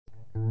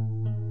Hey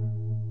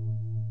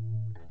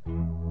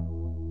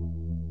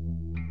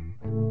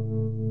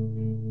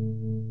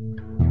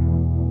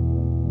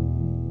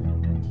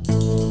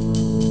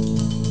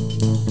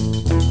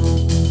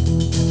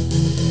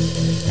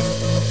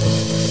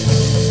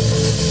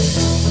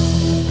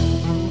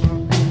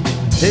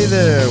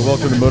there,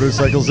 welcome to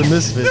Motorcycles and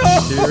Misfits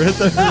here at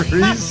the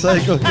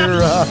Recycle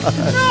Garage.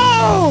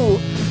 No!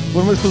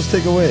 What am I supposed to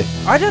take away?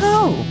 I don't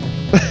know.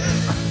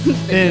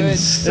 In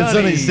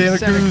sunny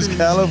Santa Cruz,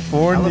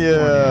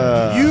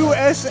 California.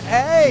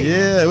 USA!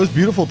 Yeah, it was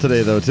beautiful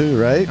today though too,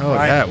 right? Oh,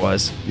 yeah, it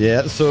was.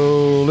 Yeah,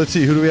 so let's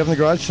see, who do we have in the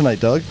garage tonight,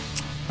 Doug?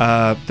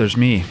 There's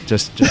me.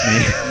 Just me.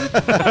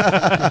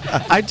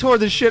 I tore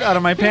the shit out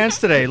of my pants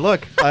today.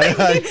 Look. He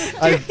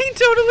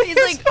totally He's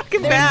like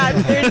fucking bad.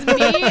 There's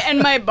me and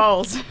my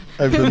balls.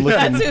 I've been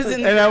looking. That's who's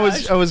in the And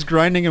garage. I was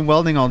grinding and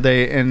welding all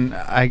day, and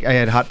I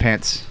had hot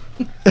pants.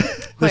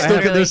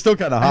 They're still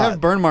kind of I hot.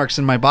 have burn marks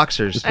in my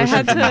boxers. I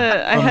had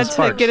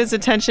to get his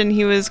attention.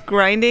 He was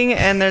grinding,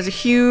 and there's a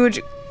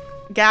huge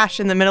gash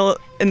in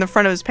the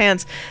front of his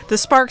pants. The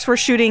sparks were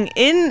shooting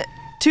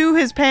into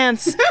his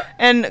pants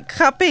and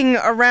cupping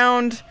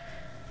around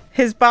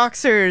his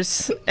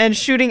boxers and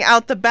shooting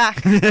out the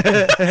back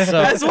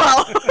as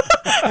well.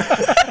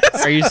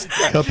 Are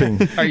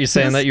you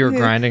saying that you were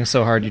grinding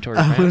so hard you tore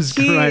your I pants? was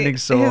grinding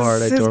so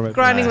hard I tore my His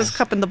grinding pants. was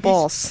cupping the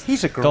balls.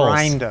 He's a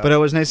grinder. But it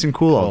was nice and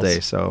cool all day,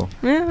 so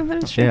Yeah,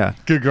 that's true. yeah.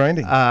 Good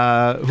grinding.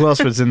 Who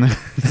else was in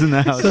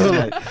the house?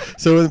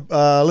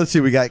 So let's see,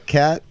 we got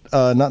Kat,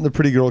 not in the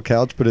pretty girl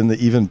couch, but in the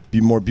even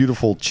more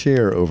beautiful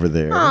chair over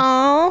there.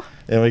 Aww.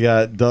 And we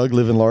got Doug,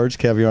 living large,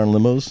 caviar and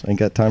limos. Ain't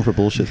got time for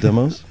bullshit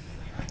demos.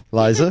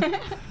 Liza,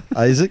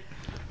 Isaac.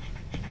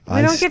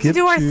 We don't get to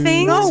do our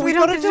things. No, we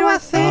don't get to do our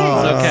things.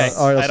 It's okay.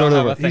 All right, I'll I start don't have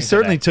over. a thing He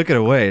certainly today. took it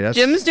away. That's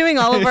Jim's doing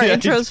all of our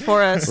intros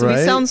for us. Right?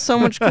 He sounds so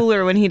much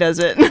cooler when he does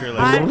it.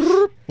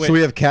 So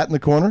we have Kat in the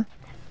corner.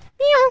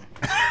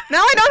 Now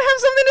I don't have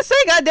something to say,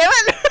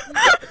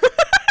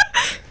 goddammit.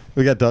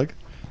 We got Doug.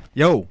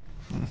 Yo.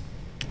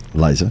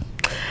 Liza.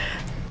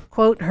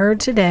 Quote heard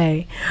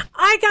today.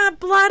 I got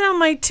blood on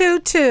my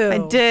tutu. I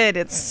did.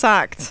 It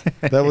sucked.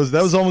 That was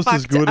almost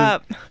as Fucked good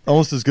up.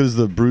 as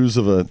the bruise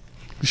of a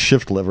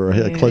shift lever,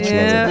 a clutch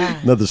Yeah. lever.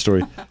 Another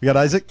story. We got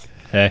Isaac.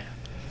 Hey.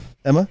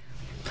 Emma.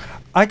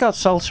 I got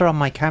salsa on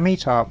my cami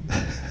top.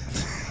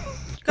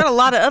 Got a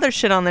lot of other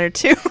shit on there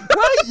too.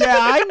 Yeah,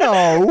 I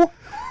know.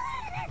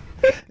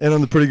 And on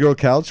the pretty girl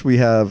couch, we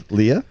have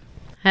Leah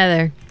Hi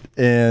there.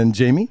 and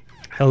Jamie.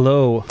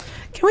 Hello.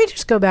 Can we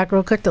just go back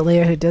real quick to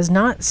Leah, who does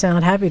not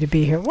sound happy to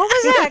be here? What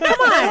was that?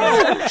 Come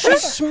on.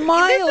 She's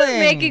smiling. This is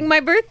making my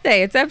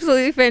birthday. It's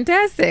absolutely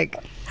fantastic.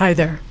 Hi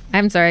there.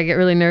 I'm sorry, I get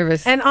really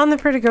nervous. And on the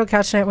pretty girl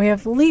couch tonight, we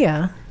have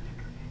Leah.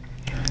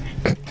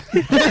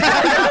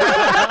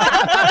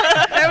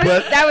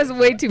 That was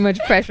way too much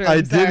pressure. I I'm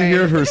did sorry.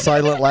 hear her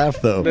silent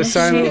laugh, though. The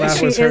silent laugh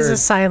She was is heard. a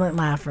silent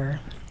laugher.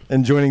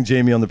 And joining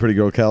Jamie on the pretty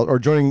girl couch, or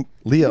joining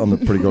Leah on the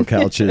pretty girl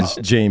couch is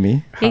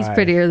Jamie. He's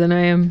prettier than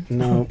I am.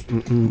 No,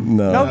 No.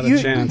 No, not you-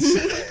 a chance.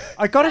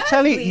 I got to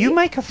tell you, you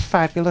make a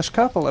fabulous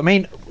couple. I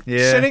mean,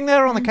 Yeah. sitting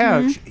there on the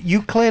couch,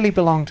 you clearly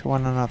belong to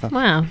one another.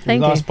 Wow, We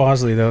thank you. lost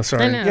Bosley though.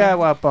 Sorry, I know. Yeah,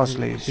 well,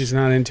 Bosley's. he's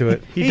not into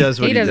it. He does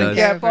what he he doesn't does.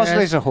 care. Yeah,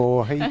 Bosley's a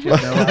whore. He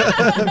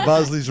just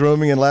Bosley's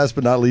roaming, and last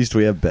but not least,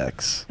 we have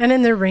Bex. And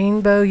in the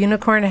rainbow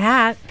unicorn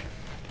hat.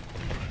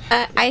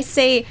 I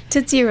say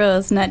Tootsie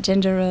Rolls, not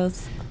Ginger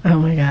Rolls. Oh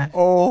my God.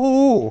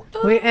 Oh.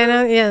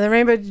 The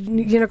rainbow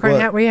unicorn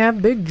What? hat. We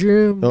have Big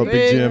Jim. Oh,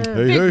 Big Jim.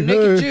 Hey,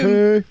 hey,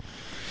 hey.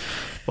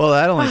 Well,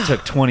 that only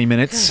took 20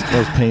 minutes. That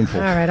was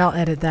painful. All right, I'll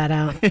edit that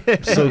out.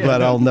 So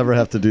glad I'll never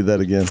have to do that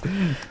again.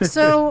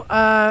 So,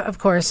 of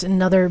course,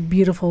 another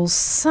beautiful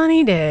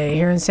sunny day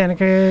here in Santa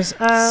Cruz.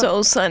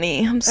 So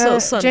sunny. I'm so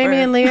sunburned. Jamie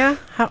and Leah,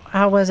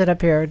 how was it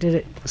up here? Did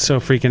it? So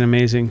freaking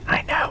amazing.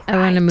 I know. I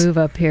want to move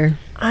up here.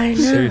 I know.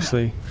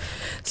 Seriously.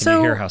 Can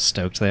you hear how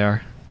stoked they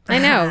are? I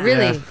know,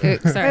 really.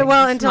 Sorry.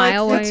 Well, until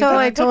Smile while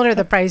I you told her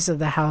the price of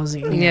the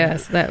housing.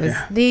 Yes, that was.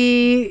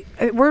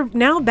 We're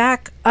now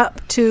back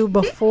up to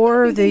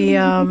before the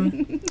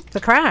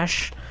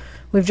crash.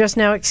 We've just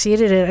now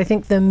exceeded it. I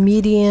think the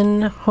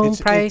median home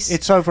price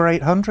It's over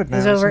 800 now.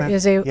 is over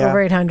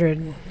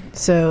 800.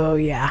 So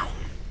yeah,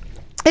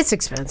 it's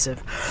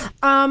expensive.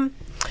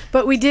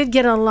 But we did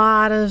get a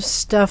lot of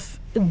stuff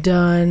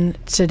done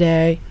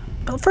today.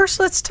 But first,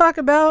 let's talk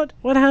about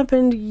what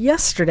happened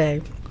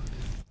yesterday.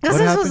 Because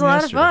this was a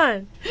lot of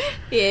fun.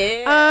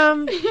 Yeah.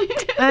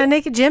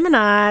 Naked Jim and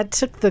I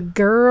took the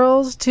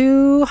girls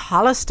to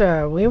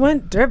Hollister. We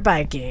went dirt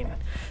biking.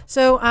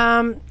 So,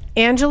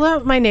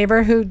 Angela, my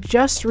neighbor, who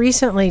just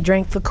recently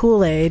drank the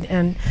Kool-Aid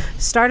and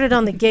started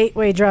on the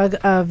gateway drug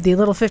of the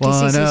little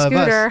 50cc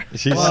scooter.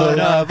 She's One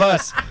of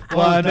us.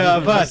 One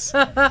of us.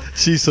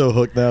 She's so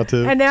hooked now,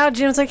 too. And now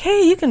Jim's like,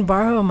 hey, you can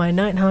borrow my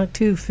Nighthawk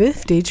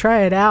 250.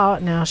 Try it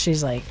out. Now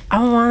she's like, I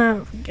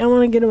want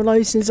to get a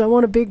license. I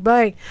want a big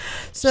bike.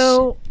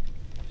 So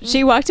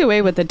She walked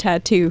away with a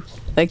tattoo,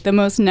 like the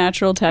most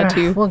natural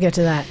tattoo. we'll get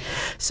to that.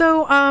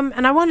 So,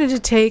 and I wanted to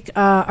take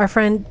our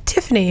friend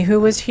Tiffany, who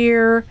was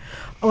here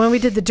when we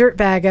did the dirt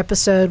bag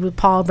episode with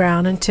Paul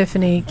Brown and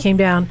Tiffany came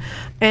down,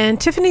 and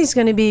Tiffany's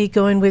going to be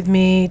going with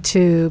me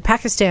to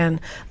Pakistan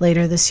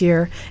later this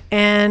year,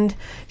 and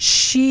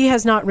she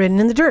has not ridden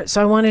in the dirt,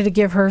 so I wanted to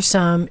give her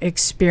some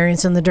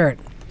experience in the dirt.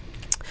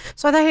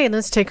 So I thought, hey,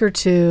 let's take her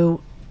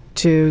to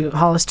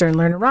Hollister and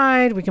learn to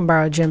ride. We can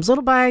borrow Jim's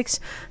little bikes.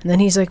 And then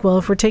he's like, well,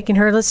 if we're taking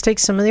her, let's take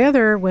some of the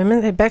other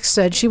women. Bex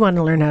said she wanted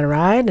to learn how to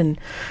ride, and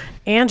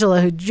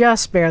Angela, who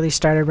just barely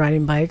started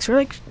riding bikes, we're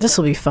like, this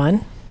will be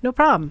fun. No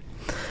problem.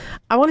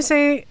 I want to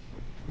say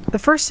the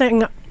first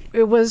thing,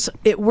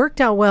 it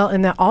worked out well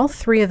in that all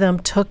three of them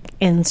took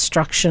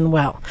instruction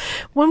well.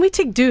 When we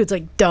take dudes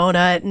like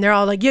Donut, and they're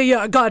all like, yeah,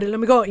 I got it, let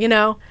me go, Like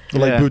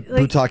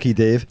Butaki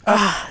Dave.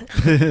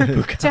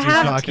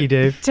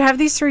 To have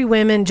these three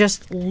women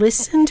just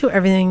listen to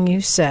everything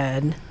you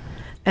said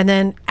and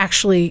then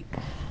actually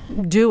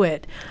do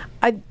it,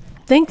 I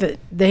think that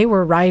they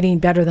were riding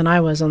better than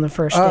I was on the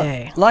first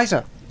day.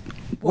 Liza,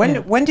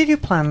 when did you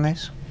plan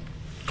this?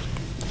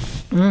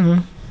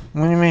 Mm-hmm.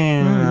 What do you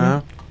mean?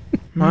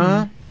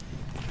 Huh?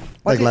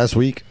 Like last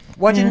week.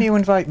 Why didn't you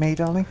invite me,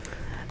 darling?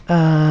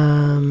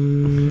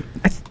 I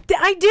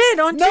did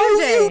on Tuesday.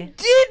 No, you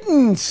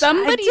didn't.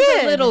 Somebody's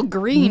a little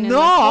green. No,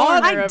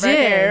 I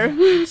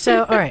did.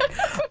 So, all right.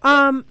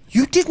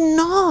 You did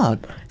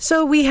not.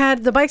 So we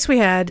had the bikes we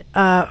had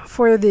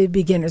for the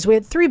beginners. We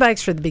had 3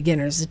 bikes for the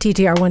beginners. The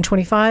TTR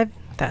 125.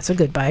 That's a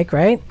good bike,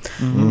 right?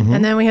 Mm-hmm.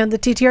 And then we had the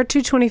TTR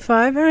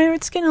 225. All right,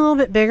 it's getting a little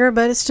bit bigger,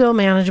 but it's still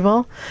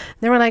manageable.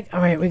 Then we're like,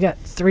 all right, we got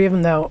 3 of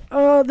them, though.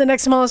 Oh, the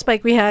next smallest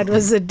bike we had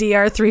was the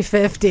DR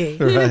 350.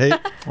 Right.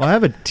 Well, I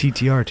have a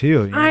TTR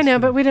too. I know,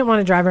 but we didn't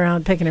want to drive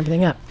around picking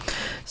everything up.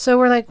 So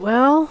we're like,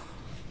 well,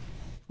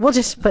 we'll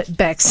just put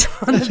Bex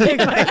on the big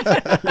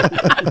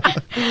bike.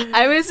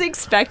 I was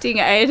expecting,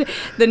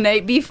 the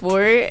night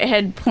before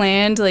had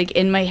planned like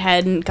in my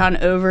head and gone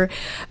over,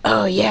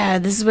 oh yeah,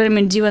 this is what I'm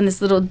going to do on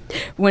this little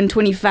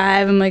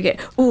 125. I'm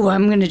like, oh,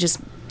 I'm going to just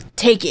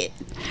take it.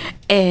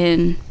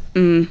 And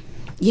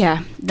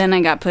yeah, then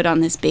I got put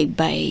on this big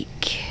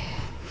bike.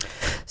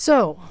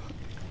 So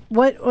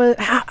what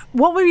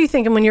were you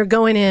thinking when you're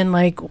going in?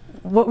 Like,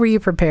 what were you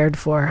prepared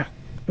for?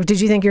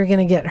 Did you think you were going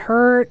to get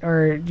hurt,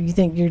 or do you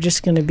think you're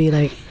just going to be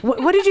like,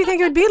 what did you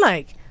think it would be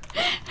like?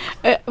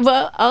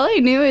 Well, all I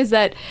knew is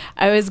that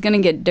I was going to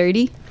get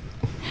dirty,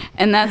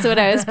 and that's what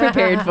I was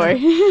prepared for.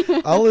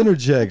 I'll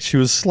interject. She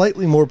was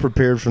slightly more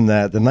prepared from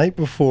that. The night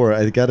before,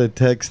 I got a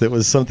text that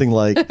was something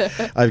like,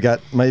 I've got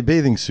my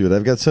bathing suit,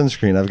 I've got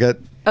sunscreen, I've got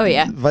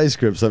vice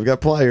grips, I've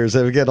got pliers,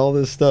 I've got all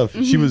this stuff.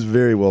 Mm-hmm. She was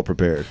very well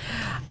prepared.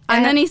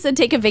 And then he said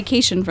take a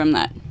vacation from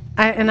that.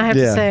 I have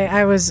to say,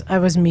 I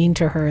was mean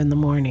to her in the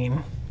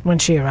morning when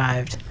she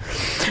arrived.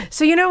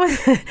 So you know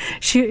what?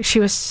 she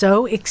was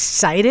so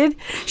excited.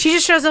 She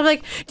just shows up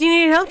like, do you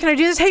need help? Can I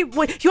do this? Hey,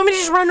 what, you want me to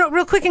just run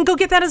real quick and go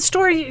get that at the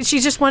store? She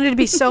just wanted to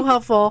be so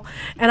helpful.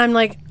 And I'm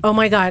like, oh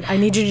my God, I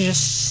need you to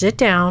just sit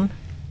down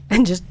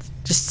and just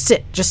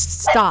sit,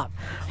 just stop.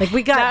 Like,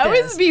 we got this.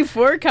 That was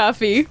before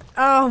coffee.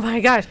 Oh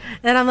my gosh.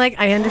 And I'm like,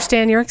 I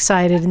understand you're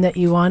excited and that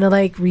you want to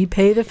like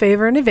repay the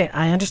favor in advance.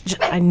 I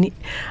understand.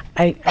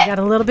 I got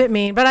a little bit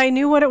mean, but I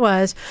knew what it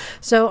was.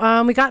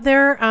 So we got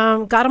there,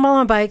 got them all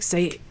on bikes.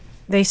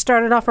 They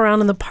started off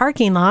around in the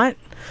parking lot,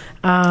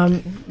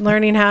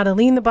 learning how to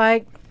lean the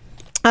bike.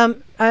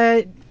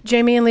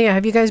 Jamie and Leah,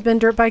 have you guys been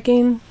dirt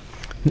biking?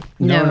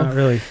 No, not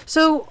really.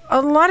 So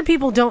a lot of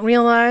people don't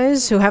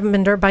realize, who haven't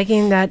been dirt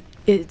biking, that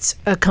it's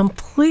a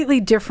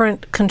completely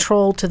different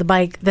control to the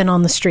bike than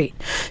on the street.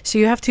 So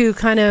you have to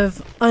kind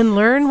of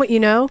unlearn what you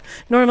know.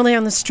 Normally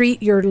on the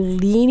street, you're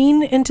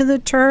leaning into the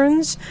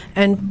turns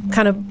and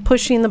kind of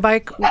pushing the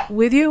bike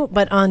with you,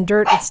 but on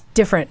dirt, it's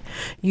different.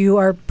 You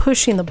are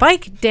pushing the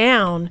bike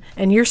down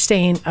and you're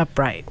staying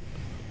upright.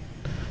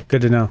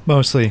 Good to know.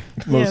 Mostly.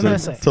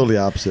 Totally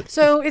opposite.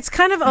 So it's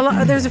kind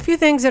of there's a few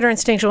things that are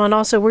instinctual, and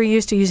also we're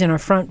used to using our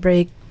front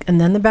brake and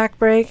then the back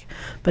brake,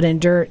 but in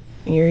dirt,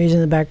 you're using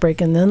the back brake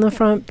and then the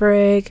front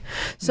brake.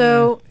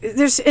 So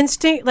there's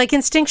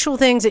instinctual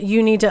things that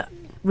you need to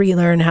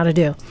relearn how to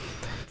do.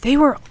 They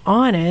were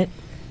on it,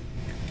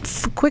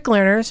 quick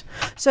learners.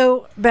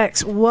 So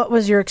Bex, what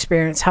was your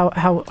experience?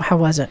 How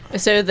was it?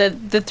 So the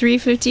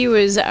 350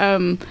 was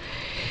a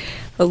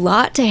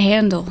lot to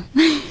handle.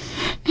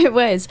 It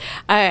was.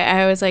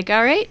 I was like,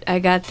 all right, I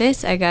got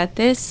this.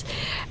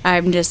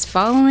 I'm just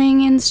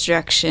following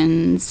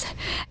instructions.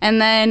 And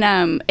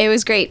then it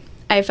was great.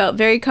 I felt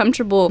very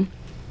comfortable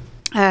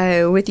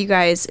with you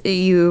guys.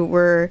 You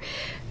were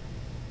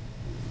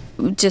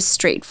just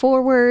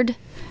straightforward,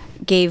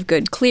 gave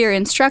good, clear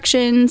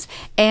instructions,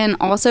 and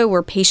also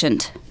were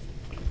patient.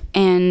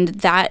 And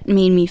that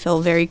made me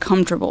feel very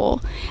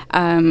comfortable,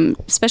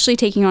 especially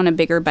taking on a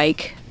bigger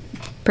bike,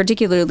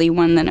 particularly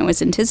one that I was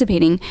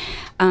anticipating,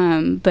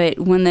 but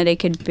one that I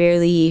could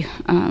barely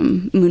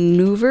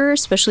maneuver,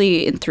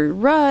 especially through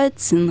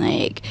ruts.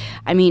 And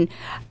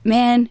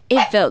man,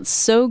 it felt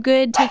so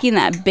good taking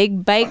that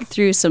big bike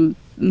through some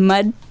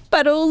mud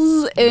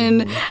puddles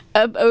and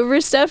up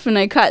over stuff, and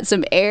I caught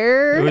some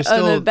air There was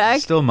on the back.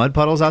 still mud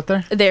puddles out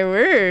there? There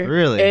were.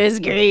 Really? It was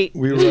great.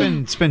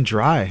 It's been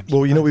dry.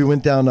 Well, we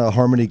went down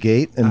Harmony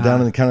Gate and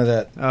down in kind of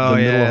the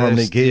middle of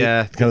Harmony Gate.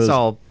 Yeah, kind it's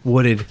all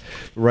wooded.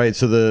 Right,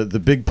 so the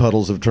big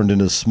puddles have turned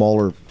into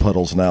smaller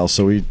puddles now.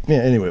 So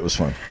anyway, it was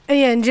fun.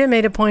 Yeah, and Jim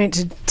made a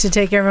point to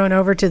take everyone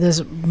over to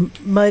this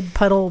mud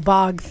puddle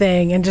bog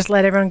thing and just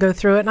let everyone go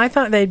through it. And I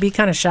thought they'd be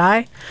kind of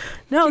shy.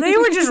 No, they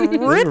were just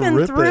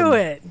ripping through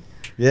it.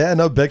 Yeah,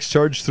 no, Bex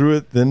charged through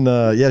it. Then,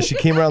 she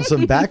came around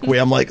some back way.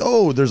 I'm like,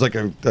 oh, there's like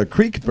a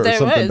creek or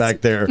something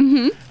back there.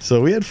 Mm-hmm.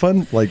 So we had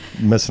fun, like,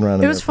 messing around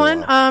in there. It was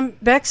fun.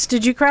 Bex,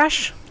 did you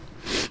crash?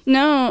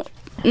 No.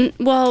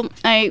 Well,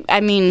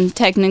 I mean,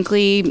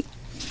 technically,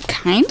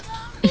 kind of.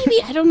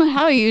 Maybe. I don't know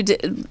how you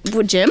did.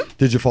 What, Jim?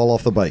 Did you fall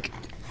off the bike?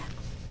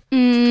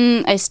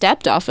 I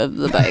stepped off of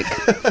the bike.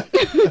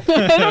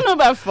 I don't know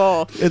about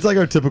fall. It's like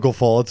our typical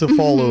fall. It's a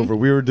fall over.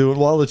 We were doing,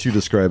 I'll let you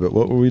describe it.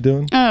 What were we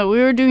doing? Oh, we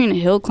were doing a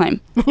hill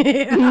climb.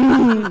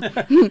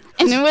 And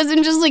it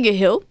wasn't just like a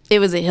hill. It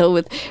was a hill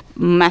with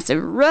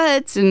massive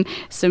ruts and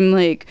some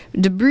like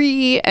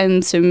debris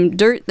and some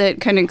dirt that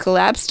kind of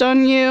collapsed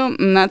on you.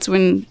 And that's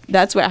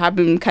what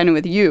happened kind of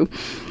with you.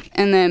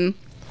 And then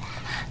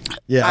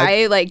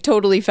I like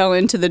totally fell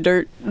into the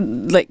dirt,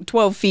 like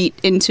 12 feet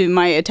into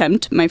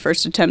my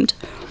first attempt,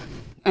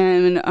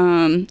 and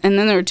then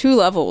there were 2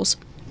 levels.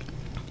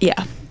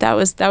 Yeah,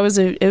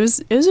 it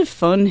was a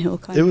fun hill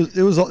climb.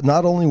 It was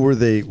not only were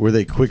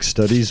they quick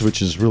studies,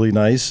 which is really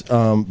nice,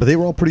 but they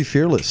were all pretty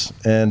fearless,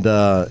 and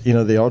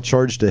they all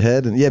charged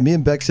ahead. And me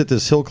and Bex hit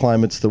this hill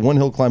climb. It's the 1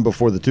 hill climb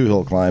before the 2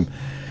 hill climb,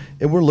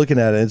 and we're looking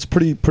at it. It's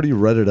pretty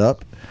rutted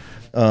up,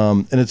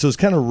 and it's those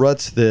kind of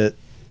ruts that.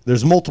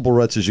 There's multiple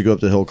ruts as you go up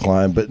the hill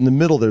climb, but in the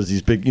middle there's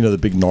these big, the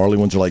big gnarly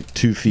ones are like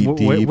 2 feet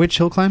deep. Which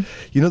hill climb?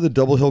 The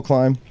double hill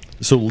climb?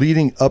 So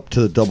leading up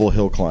to the double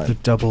hill climb. The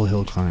double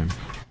hill climb.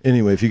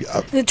 Anyway, if you...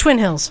 the Twin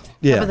Hills.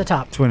 Yeah. Up at the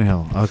top. Twin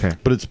Hill, okay.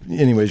 But it's...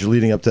 Anyways, you're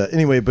leading up to that.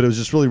 Anyway, but it was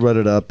just really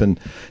rutted up, and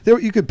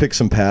you could pick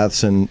some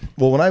paths, and...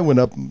 Well, when I went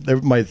up,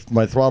 my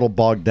throttle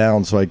bogged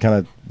down, so I kind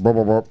of...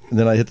 And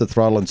then I hit the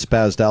throttle and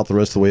spazzed out the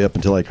rest of the way up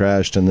until I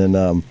crashed, and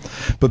then...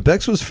 But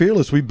Bex was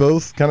fearless. We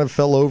both kind of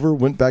fell over,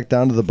 went back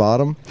down to the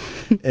bottom,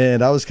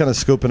 and I was kind of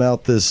scoping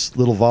out this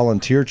little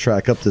volunteer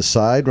track up the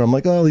side, where I'm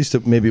like, oh, at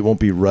least maybe it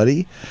won't be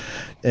rutty.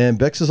 And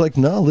Bex is like,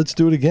 no, let's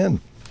do it again.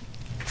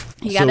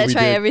 You gotta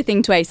try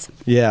everything twice.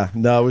 Yeah,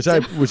 no, which I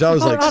was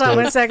like, hold on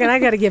 1 second. I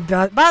gotta give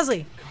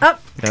Bosley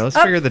up. Yeah, let's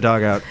figure the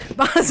dog out.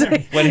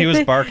 Bosley. When he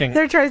was barking,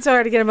 they're trying so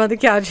hard to get him on the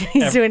couch.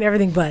 He's doing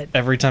everything but.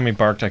 Every time he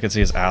barked, I could see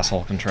his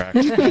asshole contract.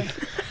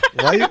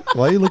 Why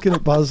are you looking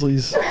at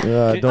Bosley's?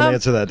 Don't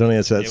answer that. Don't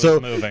answer that. So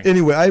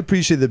anyway, I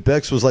appreciate that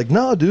Bex was like,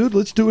 no, dude,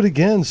 let's do it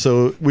again.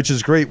 So, which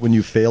is great when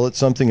you fail at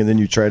something and then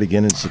you try it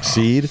again and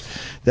succeed.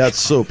 That's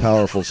so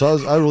powerful. So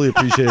I really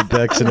appreciated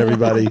Bex and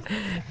everybody.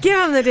 Give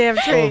him the damn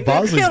treat.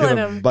 Bosley's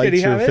gonna bite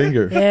your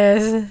finger.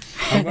 Yes.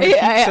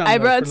 I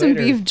brought some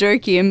beef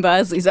jerky and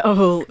Bosley's all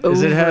over.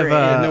 Does it have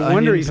no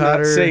wonder he's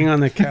not sitting on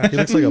the couch. He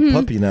looks like a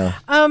puppy now.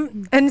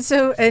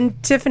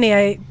 And Tiffany,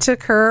 I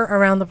took her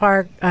around the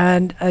park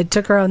and I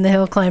took her on the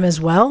hill climb as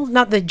well.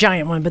 Not the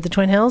giant one, but the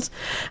Twin Hills.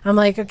 I'm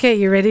like, okay,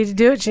 you ready to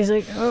do it? She's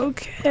like,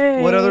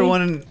 okay. What other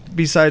one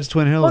besides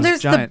Twin Hills? Well,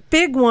 there's giant? the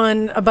big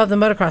one above the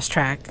motocross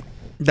track.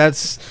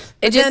 That's.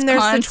 It just then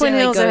there's the Twin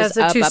Hills that has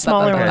the two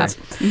smaller ones.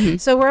 Mm-hmm.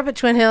 So we're up at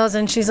Twin Hills,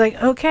 and she's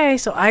like, okay.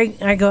 So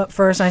I go up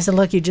first, and I said,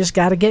 look, you just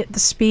got to get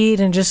the speed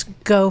and just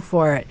go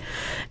for it.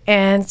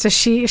 And so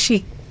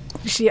she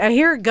I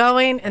hear her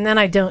going, and then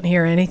I don't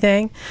hear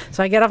anything.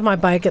 So I get off my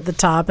bike at the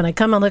top, and I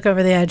come and look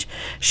over the edge.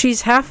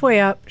 She's halfway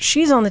up.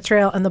 She's on the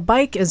trail, and the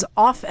bike is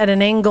off at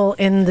an angle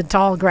in the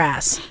tall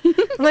grass. I'm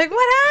like,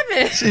 what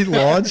happened? She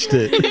launched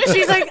it.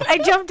 She's like, I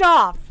jumped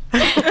off.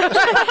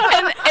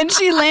 and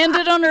she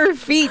landed on her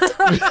feet.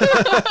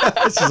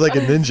 She's like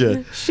a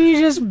ninja. She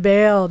just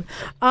bailed.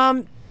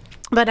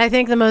 But I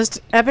think the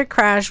most epic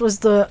crash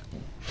was it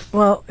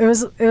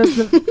was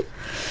the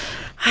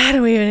how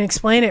do we even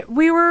explain it?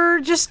 We were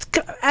just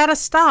at a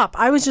stop.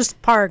 I was just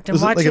parked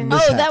and watching.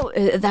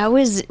 That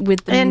was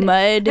with the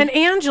mud. And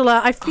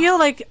Angela, I feel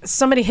like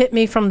somebody hit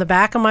me from the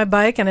back of my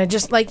bike, and I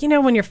just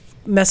when you're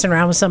messing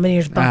around with somebody,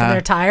 you're just bumping their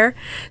tire.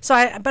 So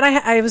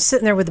I was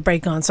sitting there with the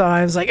brake on, so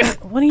I was like,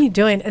 "What are you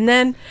doing?" And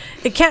then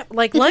it kept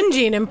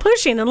lunging and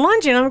pushing and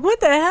lunging. I'm like, "What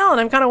the hell?" And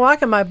I'm kind of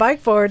walking my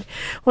bike forward.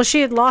 Well, she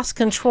had lost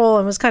control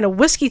and was kind of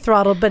whiskey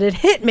throttled, but it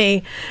hit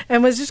me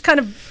and was just kind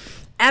of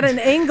at an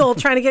angle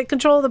trying to get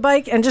control of the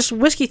bike and just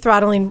whiskey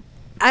throttling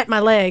at my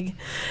leg.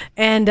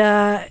 And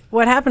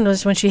what happened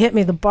was when she hit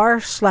me, the bar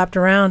slapped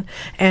around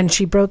and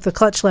she broke the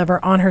clutch lever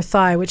on her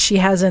thigh, which she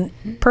has a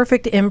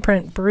perfect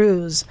imprint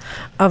bruise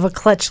of a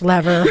clutch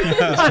lever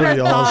on her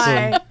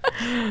thigh.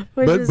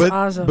 Which is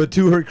awesome. But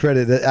to her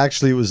credit,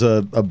 actually it was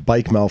a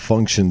bike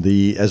malfunction.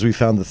 As we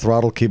found, the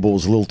throttle cable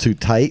was a little too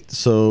tight,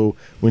 so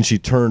when she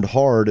turned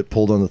hard, it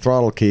pulled on the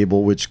throttle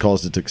cable, which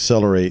caused it to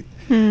accelerate.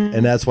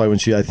 And that's why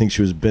I think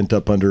she was bent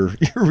up under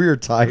your rear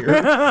tire.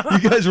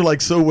 You guys were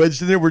like so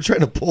wedged in there. We're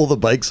trying to pull the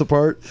bikes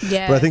apart.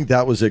 Yeah. But I think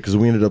that was it because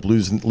we ended up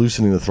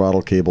loosening the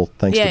throttle cable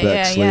thanks to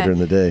Bex later in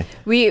the day.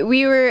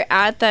 We were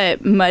at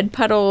that mud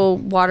puddle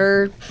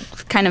water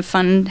kind of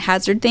fun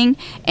hazard thing,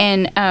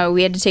 and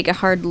we had to take a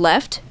hard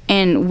left.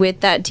 And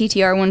with that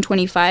TTR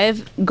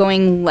 125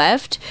 going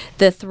left,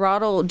 the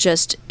throttle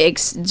just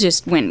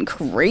went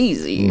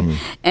crazy.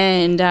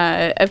 And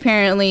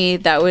apparently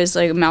that was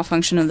like a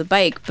malfunction of the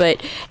bike.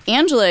 But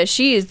Angela,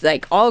 she's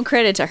like, all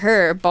credit to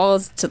her,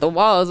 balls to the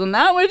walls. And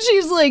that one,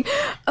 she's like,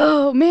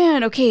 oh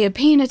man, okay,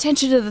 paying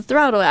attention to the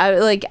throttle.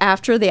 Like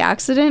after the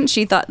accident,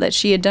 she thought that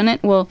she had done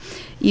it. Well,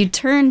 you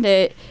turned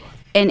it,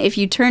 and if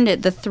you turned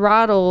it, the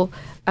throttle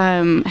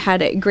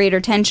had a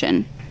greater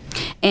tension.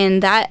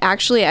 And that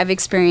actually I've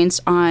experienced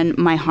on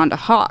my Honda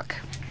Hawk.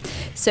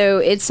 So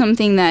it's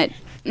something that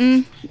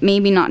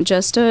maybe not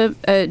just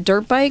a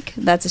dirt bike,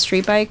 that's a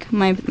street bike,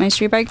 my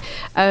street bike,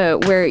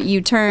 where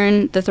you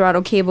turn, the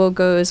throttle cable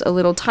goes a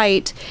little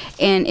tight,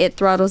 and it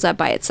throttles up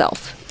by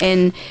itself.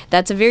 And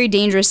that's a very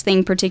dangerous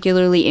thing,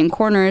 particularly in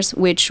corners,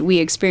 which we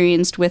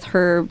experienced with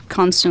her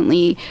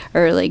constantly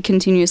or like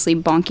continuously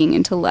bonking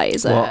into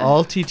Liza. Well,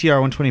 all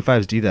TTR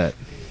 125s do that.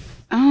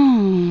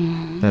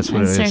 Oh, that's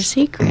what it is. Their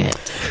secret.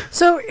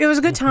 So it was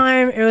a good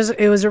time. It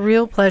was a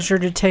real pleasure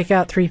to take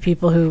out 3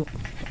 people who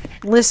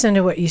listened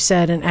to what you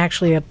said and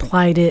actually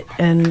applied it.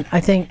 And I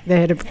think they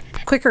had a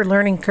quicker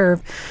learning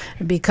curve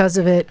because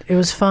of it. It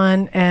was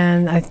fun,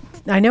 and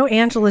I know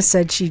Angela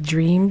said she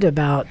dreamed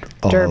about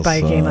dirt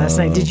biking last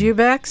night. Did you,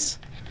 Bex?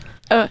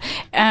 No,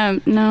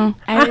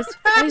 I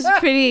was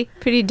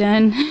pretty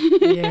done.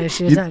 Yeah,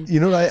 she was done. You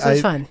know what it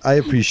was fun. I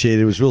appreciate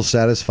it. It was real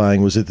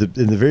satisfying. Was in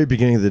the very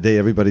beginning of the day,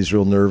 everybody's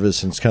real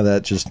nervous, and it's kind of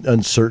that just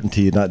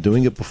uncertainty of not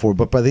doing it before.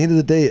 But by the end of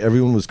the day,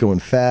 everyone was going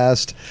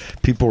fast.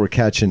 People were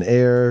catching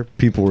air.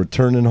 People were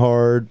turning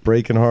hard,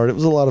 braking hard. It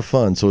was a lot of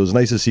fun. So it was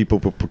nice to see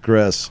people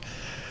progress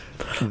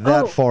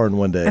that far in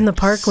one day. And the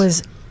park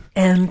was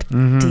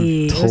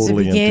empty. It was the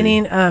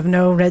beginning of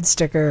no red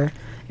sticker.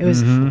 It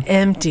was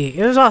empty.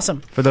 It was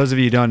awesome. For those of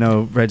you who don't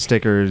know, red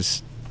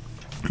stickers,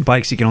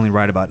 bikes you can only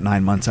ride about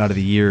 9 months out of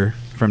the year.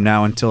 From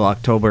now until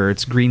October,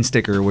 it's green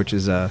sticker, which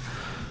is a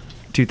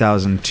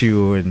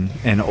 2002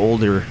 and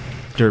older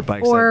dirt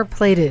bikes. Or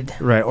plated.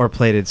 Right, or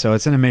plated. So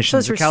it's an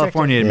emissions, So a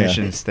California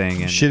emissions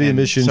thing. And, shitty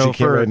emissions so you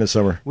can't ride in the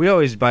summer. We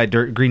always buy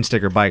green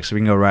sticker bikes so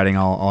we can go riding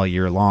all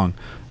year long.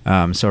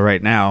 So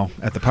right now,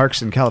 at the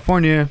parks in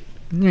California,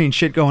 there ain't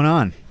shit going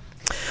on.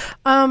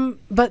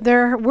 But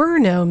there were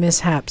no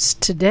mishaps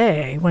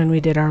today when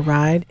we did our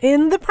ride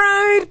in the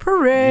Pride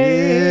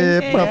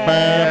Parade.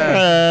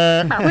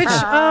 Which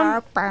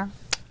I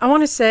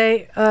want to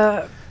say,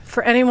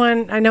 for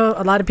anyone, I know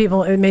a lot of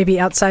people, it may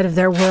be outside of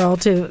their world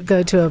to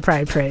go to a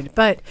Pride Parade,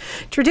 but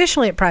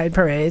traditionally at Pride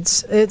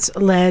Parades, it's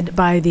led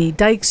by the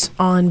Dykes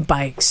on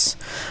Bikes.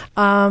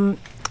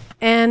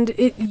 And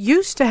it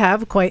used to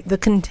have quite the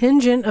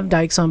contingent of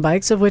Dykes on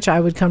Bikes, of which I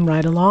would come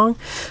right along.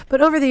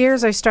 But over the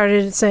years, I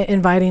started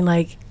inviting,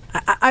 like,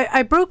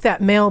 I broke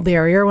that male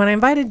barrier when I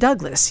invited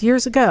Douglas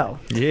years ago.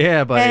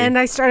 Yeah, buddy. And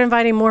I started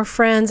inviting more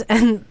friends,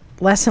 and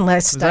less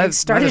Dykes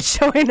started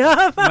showing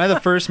up. Am I the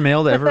first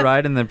male to ever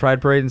ride in the Pride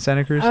Parade in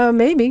Santa Cruz?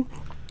 Maybe.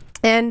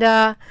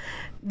 And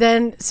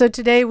then, so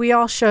today we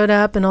all showed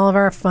up in all of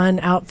our fun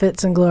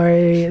outfits and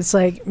glory. It's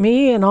like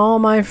me and all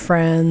my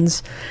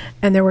friends,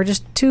 and there were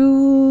just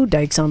 2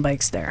 Dykes on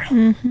Bikes there.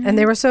 And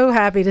they were so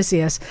happy to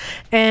see us.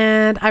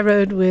 And I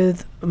rode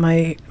with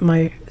my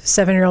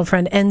 7-year-old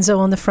friend Enzo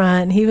on the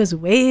front, and he was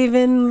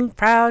waving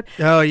proud.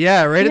 Oh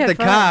yeah, right at the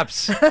cops.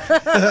 So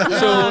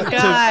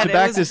God, to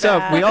back this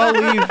up, we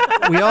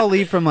all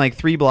leave from like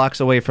 3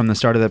 blocks away from the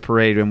start of the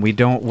parade, and we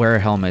don't wear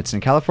helmets.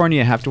 In California,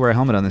 you have to wear a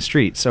helmet on the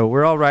street. So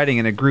we're all riding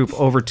in a group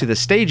over to the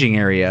staging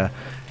area.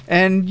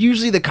 And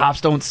usually the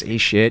cops don't say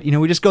shit. You know,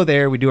 we just go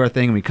there, we do our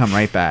thing, and we come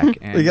right back.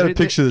 And you got to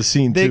picture the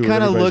scene, too. They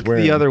kind of look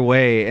wearing the other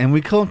way, and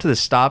we come to the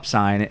stop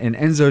sign, and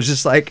Enzo's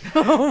just like,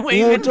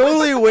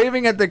 totally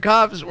waving at the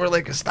cops. We're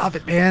like, stop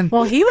it, man.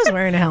 Well, he was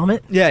wearing a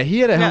helmet. Yeah,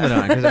 he had a helmet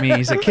on, because, I mean,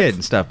 he's a kid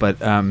and stuff. But,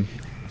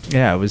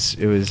 yeah, it was.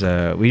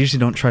 We usually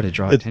don't try to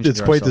draw attention to It's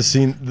quite the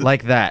scene.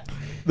 Like that.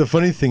 The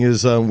funny thing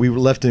is, we were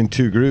left in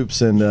 2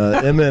 groups, and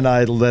Emma and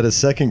I led a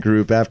second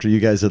group after you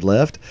guys had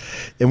left,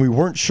 and we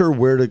weren't sure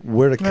where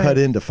to cut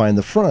in to find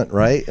the front,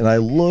 right? And I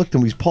looked,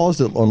 and we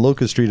paused it on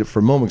Locust Street for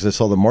a moment because I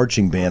saw the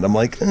marching band. I'm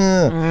like, but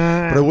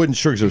I wasn't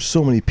sure because there were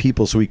so many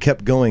people, so we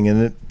kept going,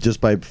 and it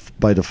just by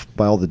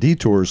all the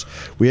detours,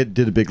 we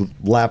did a big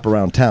lap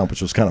around town,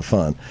 which was kind of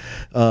fun.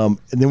 And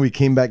then we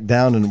came back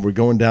down, and we're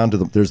going down to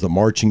there's the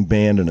marching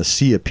band and a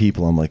sea of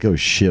people. I'm like, oh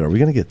shit, are we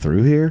gonna get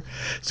through here?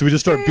 So we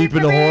just start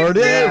beeping the horn.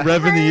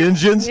 Revving the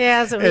engines,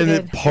 that's what we did.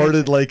 It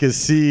parted like a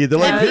sea. They're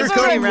like, "Here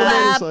people comes were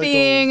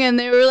clapping, and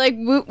they were like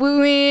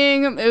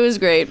wooing. It was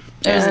great.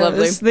 It was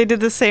lovely. They did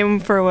the same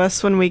for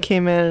us when we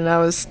came in, and I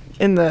was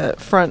in the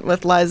front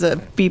with Liza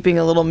beeping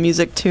a little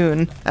music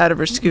tune out of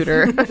her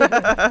scooter.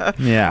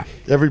 Yeah.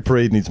 Every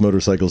parade needs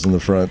motorcycles in the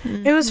front.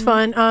 It was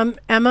fun.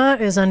 Emma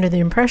is under the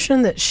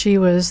impression that she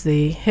was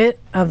the hit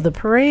of the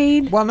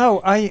parade. Well,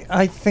 no,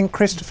 I think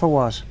Christopher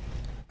was.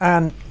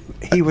 And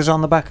he was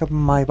on the back of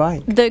my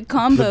bike. The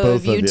combo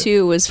of you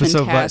two was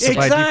fantastic.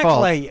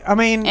 Exactly. I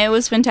mean, it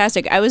was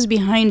fantastic. I was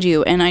behind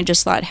you, and I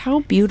just thought, how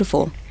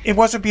beautiful. It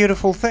was a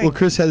beautiful thing. Well,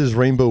 Chris had his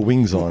rainbow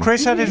wings on.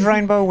 Chris had his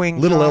rainbow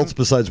wings Little on. else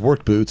besides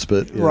work boots,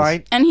 but yes.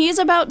 Right. And he's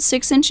about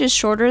 6 inches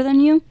shorter than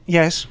you.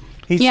 Yes.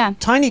 He's a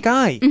tiny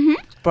guy. Mm-hmm.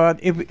 But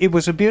it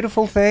was a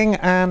beautiful thing,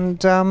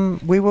 and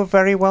we were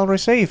very well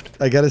received.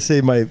 I got to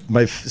say, my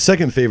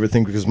second favorite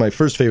thing, because my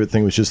first favorite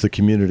thing was just the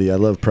community. I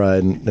love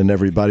Pride and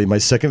everybody. My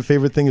second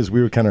favorite thing is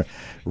we were kind of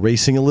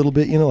racing a little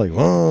bit, like,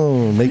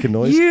 whoa, making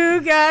noise.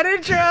 You got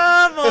in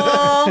trouble.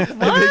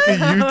 I make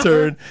a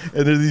U-turn,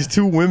 and there's these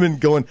two women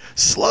going,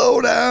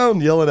 slow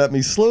down, yelling at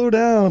me, slow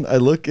down. I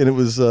look, and it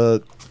was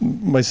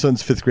my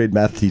son's 5th grade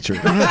math teacher.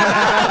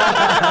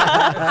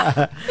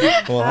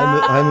 Well,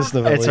 hi, Miss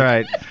Navelli. It's all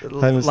right.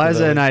 Hi, Miss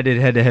Liza Navelli. and I did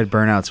head-to-head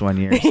burnouts one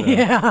year. So.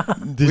 Yeah.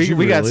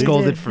 We got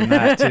scolded from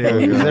that,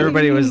 too. 'Cause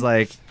everybody was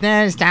like,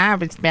 no,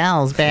 stop, it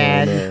smells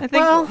bad. I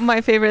think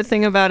my favorite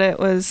thing about it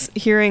was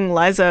hearing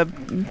Liza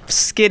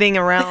skidding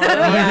around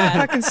on a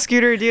fucking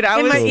scooter, dude. I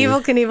In was my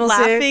Evel Knievel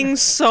laughing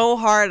so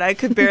hard I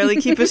could barely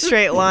keep a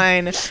straight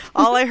line.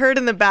 All I heard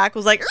in the back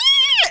was like,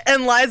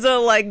 and Liza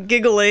like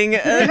giggling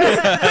and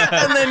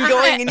then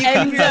going, and you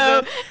can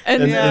hear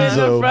and Enzo.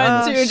 in the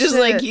front too, just shit.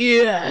 like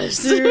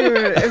yes.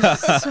 Dude,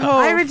 it's so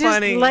I would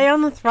funny. just lay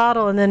on the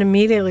throttle and then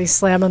immediately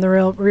slam on the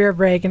rear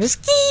brake and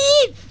just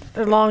keep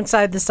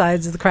alongside the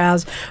sides of the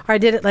crowds. Or I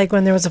did it like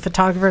when there was a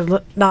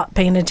photographer not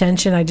paying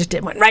attention. I just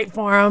went right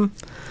for him.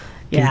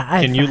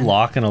 Yeah. Can you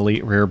lock an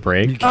elite rear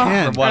brake? You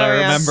can. From what I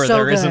remember, So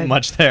there good. isn't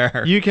much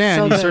there. You can.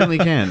 So you good. certainly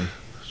can.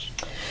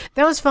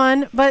 That was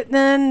fun. But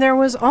then there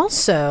was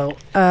also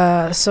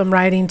some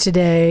riding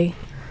today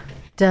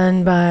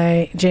done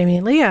by Jamie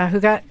and Leah, who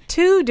got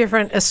 2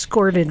 different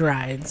escorted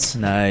rides.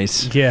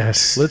 Nice.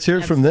 Yes. Let's hear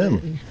it from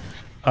them.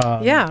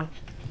 Yeah.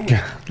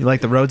 You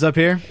like the roads up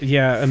here?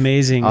 Yeah,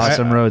 amazing.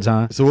 Awesome roads,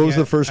 huh? So what was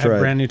the first I had ride?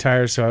 brand new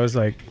tires, so I was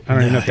like, I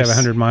don't even know if they have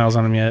 100 miles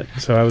on them yet.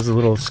 So I was a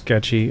little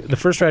sketchy. The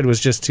first ride was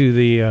just to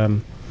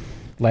the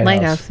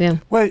Lighthouse. Yeah.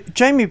 Well,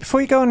 Jamie,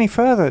 before you go any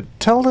further,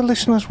 tell the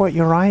listeners what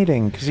you're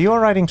riding, because you're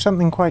riding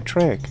something quite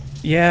trick.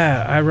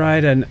 Yeah, I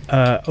ride an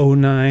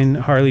 09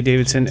 Harley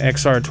Davidson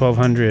XR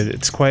 1200.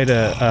 It's quite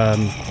a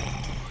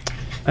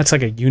that's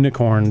like a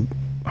unicorn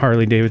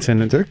Harley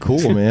Davidson. They're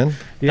cool, man.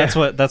 Yeah.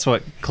 That's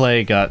what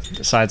Clay got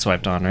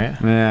sideswiped on, right?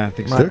 Yeah, I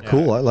think so. They're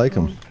cool. I like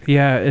them.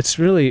 Yeah, it's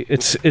really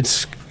it's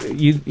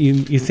you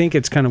think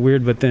it's kind of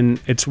weird, but then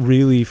it's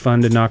really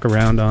fun to knock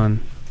around on.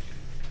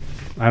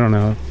 I don't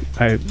know.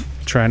 I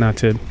try not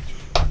to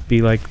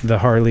be like the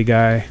Harley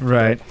guy.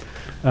 Right.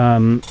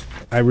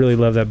 I really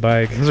love that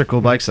bike. Those are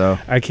cool bikes, though.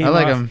 I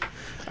like them.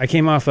 I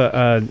came off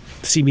a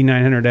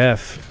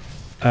CB900F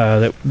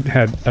that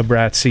had a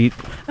Brat seat.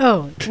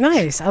 Oh,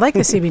 nice. I like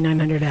the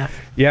CB900F.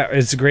 Yeah,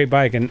 it's a great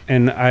bike,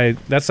 and I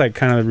that's like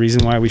kind of the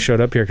reason why we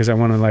showed up here, because I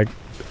want to like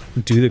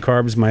do the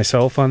carbs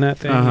myself on that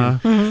thing.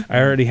 Uh-huh. I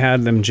already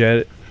had them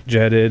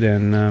jetted,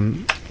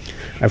 and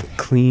I've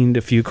cleaned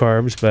a few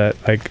carbs, but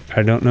like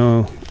I don't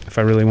know if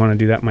I really want to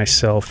do that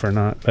myself or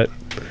not, but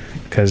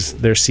because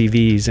they're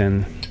CVs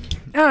and.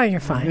 Oh, you're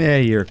fine. Yeah,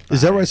 you're.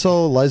 Is that where I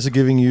saw Liza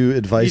giving you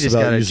advice just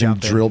about gotta using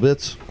jump in. drill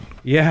bits?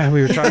 Yeah,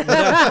 we were talking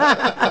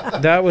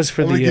about that was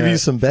for I'm the. gonna give you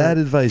some bad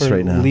advice for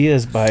right now.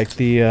 Leah's bike,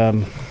 the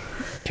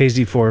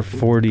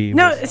KZ440.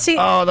 No, see.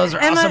 Oh, those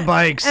are awesome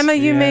bikes. Emma,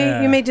 you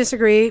Yeah. may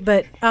disagree,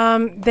 but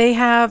they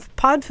have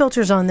pod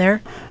filters on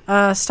there,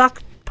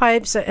 stock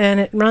pipes, and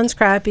it runs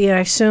crappy. And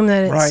I assume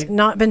that it's Right.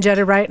 not been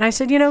jetted right. And I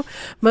said,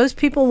 most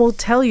people will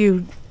tell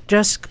you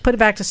just put it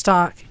back to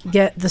stock,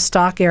 get the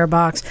stock air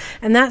box,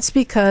 and that's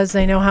because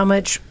they know how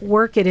much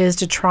work it is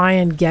to try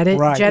and get it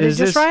Right. jetted Is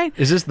just this, right.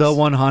 is this the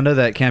one Honda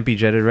that can't be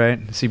jetted right?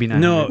 CB900?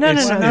 No. No.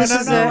 It's- This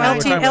is the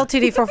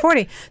LTD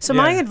 440. So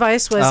my Yeah.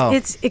 advice was, Oh.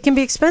 it can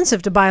be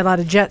expensive to buy a lot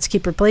of jets,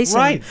 keep replacing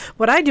them. Right.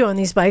 What I do on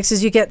these bikes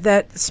is you get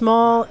that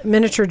small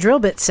miniature drill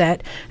bit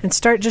set and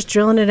start just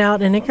drilling it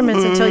out in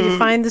increments until you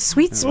find the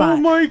sweet spot. Oh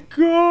my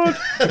god!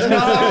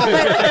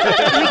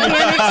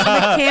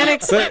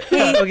 Mechanics hate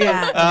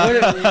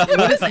that.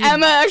 What if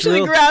Emma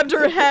actually grabbed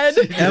her head.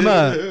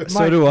 Emma,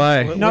 so do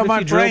I. What No, if my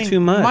you drill brain.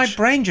 too much? My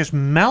brain just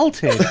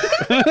melted.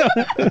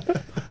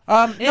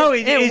 No,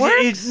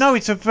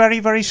 it's a very,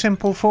 very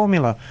simple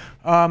formula.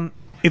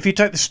 If you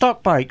take the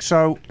stock bike,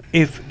 so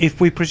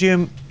if we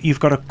presume you've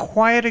got a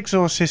quiet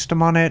exhaust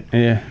system on it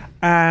Yeah,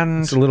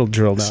 and it's a little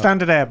drilled out.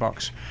 standard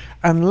airbox,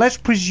 and let's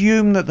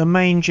presume that the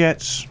main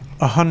jet's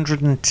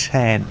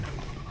 110.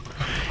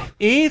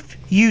 If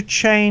you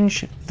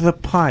change the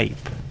pipe,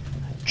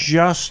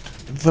 just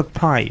the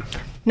pipe.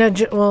 No,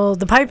 well,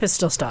 the pipe is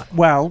still stock.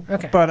 Well,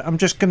 Okay. but I'm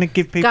just going to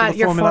give people Got the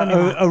your formula,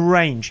 formula. A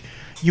range.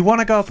 You want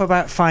to go up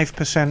about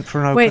 5% for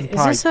an open Wait, is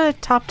pipe. this a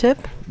top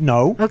tip?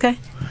 No. Okay.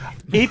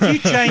 If you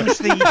change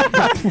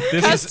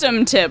the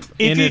Custom tip.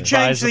 if you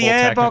change the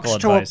Inadvisable airbox technical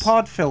to a advice.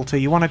 pod filter,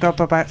 you want to go up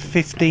about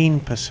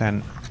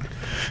 15%.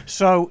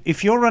 So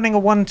if you're running a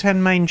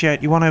 110 main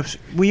jet, you want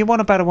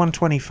about a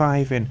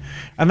 125 in,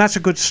 and that's a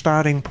good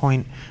starting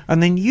point.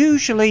 And then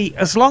usually,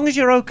 as long as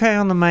you're okay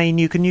on the main,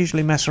 you can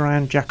usually mess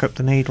around, jack up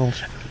the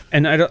needles.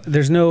 And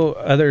there's no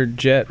other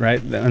jet, right,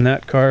 on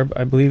that carb?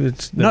 I believe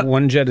it's the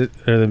one jet, or one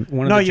of the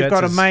jets. No, you've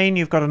got a main,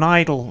 you've got an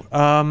idle.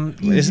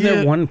 Isn't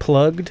there one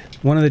plugged?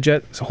 One of the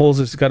jet holes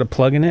has got a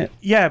plug in it?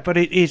 Yeah, but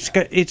it's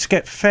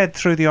get fed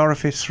through the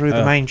orifice through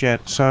the main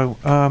jet. So,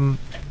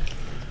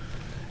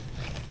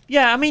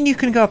 yeah, I mean, you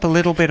can go up a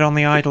little bit on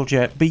the idle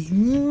jet, but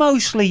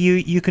mostly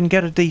you can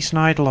get a decent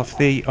idle off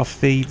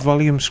the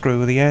volume screw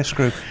or the air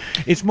screw.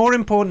 It's more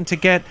important to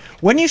get,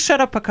 when you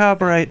set up a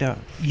carburetor,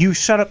 you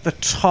set up the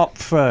top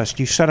first.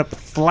 You set up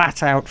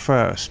flat out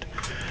first.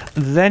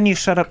 Then you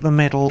set up the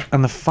middle,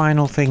 and the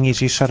final thing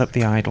is you set up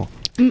the idle.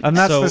 And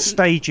that's the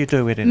stage you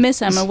do it in.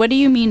 Miss Emma, what do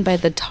you mean by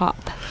the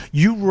top?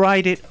 You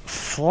ride it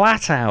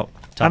flat out.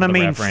 And I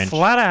mean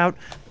flat out,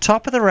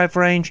 top of the rev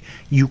range.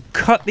 You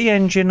cut the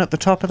engine at the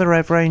top of the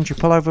rev range. You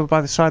pull over by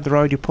the side of the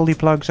road. You pull your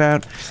plugs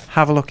out.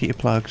 Have a look at your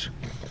plugs.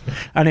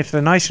 And if they're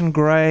nice and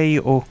grey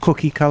or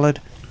cookie coloured,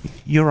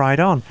 you ride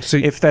on. So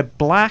if they're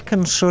black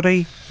and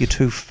sooty, you're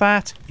too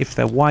fat. If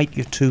they're white,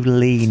 you're too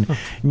lean.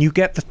 And you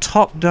get the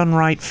top done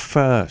right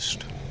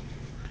first.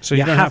 So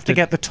you have to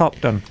get the top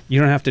done. You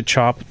don't have to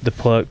chop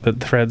the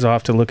threads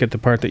off to look at the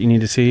part that you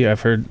need to see.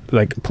 I've heard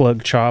like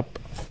plug chop.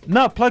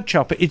 No, plug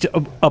chop. It's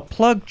a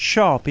plug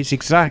chop is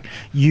exact.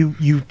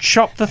 You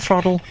chop the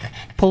throttle,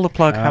 pull the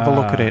plug, have a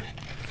look at it.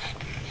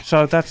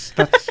 So that's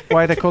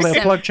why they call it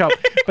a plug chop.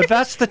 But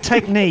that's the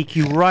technique.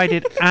 You ride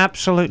it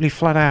absolutely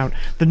flat out.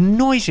 The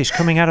noises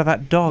coming out of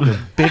that dog are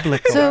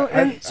biblical.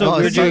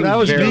 That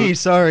was me.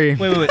 Sorry.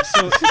 Wait.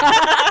 So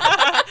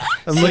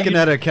I'm looking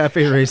at a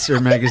Cafe Racer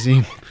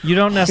magazine. you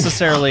don't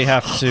necessarily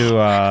have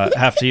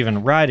to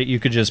even ride it. You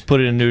could just put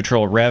it in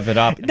neutral, rev it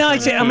up. No,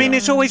 I mean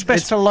it's always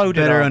best to load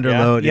it. Better under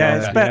load. Yeah,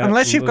 it's better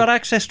unless you've got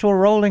access to a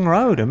rolling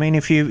road. I mean,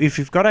 if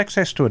you've got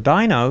access to a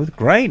dyno,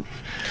 great.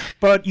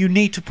 But you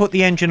need to put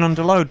the engine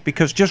under load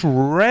because just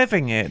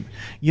revving it,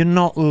 you're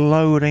not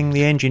loading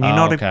the engine. You're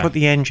not put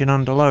the engine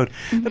under load.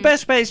 Mm-hmm. The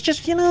best bet is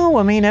just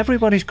I mean,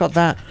 everybody's got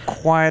that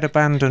quiet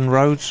abandoned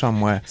road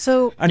somewhere.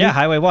 So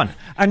Highway 1.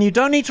 And you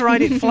don't need to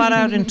ride it flat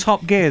out in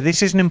top gear.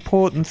 This is an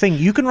important thing.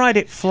 You can ride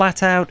it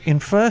flat out in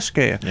first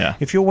gear. Yeah.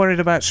 If you're worried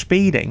about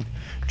speeding,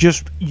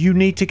 you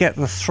need to get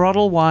the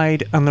throttle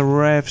wide and the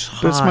revs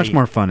high. But it's much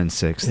more fun in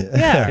sixth.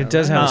 Yeah, it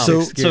does have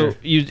sixth gear. So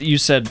you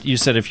said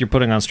if you're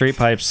putting on straight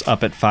pipes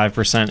up at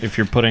 5%, if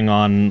you're putting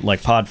on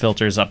like pod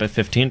filters up at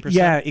 15%.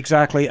 Yeah,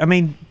 exactly. I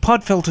mean,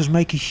 pod filters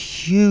make a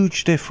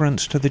huge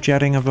difference to the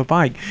jetting of a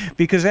bike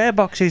because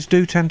airboxes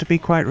do tend to be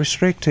quite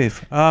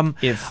restrictive.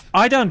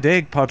 I don't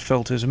dig pod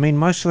filters. I mean,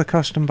 most of the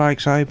custom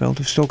bikes I build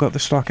have still got the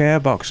stock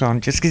airbox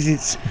on just because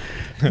it's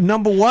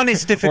number one,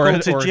 it's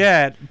difficult to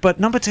jet, but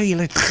number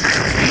two,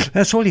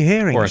 that's all you're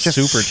hearing. Or it's a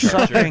just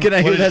supercharger. Can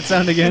I hear that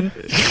sound again?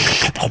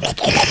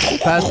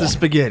 Pass the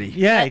spaghetti.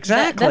 Yeah,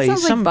 exactly. That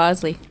sounds like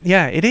Bosley.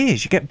 Yeah, it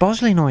is. You get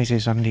Bosley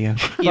noises under you.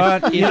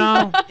 But, We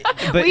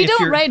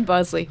don't ride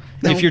Bosley.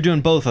 If you're doing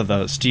both of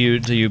those, do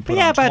you put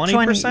on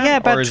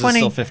 20%? Or is it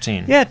still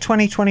 15%? Yeah,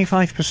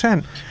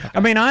 20-25%. I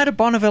mean, I had a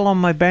Bonneville on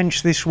my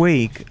bench this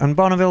week, and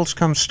Bonneville's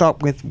come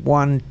stop with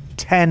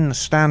 110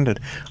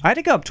 standard. I had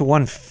to go up to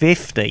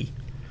 150.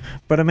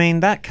 But I mean,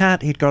 that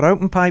cat, he'd got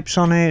open pipes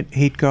on it,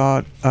 he'd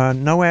got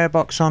no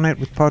airbox on it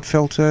with pod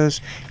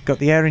filters, got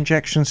the air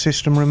injection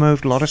system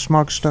removed, a lot of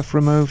smog stuff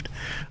removed,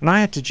 and I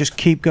had to just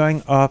keep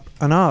going up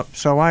and up.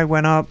 So I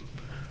went up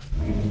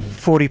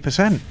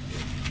 40%.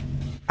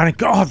 And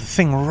the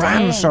thing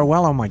ran so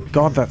well. Oh my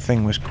God, that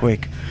thing was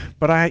quick.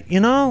 But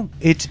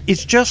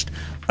it's just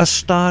a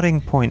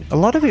starting point. A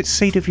lot of it's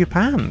seat of your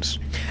pants.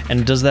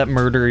 And does that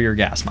murder your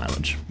gas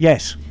mileage?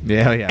 Yes.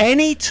 Yeah.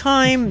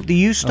 Anytime that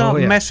you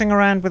start messing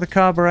around with the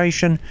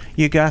carburation,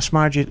 your gas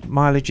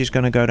mileage is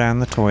going to go down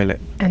the toilet.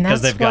 And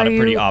that's they've got it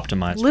pretty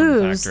optimized.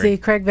 Lose the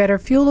Craig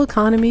Vetter Fuel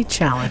Economy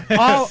Challenge.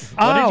 What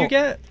did you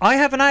get? I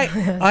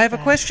have a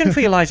question for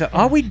you, Liza.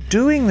 Are we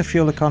doing the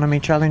Fuel Economy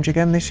Challenge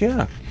again this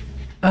year?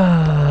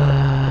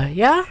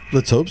 Yeah.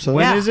 Let's hope so.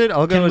 When is it?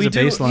 I'll go as a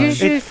baseline.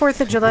 Usually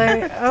 4th of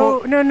July.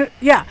 No.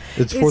 Yeah.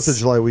 It's 4th of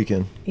July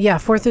weekend. Yeah,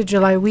 4th of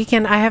July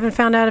weekend. I haven't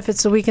found out if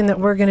it's the weekend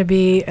that we're going to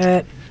be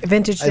at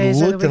Vintage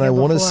Days. I looked and I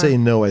want to say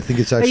no. I think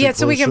it's actually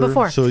it's the weekend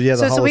before. So yeah,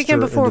 it's the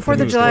weekend before.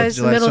 4th of July is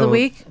the middle of the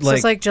week. So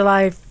it's like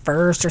July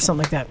 1st or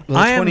something like that.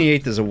 Well, the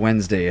 28th is a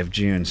Wednesday of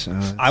June. So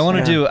I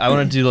want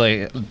to do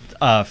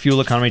like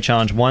fuel economy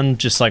challenge. One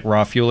just like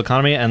raw fuel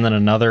economy, and then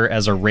another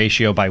as a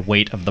ratio by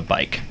weight of the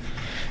bike.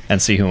 And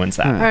see who wins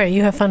that. All right,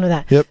 you have fun with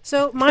that. Yep.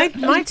 So my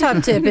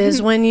top tip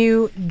is when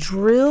you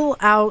drill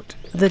out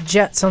the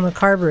jets on the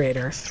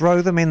carburetor,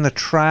 throw them in the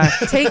trash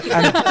and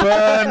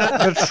burn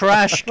the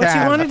trash can. What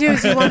you want to do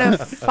is you want to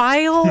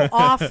file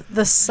off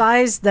the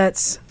size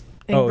that's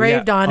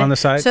engraved on it the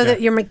side, so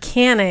that your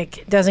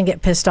mechanic doesn't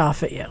get pissed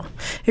off at you.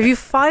 If you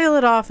file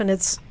it off and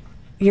it's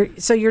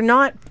you're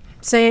not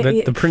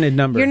saying the printed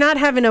number. You're not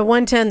having a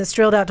 110 that's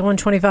drilled out to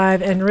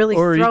 125 and really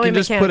or you throwing can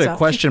just mechanics put a out.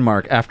 question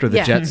mark after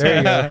the Jets. There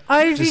you go.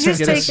 If you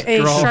just take a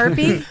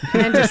Sharpie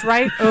and just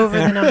write over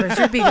the numbers,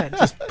 you'd be good.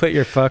 Just put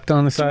your fucked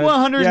on the side.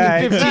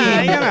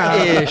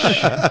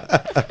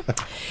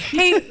 115-ish.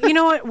 Hey, you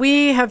know what?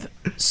 We have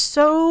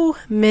so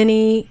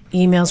many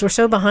emails. We're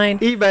so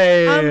behind.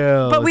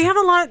 Email. But we have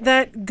a lot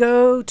that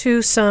go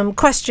to some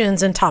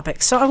questions and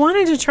topics. So I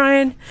wanted to try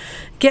and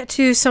get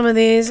to some of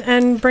these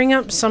and bring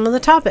up some of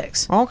the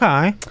topics.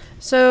 Okay.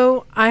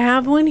 So I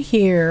have one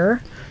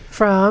here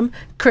from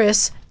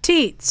Chris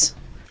Teets.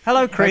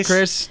 Hello, Chris. Hi,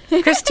 Chris.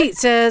 Chris Teets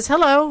says,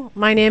 "Hello,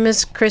 my name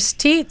is Chris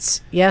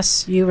Teets."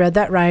 Yes, you read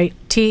that right.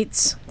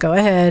 Teets. Go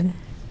ahead.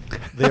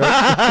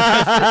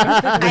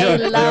 I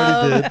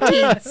love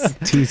teats.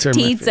 Teats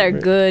Teats are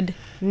good.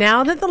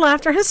 Now that the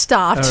laughter has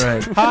stopped. All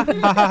right.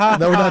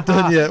 No, we're not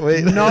done yet.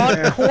 Wait.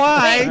 Not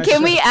quite. Wait,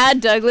 can we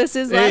add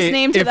Douglas's last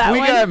name to that one?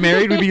 If we got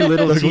married, we'd be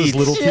little teats.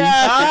 Little teeth.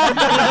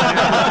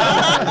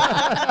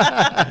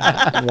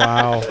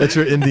 Wow. That's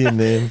your Indian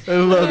name. I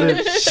love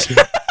it.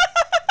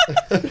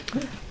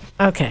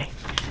 Okay.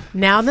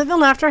 Now that the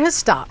laughter has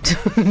stopped,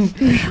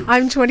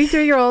 I'm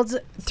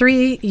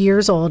 3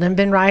 years old and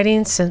been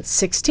riding since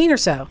 16 or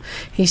so.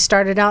 He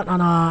started out on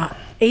a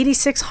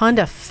 86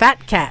 Honda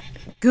Fat Cat.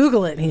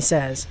 Google it, he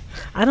says.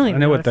 I don't even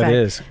know what that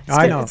is.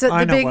 I know. It's the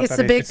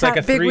big It's like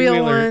a big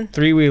wheel one.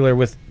 three-wheeler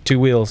with two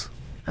wheels.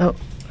 Oh,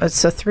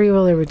 it's a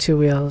three-wheeler with two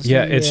wheels.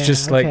 Yeah, it's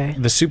just okay.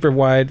 like the super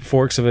wide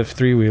forks of a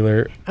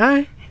three-wheeler. All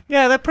right.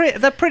 Yeah,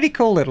 they're pretty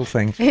cool little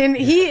things. And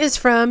he is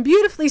from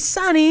beautifully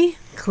sunny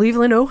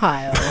Cleveland,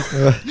 Ohio.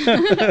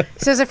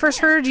 Says, I first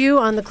heard you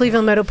on the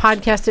Cleveland Moto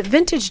podcast at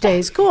Vintage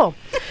Days. Cool.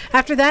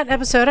 After that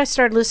episode, I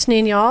started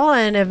listening, y'all,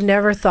 and have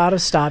never thought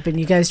of stopping.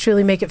 You guys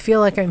truly make it feel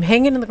like I'm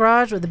hanging in the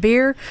garage with a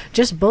beer,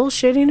 just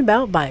bullshitting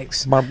about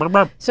bikes.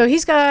 So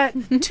he's got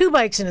 2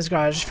 bikes in his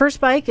garage. His first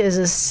bike is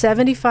a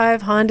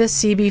 75 Honda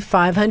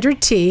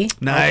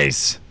CB500T.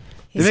 Nice.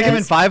 He They make them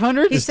in says-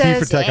 500? He Is T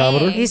for says,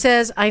 tachometer? he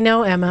says, I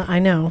know, Emma, I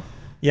know.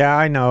 Yeah,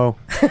 I know.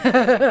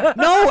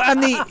 No,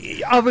 and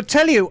I will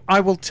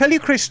tell you,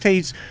 Chris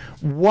Teeds,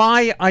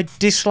 why I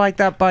dislike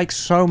that bike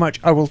so much.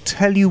 I will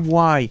tell you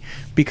why.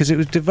 Because it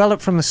was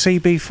developed from the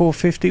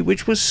CB450,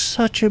 which was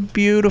such a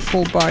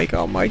beautiful bike.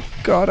 Oh my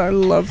God, I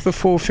love the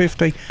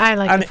 450. I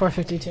like the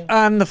 450 too.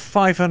 And the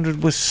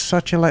 500 was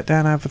such a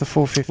letdown over the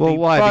 450. Well,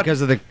 why? But-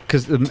 Because of the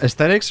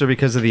aesthetics or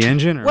because of the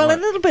engine? Or Well, what?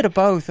 a little bit of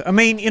both. I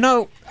mean,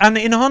 and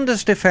in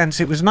Honda's defense,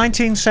 it was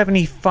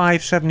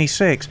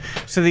 1975-76,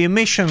 so the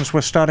emissions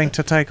were starting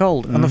to take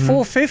hold. And the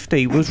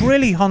 450 was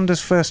really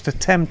Honda's first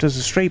attempt as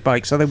a street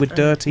bike, so they were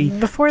dirty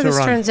Before to this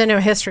run. turns into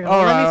a history,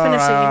 All let me right,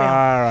 finish the email.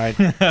 all right.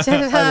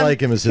 Says, I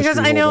like him as because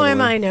history I know hole, by the him,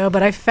 way. I know,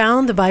 but I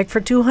found the bike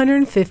for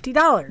 $250.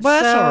 Well,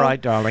 that's So, all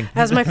right, darling.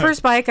 As my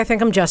first bike, I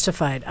think I'm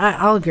justified.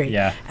 I'll agree.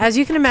 Yeah. As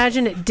you can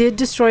imagine, it did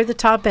destroy the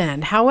top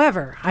end.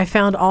 However, I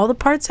found all the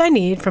parts I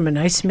need from a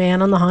nice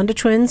man on the Honda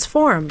Twins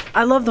forum.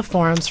 I love the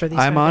forums for these.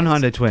 I'm kind on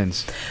of things. Honda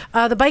Twins.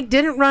 The bike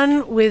didn't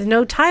run with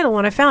no title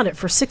when I found it.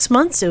 For 6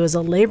 months, it was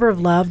a labor of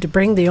love to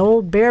bring the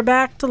old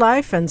bareback to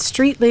life and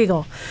street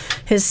legal.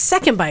 His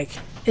second bike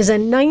is a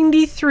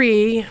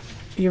 93.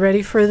 You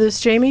ready for this,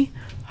 Jamie?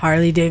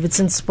 Harley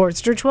Davidson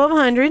Sportster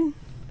 1200.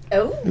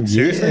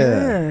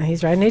 Yeah.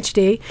 He's riding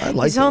HD. I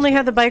like He's those only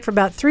had the bike for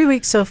about 3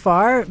 weeks so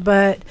far,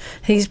 but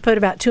he's put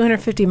about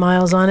 250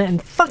 miles on it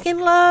and fucking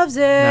loves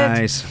it.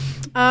 Nice.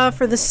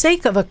 For the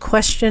sake of a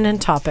question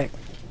and topic,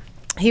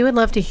 he would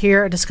love to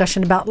hear a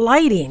discussion about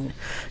lighting.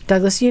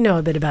 Douglas, you know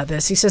a bit about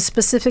this. He says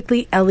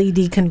specifically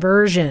LED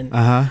conversion.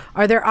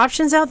 Are there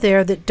options out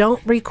there that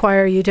don't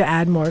require you to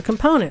add more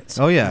components?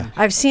 Oh, yeah.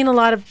 I've seen a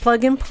lot of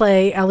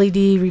plug-and-play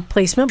LED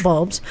replacement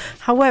bulbs.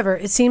 However,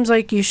 it seems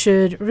like you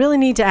should really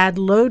need to add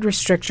load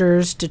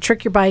restrictors to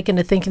trick your bike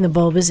into thinking the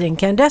bulb is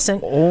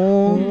incandescent.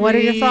 What are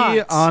your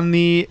thoughts? On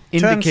the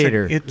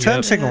indicator.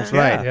 Turn signals,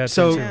 Right. Yeah,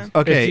 So, turn signals.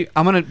 okay, If you-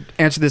 I'm going to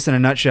answer this in a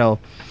nutshell.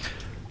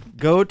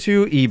 Go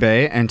to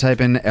eBay and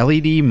type in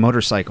LED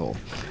motorcycle,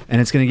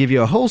 and it's going to give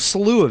you a whole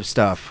slew of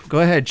stuff.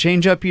 Go ahead,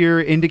 change up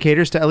your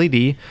indicators to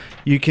LED.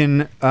 You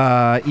can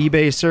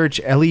eBay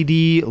search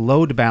LED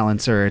load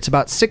balancer. It's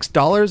about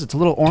 $6. It's a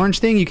little orange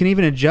thing. You can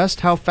even adjust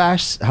how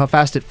fast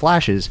it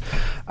flashes.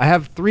 I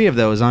have 3 of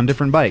those on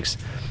different bikes.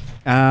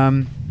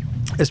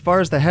 As far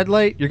as the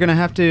headlight, you're going to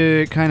have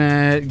to kind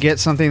of get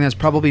something that's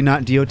probably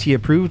not DOT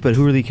approved, but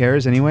who really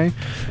cares anyway?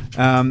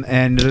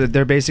 And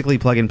they're basically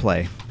plug and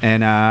play.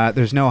 And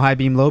there's no high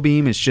beam, low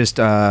beam. It's just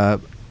you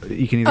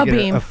can either A get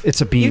beam. it's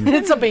a beam.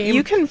 It's a beam.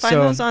 You can find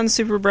So- those on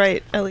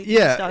superbrightleds.com,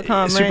 Yeah, right?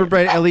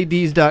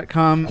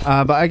 superbrightleds.com.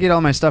 But I get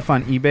all my stuff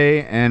on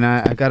eBay, and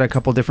I've got a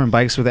couple different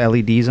bikes with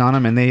LEDs on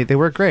them, and they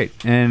work great.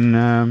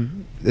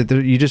 And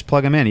you just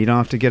plug them in. You don't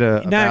have to get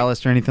a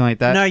ballast or anything like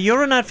that. Now,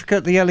 you're an advocate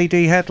of the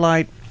LED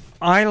headlight.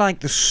 I like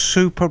the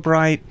super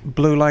bright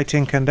blue light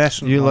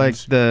incandescent You like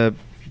ones. the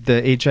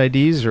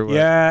HIDs or what?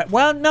 Yeah,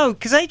 well, no,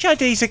 because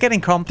HIDs are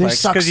getting complex. They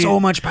suck 'cause so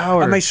much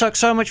power. And they suck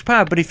so much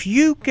power. But if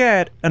you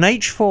get an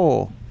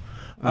H4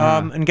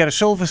 and get a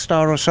Silver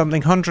Star or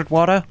something, 100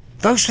 watter,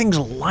 Those things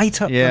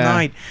light up the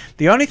night.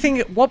 The only thing,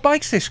 what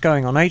bike's this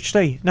going on?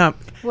 HD? No.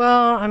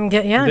 Well, I'm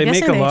guessing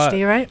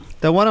HD, right?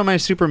 The one on my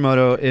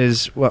Supermoto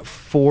is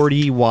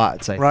 40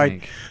 watts, I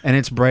think, and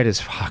it's bright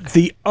as fuck.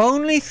 The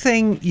only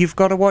thing you've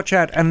got to watch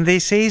out, and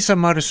this is a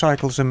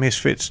Motorcycles and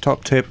Misfits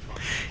top tip,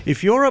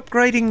 if you're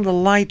upgrading the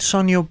lights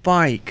on your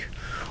bike,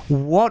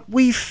 what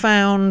we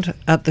found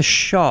at the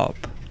shop,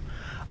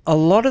 a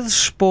lot of the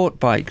sport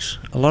bikes,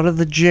 a lot of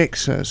the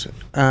Gixxers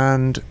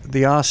and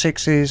the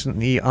R6s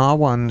and the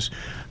R1s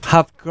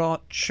have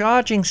got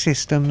charging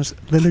systems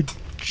that are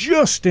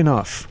just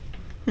enough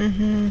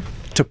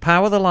to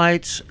power the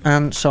lights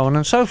and so on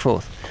and so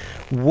forth.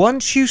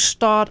 Once you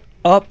start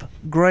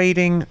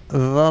upgrading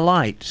the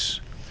lights,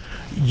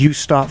 you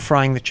start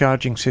frying the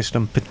charging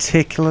system,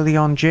 particularly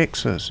on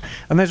Gixxers.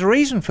 And there's a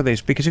reason for this,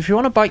 because if you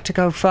want a bike to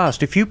go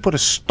fast, if you put a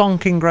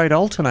stonking great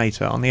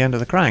alternator on the end of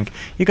the crank,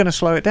 you're going to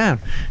slow it down.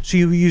 So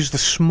you use the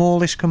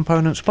smallest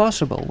components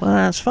possible. Well,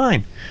 that's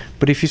fine.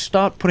 But if you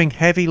start putting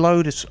heavy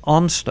loads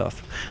on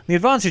stuff, the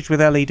advantage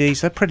with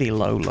LEDs, they're pretty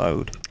low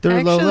load.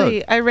 They're low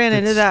load. I ran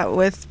into that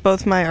with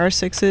both my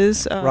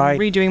R6s,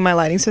 redoing my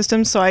lighting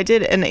system. So I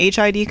did an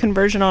HID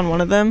conversion on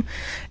one of them,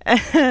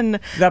 and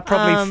that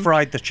probably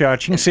fried the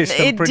charging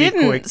system pretty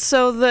quick.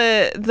 So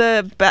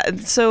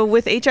so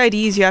with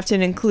HIDs you have to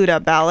include a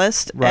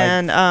ballast,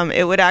 and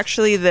it would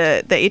actually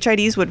the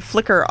HIDs would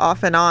flicker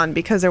off and on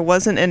because there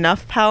wasn't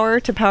enough power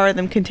to power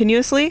them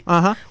continuously.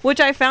 Which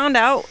I found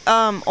out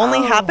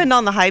only happened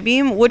on the high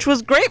beam, which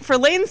was great for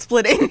lane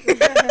splitting.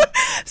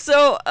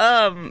 So,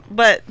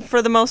 but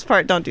for the most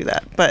part, don't do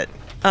that. But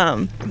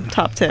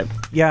top tip.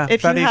 Yeah.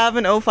 If you have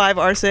an 05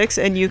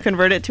 R6 and you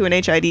convert it to an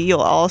HID,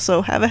 you'll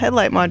also have a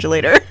headlight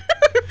modulator.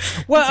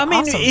 Well, I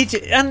mean,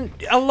 and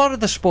a lot of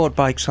the sport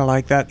bikes are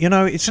like that. You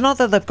know, it's not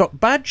that they've got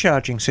bad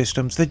charging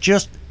systems.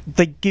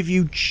 They give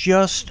you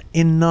just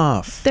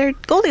enough. They're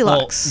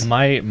Goldilocks.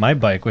 Well, my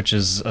bike, which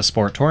is a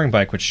sport touring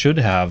bike, which should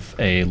have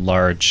a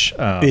large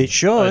it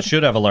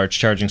should have a large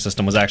charging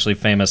system, was actually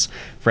famous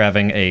for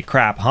having a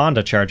crap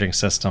Honda charging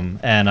system,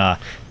 and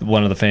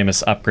one of the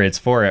famous upgrades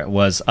for it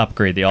was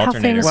upgrade the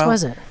alternator. How famous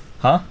was it?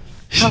 Huh?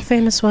 How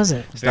famous was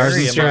it?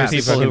 Very among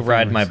people who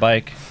ride my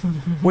bike.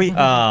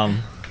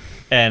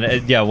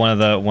 And one of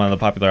the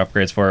popular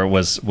upgrades for it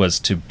was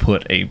to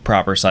put a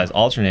proper size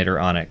alternator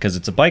on it, because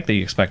it's a bike that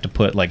you expect to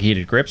put like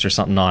heated grips or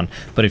something on,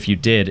 but if you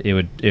did, it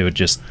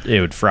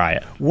would fry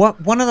it.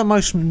 One of the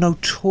most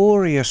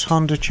notorious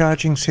Honda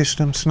charging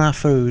system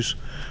snafus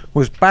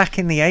was back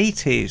in the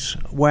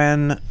 80s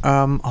when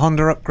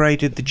Honda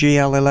upgraded the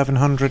GL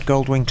 1100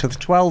 Goldwing to the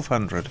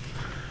 1200,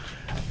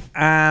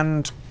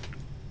 and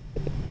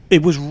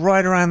it was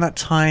right around that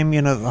time,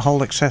 you know, the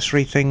whole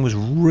accessory thing was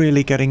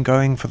really getting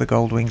going for the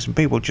Goldwings, and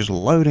people just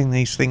loading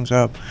these things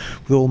up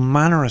with all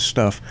manner of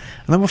stuff,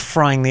 and they were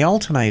frying the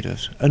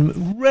alternators,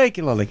 and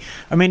regularly.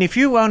 I mean, if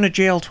you own a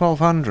GL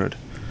 1200,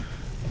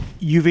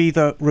 you've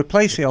either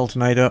replaced the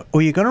alternator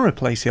or you're going to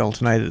replace the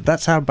alternator.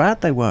 That's how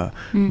bad they were.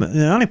 But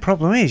the only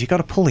problem is you've got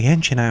to pull the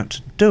engine out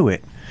to do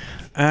it.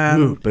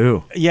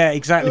 Boo. Yeah,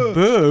 exactly.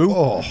 Boo.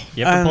 Oh.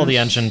 You have to pull the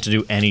engine to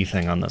do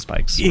anything on those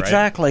bikes.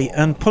 Exactly. Right?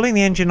 And pulling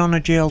the engine on a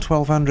GL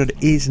 1200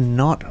 is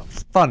not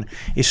fun,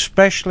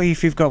 especially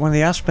if you've got one of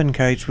the Aspen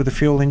cages with a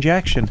fuel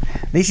injection.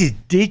 This is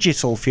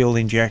digital fuel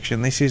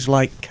injection. This is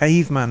like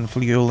caveman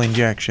fuel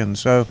injection.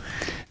 So,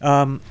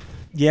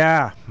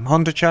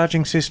 Honda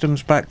charging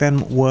systems back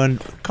then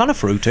weren't kind of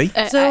fruity.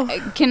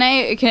 Can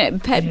I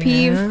pet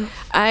peeve?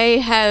 I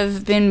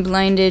have been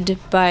blinded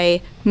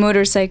by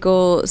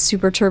motorcycle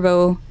super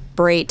turbo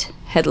bright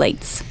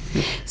headlights.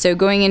 So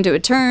going into a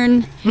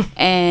turn,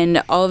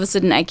 and all of a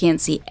sudden I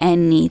can't see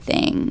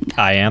anything.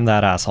 I am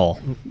that asshole.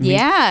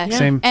 Yeah.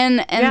 Same.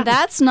 And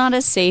that's not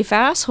a safe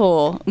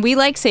asshole. We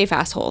like safe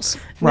assholes.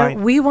 Right.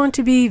 No, we want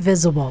to be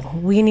visible.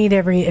 We need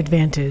every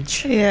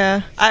advantage.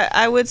 Yeah.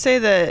 I would say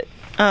that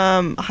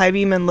high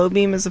beam and low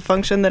beam is a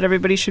function that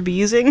everybody should be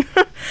using.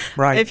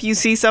 Right. If you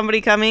see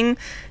somebody coming,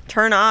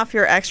 turn off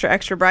your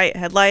extra bright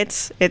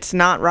headlights. It's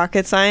not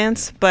rocket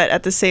science, but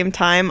at the same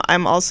time,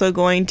 I'm also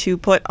going to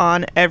put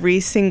on every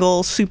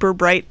single super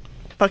bright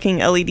fucking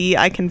LED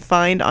I can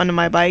find onto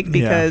my bike,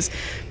 because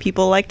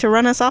people like to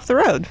run us off the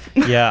road.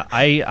 Yeah,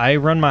 I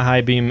run my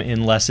high beam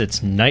unless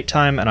it's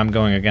nighttime and I'm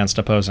going against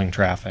opposing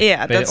traffic.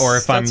 Yeah, that's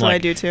what I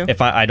do too. If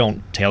I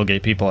don't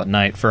tailgate people at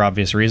night for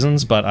obvious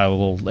reasons, but I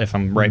will, if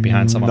I'm right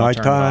behind someone, I'll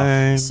turn it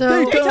off.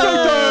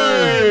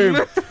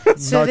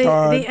 So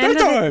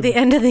the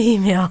end of the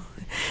email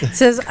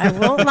says, I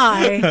won't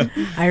lie,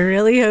 I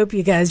really hope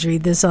you guys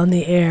read this on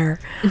the air.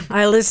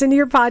 I listen to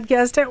your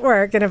podcast at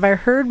work, and if I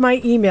heard my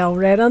email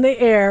read on the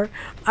air,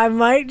 I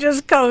might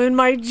just come in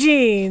my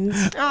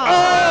jeans.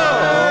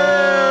 Oh!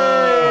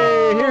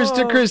 Here's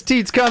to Chris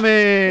Teets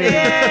coming.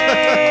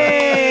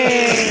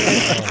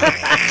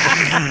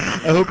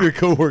 I hope your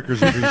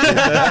coworkers appreciate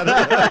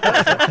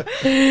that.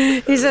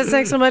 He says,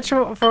 thanks so much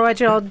for what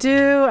y'all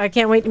do. I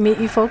can't wait to meet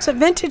you folks at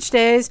Vintage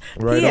Days.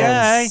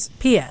 Right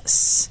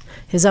P.S.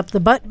 His up the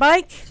butt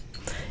bike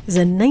is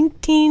a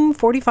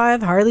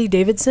 1945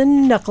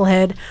 Harley-Davidson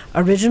Knucklehead,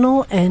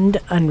 original and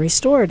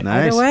unrestored.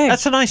 Nice. Either way.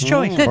 That's a nice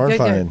choice. Good, Far good,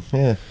 fine.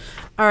 Yeah.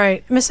 All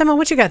right, Miss Emma,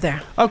 what you got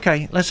there?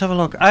 Okay, let's have a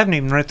look. I haven't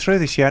even read through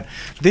this yet.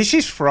 This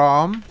is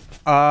from...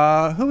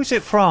 who is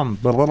it from?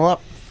 Blah, blah, blah.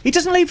 He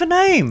doesn't leave a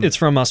name. It's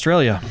from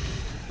Australia.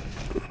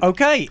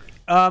 Okay.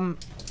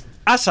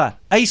 Asa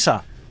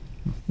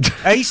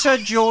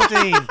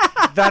Jordine.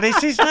 That is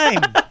his name.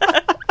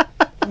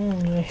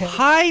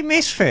 Hi,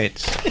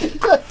 Misfits.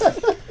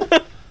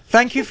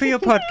 Thank you for your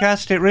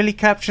podcast. It really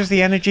captures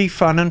the energy,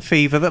 fun, and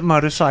fever that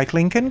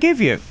motorcycling can give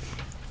you.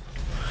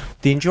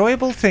 The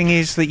enjoyable thing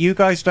is that you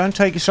guys don't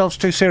take yourselves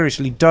too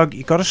seriously. Doug,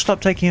 you've got to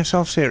stop taking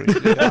yourself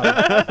seriously.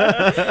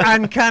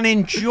 And can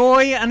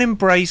enjoy and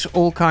embrace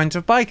all kinds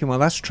of biking. Well,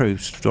 that's true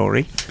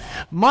story.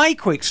 My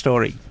quick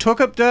story. Took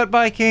up dirt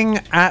biking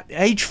at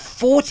age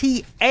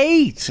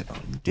 48.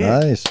 Dear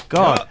Nice.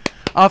 God.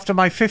 After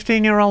my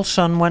 15-year-old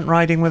son went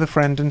riding with a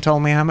friend and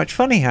told me how much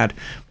fun he had.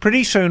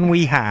 Pretty soon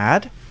we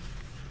had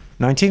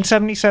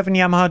 1977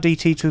 Yamaha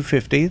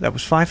DT250. That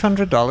was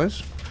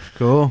 $500.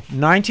 Cool.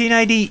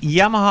 1980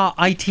 Yamaha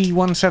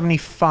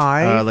IT175.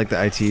 I like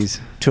the ITs.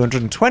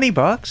 $220.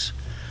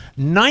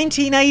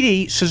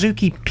 1980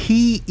 Suzuki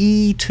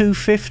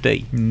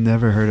PE250.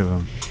 Never heard of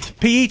them.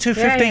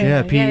 PE250.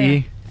 Yeah,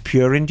 PE.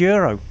 Pure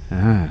enduro.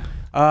 Ah.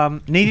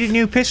 Needed a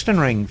new piston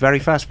ring. Very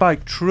fast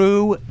bike.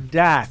 True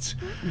dat.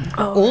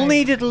 All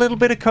needed a little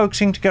bit of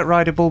coaxing to get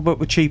rideable, but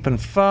were cheap and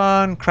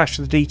fun.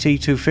 Crashed the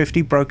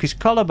DT250. Broke his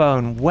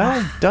collarbone.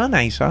 Well done,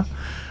 Asa.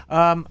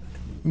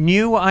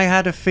 Knew I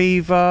had a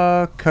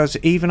fever because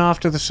even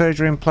after the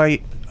surgery and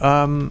plate,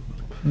 knew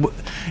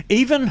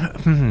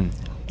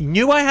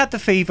I had the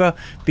fever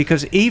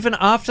because even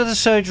after the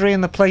surgery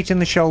and the plate in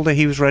the shoulder,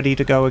 he was ready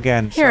to go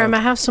again. Here, So- I'm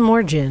going to have some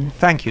more gin.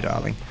 Thank you,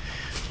 darling.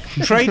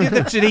 Traded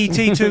the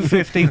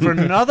DT250 for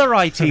another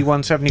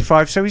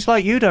IT175. So he's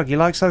like you, Doug. He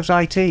likes those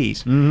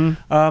ITs.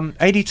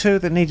 82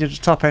 that needed a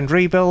top-end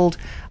rebuild.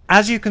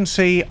 As you can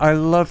see, I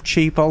love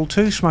cheap old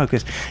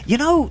two-smokers. You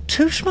know,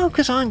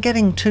 two-smokers aren't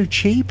getting too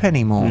cheap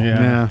anymore.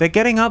 Yeah. They're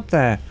getting up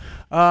there.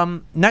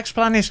 Next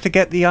plan is to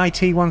get the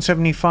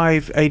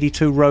IT175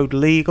 82 road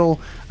legal,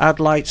 add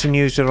lights and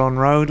use it on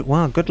road.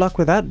 Well, good luck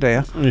with that,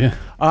 dear. Yeah.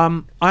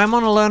 I'm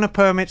on a learner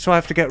permit, so I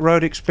have to get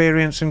road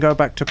experience and go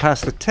back to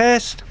pass the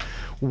test.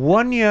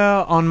 1 year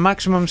on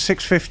maximum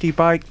 650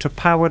 bike to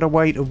power at a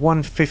weight of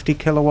 150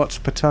 kilowatts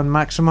per ton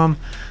maximum.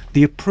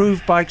 The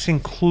approved bikes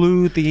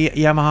include the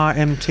Yamaha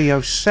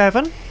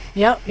MT-07.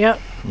 Yep.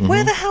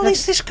 Where the hell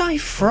is this guy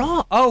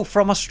from? Oh,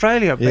 from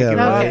Australia. Beg your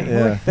pardon.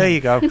 Yeah. There you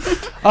go. You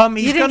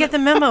didn't get the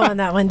memo on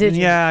that one, did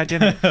you? Yeah, I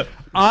didn't.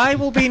 I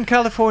will be in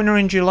California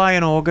in July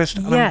and August,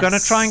 and I'm going to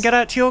try and get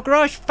out to your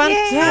garage.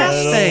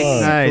 Fantastic.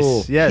 Nice.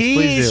 Cool. Yes,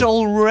 please He's do.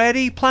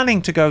 already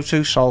planning to go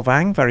to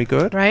Solvang. Very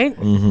good. Right?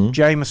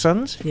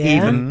 Jameson's. Yeah.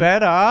 Even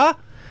better.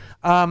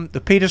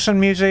 The Peterson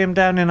Museum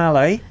down in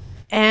LA.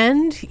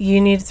 And you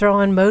need to throw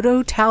on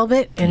Moto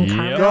Talbot in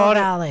Carmel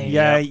Valley.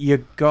 Yeah,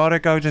 you got to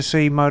go to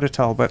see Motor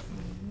Talbot.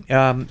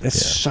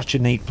 It's such a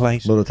neat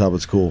place. Moto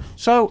Talbot's cool.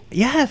 So,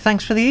 yeah,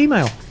 thanks for the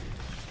email.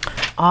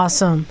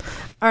 Awesome.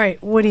 All right,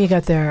 what do you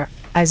got there,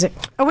 Isaac?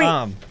 Oh, wait.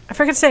 I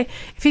forgot to say,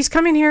 if he's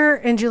coming here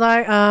in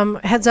July,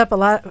 heads up a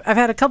lot. I've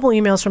had a couple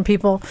emails from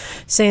people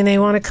saying they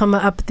want to come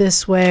up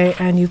this way,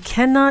 and you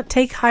cannot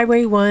take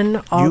Highway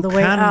 1 all the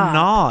way up. You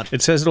cannot.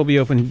 It says it'll be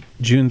open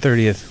June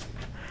 30th.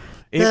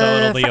 So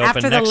it'll be open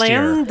after next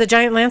year. the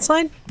giant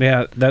landslide?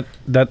 Yeah,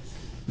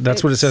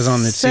 that's what it says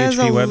on the says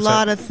CHP a website.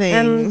 lot of things.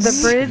 And the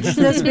bridge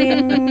that's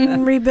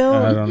being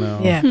rebuilt? I don't know.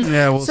 Yeah.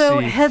 Yeah, we'll So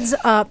see. heads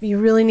up, you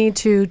really need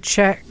to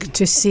check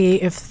to see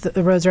if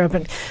the roads are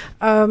open.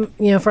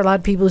 For a lot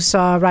of people who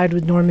saw Ride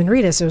with Norman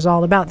Reedus, it was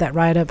all about that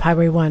ride up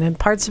Highway 1. And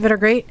parts of it are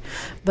great,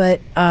 but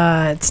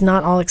it's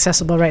not all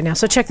accessible right now.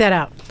 So check that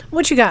out.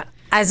 What you got,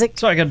 Isaac?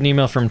 So I got an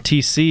email from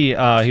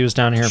TC. He was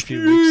down here a few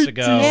weeks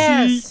ago.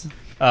 Yes.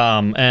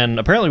 And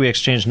apparently we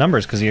exchanged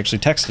numbers because he actually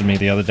texted me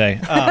the other day.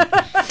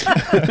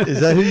 Is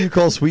that who you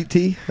call Sweet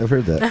Tea? I've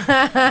heard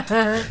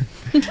that.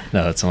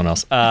 No, that's someone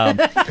else.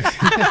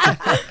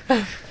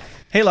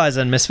 Hey,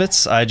 Liza and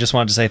Misfits. I just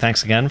wanted to say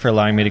thanks again for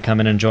allowing me to come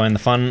in and join the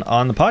fun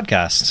on the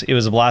podcast. It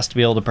was a blast to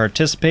be able to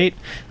participate.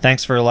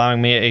 Thanks for allowing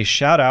me a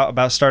shout out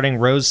about starting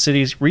Rose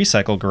City's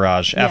Recycle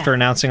Garage. Yeah. After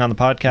announcing on the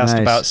podcast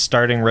about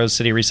starting Rose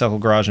City Recycle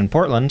Garage in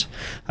Portland,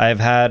 I have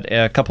had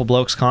a couple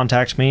blokes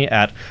contact me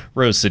at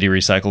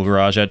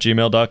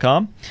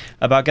rosecityrecyclegarage@gmail.com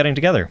about getting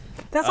together.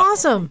 That's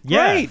awesome.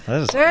 Yeah. Great.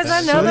 that is- There's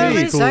another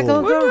Sweet.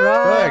 recycle Cool.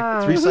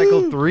 garage. Correct.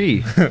 Recycle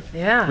 3.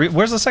 Yeah.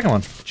 Where's the second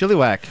one?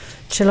 Chilliwack.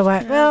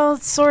 Chilliwack. Well,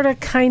 sort of,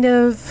 kind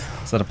of.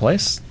 Is that a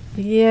place?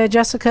 Yeah,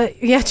 Jessica.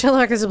 Yeah,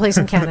 Chilliwack is a place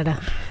in Canada.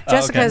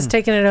 Jessica has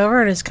taken it over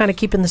and is kind of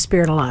keeping the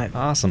spirit alive.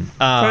 Awesome.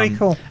 Very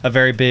cool. A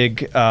very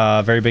big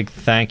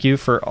thank you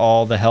for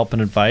all the help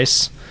and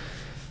advice.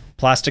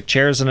 Plastic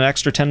chairs and an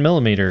extra 10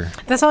 millimeter.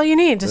 That's all you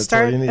need to That's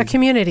start all you need. a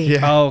community.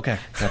 Oh, okay.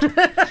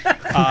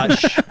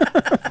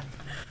 Gotcha.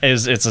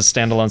 It's a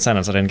standalone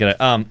sentence. I didn't get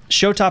it.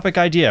 Show topic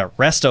idea: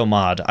 resto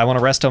mod. I want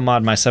to resto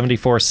mod my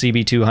 74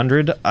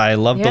 CB200. I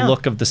love the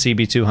look of the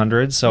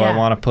CB200, so I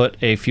want to put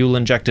a fuel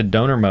injected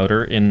donor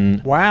motor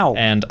in. Wow.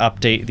 And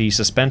update the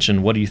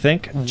suspension. What do you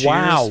think?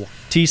 Wow.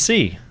 Cheers,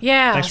 TC.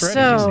 Yeah. Thanks for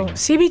So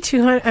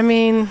CB200. I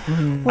mean,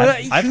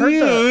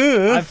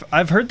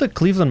 I've heard the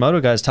Cleveland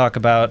Moto guys talk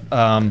about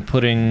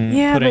putting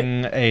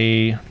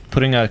a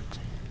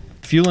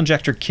fuel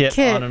injector kit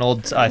on an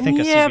old, I think,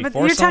 a CB4 but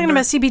you're talking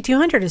about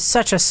CB200 is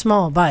such a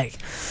small bike.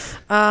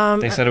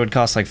 They said it would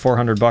cost like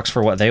 $400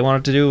 for what they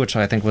wanted to do, which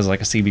I think was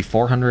like a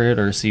CB400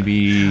 or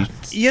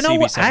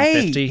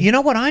CB750. You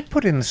know what I'd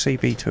put in the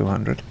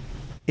CB200?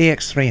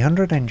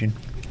 EX300 engine.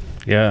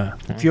 Yeah.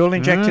 Fuel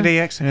injected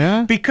EX.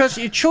 Yeah. Because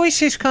your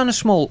choice is kind of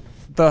small.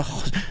 You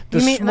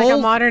mean small, like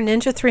a modern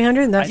Ninja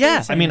 300?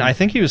 That's I mean, I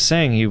think he was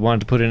saying he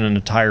wanted to put in an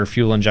entire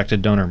fuel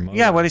injected donor motor.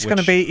 Yeah, well, it's going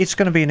to be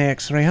an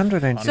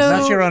EX300 engine. So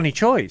that's your only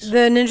choice.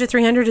 The Ninja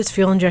 300 is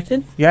fuel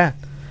injected? Yeah.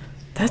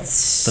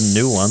 That's the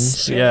new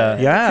ones.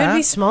 Yeah. Could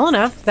be small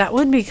enough. That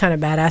would be kind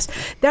of badass.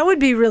 That would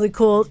be really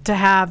cool to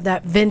have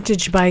that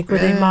vintage bike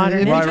with a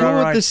modern engine.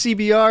 Cool with the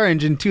CBR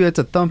engine too. That's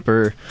a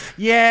thumper.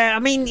 Yeah, I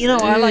mean,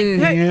 I like.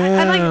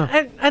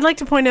 I'd like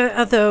to point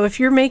out though, if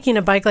you're making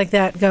a bike like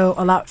that go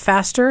a lot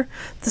faster,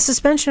 the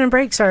suspension and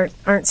brakes aren't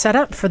set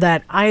up for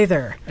that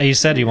either. He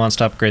said he wants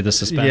to upgrade the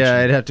suspension. Yeah,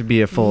 it'd have to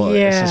be a full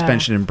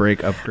suspension and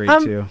brake upgrade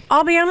too.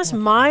 I'll be honest.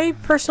 My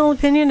personal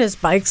opinion is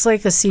bikes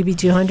like the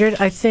CB200,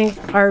 I think,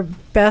 are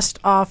best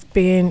off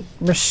being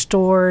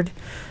restored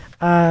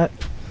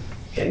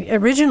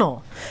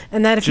original,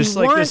 and that if just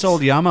you like want, this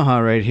old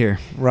Yamaha right here,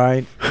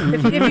 right?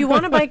 If you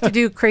want a bike to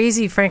do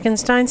crazy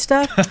Frankenstein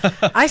stuff,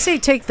 I say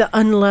take the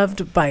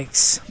unloved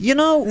bikes. The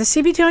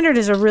CB200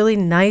 is a really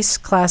nice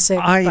classic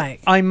bike.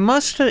 I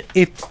must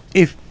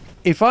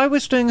if I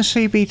was doing a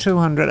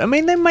CB200, I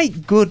mean, they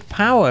make good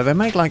power. They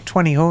make like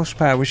 20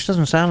 horsepower, which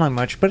doesn't sound like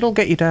much, but it'll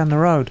get you down the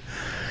road.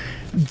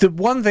 The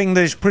one thing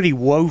that's pretty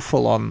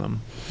woeful on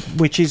them,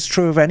 which is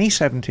true of any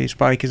 70s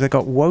bike, is they've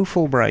got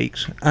woeful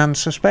brakes and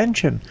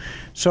suspension.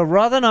 So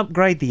rather than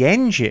upgrade the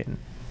engine,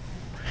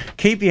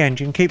 keep the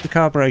engine, keep the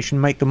carburation,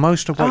 make the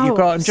most of what you've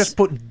got, and just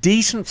put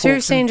decent forks. So you're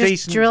saying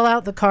just drill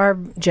out the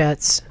carb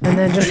jets and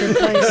then just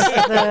replace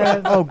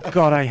the Oh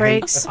God,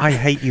 brakes? I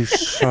hate you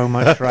so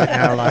much right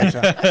now,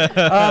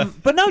 Liza.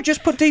 But no,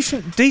 just put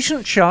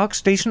decent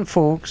shocks, decent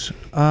forks,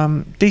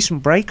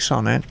 decent brakes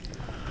on it.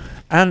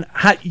 And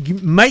you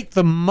make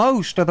the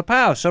most of the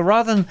power. So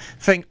rather than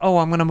think,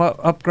 I'm going to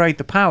upgrade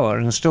the power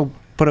and still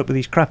put up with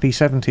these crappy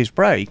 70s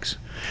brakes,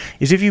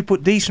 is if you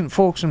put decent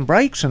forks and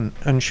brakes and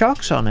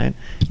shocks on it,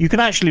 you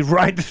can actually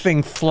ride the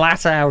thing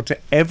flat out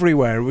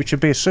everywhere, which would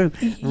be a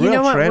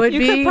real trip.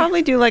 You could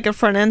probably do like a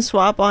front end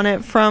swap on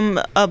it from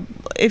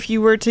if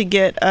you were to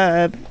get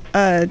a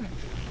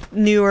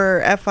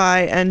newer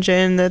FI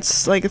engine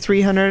that's like a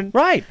 300.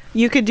 Right.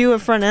 You could do a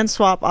front end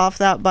swap off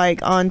that bike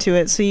onto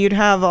it, so you'd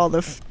have all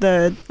the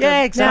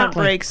front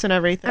brakes and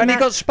everything. And you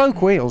got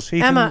spoke wheels.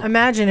 Emma,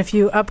 imagine if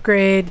you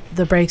upgrade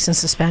the brakes and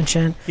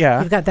suspension. Yeah.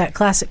 You've got that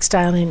classic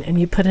styling,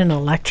 and you put an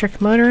electric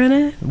motor in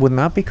it. Wouldn't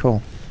that be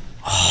cool?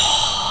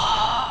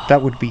 That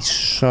would be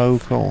so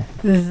cool.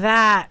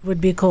 That would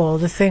be cool.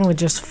 The thing would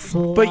just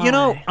fly. But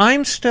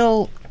I'm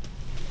still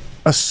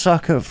a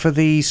sucker for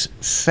these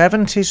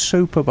 70s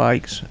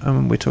superbikes.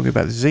 We're talking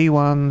about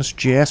Z1s,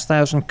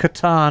 GS1000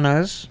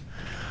 Katanas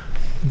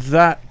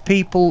that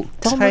people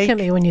Don't look at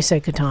me when you say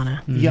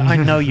Katana. Yeah, I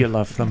know you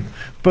love them.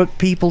 But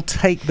people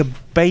take the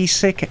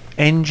basic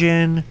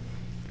engine,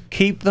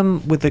 keep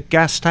them with the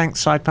gas tank,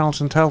 side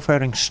panels and tail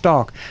fairing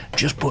stock,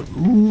 just put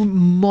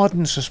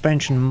modern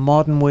suspension,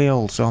 modern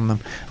wheels on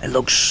them. It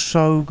looks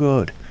so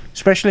good,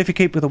 especially if you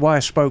keep with the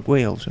wire spoke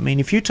wheels. I mean,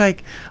 if you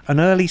take an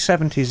early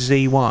 70s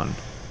Z1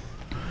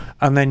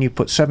 and then you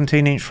put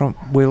 17-inch front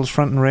wheels,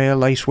 front and rear,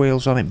 lace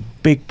wheels on it,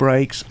 big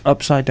brakes,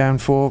 upside-down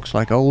forks,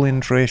 like old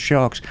interior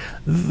shocks.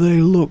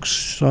 They look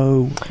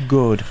so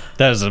good.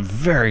 That is a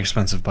very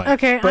expensive bike.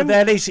 Okay, but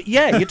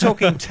you're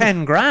talking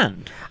 10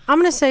 grand. I'm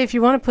going to say if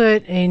you want to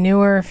put a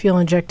newer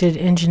fuel-injected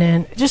engine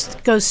in,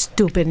 just go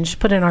stupid and just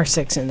put an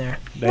R6 in there.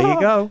 There you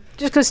go.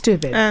 Just go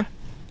stupid.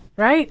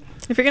 Right?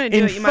 If you're going to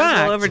do it, you might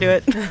as well overdo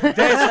it.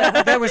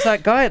 There was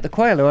that guy at the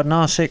Quail who had an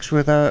R6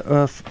 with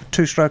a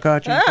two-stroke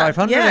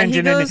RG500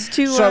 engine in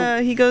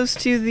it. He goes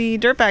to the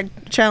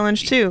Dirtbag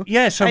Challenge too.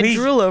 Yeah, so I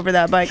drool over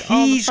that bike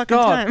all the fucking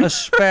time. He's got a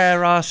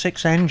spare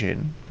R6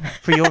 engine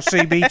for your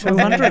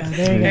CB200.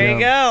 There you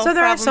go. So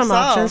there are some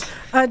options.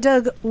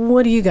 Doug,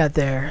 what do you got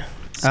there?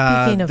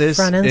 Speaking of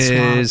front end swaps.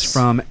 This is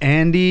from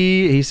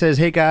Andy. He says,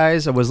 "Hey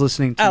guys, I was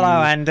listening to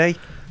Hello, Andy.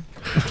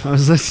 I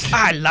was listening.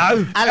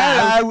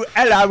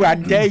 Hello,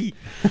 Andy.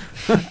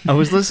 I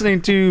was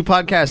listening to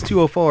podcast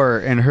 204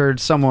 and heard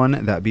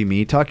someone, that'd be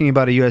me, talking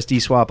about a USD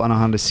swap on a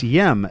Honda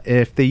CM.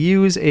 If they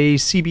use a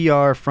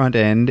CBR front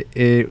end,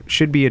 it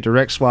should be a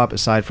direct swap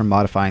aside from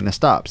modifying the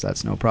stops.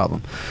 That's no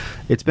problem.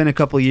 It's been a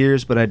couple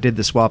years, but I did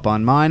the swap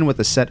on mine with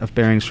a set of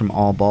bearings from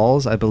All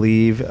Balls. I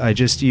believe I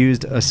just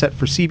used a set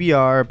for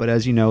CBR, but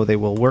as you know, they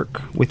will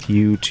work with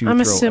you to I'm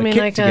throw assuming a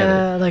kit like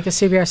together. a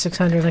CBR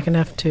 600, like an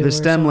F2. The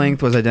stem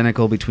length was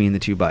identical between the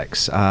two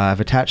bikes. I've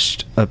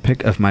attached a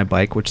pic of my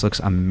bike, which looks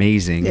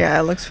amazing. Yeah,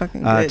 it looks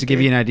fucking good. To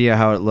give you an idea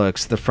how it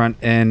looks, the front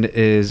end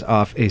is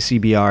off a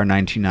CBR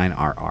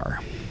 929RR.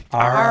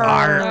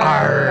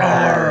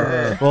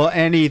 Well,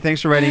 Andy,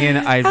 thanks for writing in.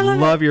 I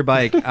love your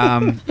bike.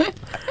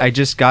 I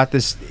just got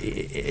this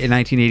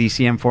 1980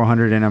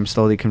 CM400, and I'm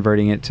slowly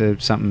converting it to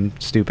something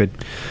stupid.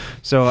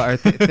 So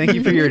thank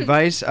you for your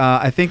advice.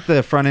 I think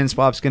the front end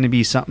swap's going to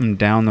be something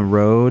down the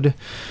road.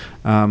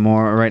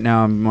 More right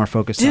now, I'm more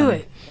focused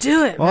on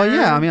Do it. Well, man.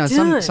 yeah. I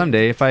mean,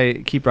 someday, if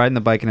I keep riding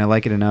the bike and I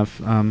like it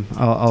enough,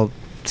 I'll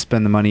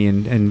spend the money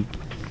and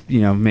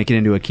make it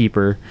into a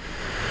keeper.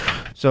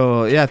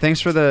 So yeah,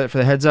 thanks for the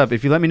heads up.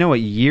 If you let me know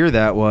what year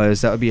that was,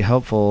 that would be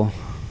helpful.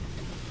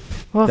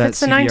 Well, if That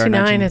it's a CBR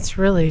 99, it's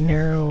really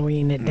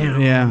narrowing it down.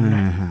 Yeah,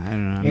 I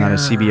don't know. I'm not a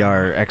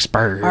CBR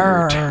expert.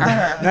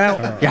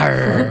 Now,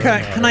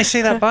 can I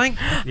see that bike?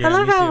 I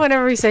love how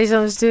whenever we say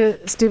something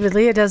stupid,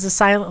 Leah does a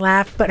silent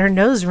laugh, but her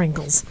nose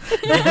wrinkles.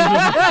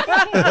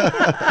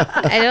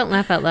 I don't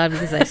laugh out loud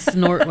because I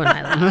snort when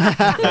I laugh.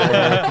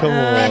 Come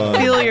on.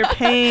 Feel your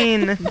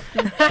pain.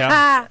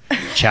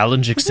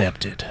 Challenge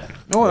accepted.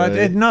 Oh,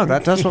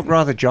 that does look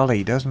rather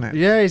jolly, doesn't it?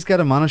 Yeah, he's got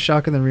a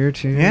monoshock in the rear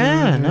too.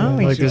 Yeah, no,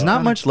 Like, there's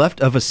not much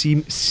left of a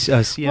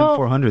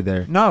CM400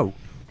 there. No.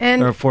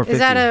 And Or 450. is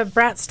that a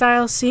Brat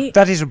style seat?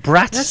 That is a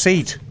Brat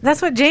seat.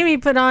 That's what Jamie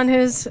put on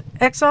his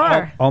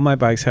XR. All my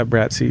bikes have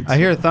Brat seats. I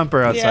hear a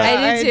thumper outside.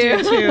 I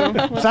do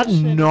too. Is that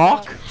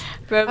knock?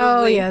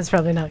 Oh yeah, it's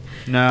probably not.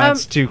 No,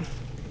 it's too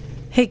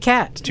Hey,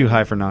 Kat. too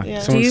high for knock.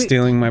 Someone's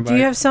stealing my bike. Do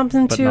you have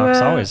something But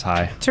knock's always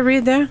high. to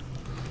read there?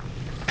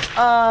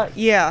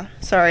 Yeah.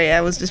 Sorry,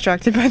 I was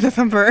distracted by the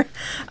thumper.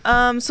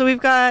 So we've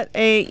got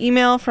a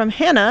email from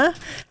Hannah.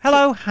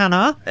 Hello,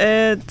 Hannah.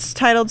 It's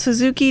titled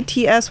Suzuki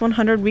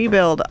TS100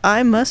 Rebuild.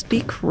 I must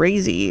be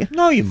crazy.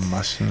 No, you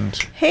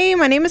mustn't. Hey,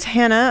 my name is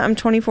Hannah. I'm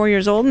 24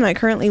 years old and I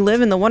currently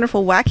live in the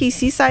wonderful, wacky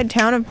seaside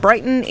town of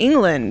Brighton,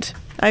 England.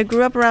 I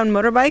grew up around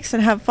motorbikes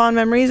and have fond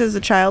memories as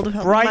a child of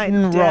helping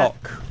Brighton my dad.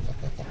 Rock.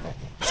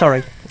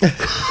 Sorry.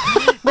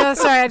 No,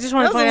 sorry. I just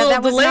want to That was point a out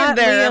that little was delayed not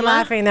there, Leah Emma.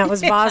 laughing. That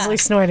was Bosley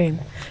snorting.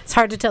 It's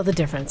hard to tell the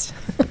difference.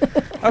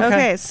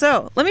 Okay,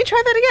 so let me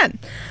try that again.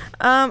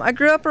 I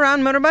grew up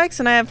around motorbikes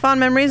and I have fond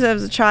memories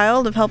as a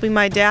child of helping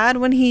my dad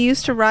when he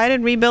used to ride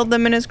and rebuild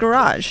them in his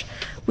garage.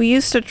 We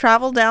used to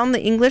travel down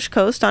the English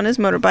coast on his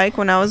motorbike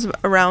when I was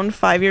around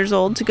 5 years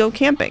old to go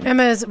camping.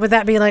 Emma, would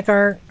that be like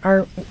our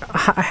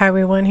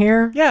Highway 1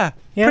 here? Yeah,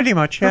 pretty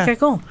much, yeah. Okay,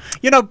 cool.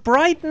 You know,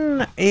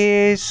 Brighton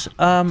is,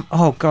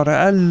 oh God,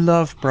 I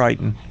love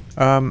Brighton.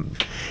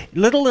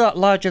 Little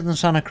larger than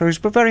Santa Cruz,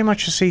 but very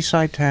much a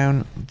seaside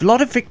town. A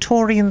lot of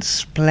Victorian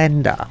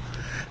splendour.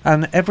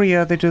 And every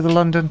year they do the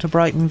London to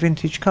Brighton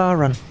vintage car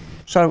run.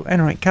 So,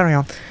 anyway, carry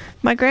on.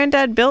 My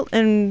granddad built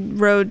and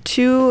rode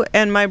two,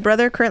 and my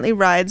brother currently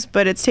rides,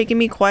 but it's taken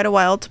me quite a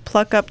while to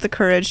pluck up the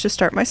courage to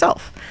start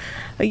myself.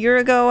 A year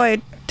ago,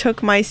 I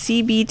took my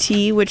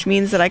CBT, which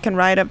means that I can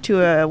ride up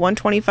to a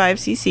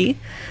 125cc.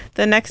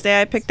 The next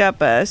day, I picked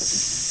up a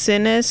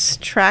Sinus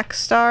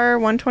Trackstar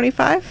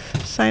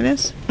 125.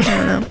 Sinus? I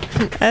don't know.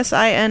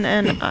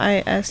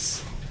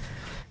 SINNIS.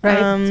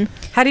 Right.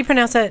 How do you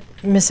pronounce that,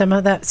 Miss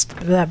Emma?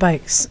 That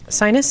bike?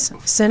 Sinus?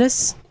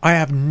 I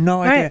have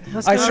no idea. Right,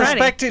 let's I go.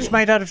 suspect it's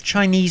made out of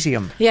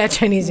Chinesium. Yeah,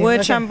 Chinese.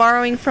 Which okay. I'm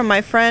borrowing from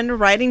my friend,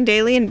 riding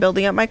daily and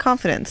building up my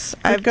confidence.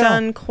 I've girl.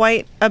 done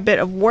quite a bit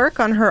of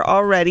work on her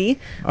already.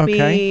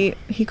 Okay.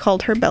 He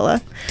called her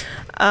Bella.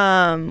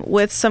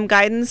 With some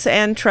guidance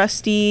and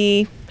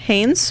trusty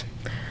Haynes.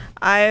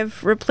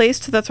 I've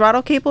replaced the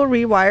throttle cable,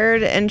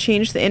 rewired, and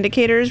changed the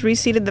indicators,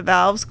 reseated the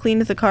valves,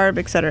 cleaned the carb,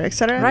 etc.,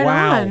 etc. Right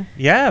on.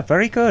 Yeah,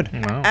 very good.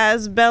 Wow.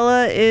 As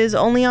Bella is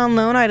only on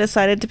loan, I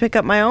decided to pick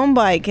up my own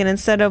bike, and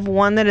instead of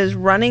one that is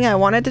running, I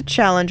wanted to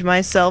challenge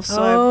myself,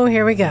 so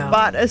here we go. I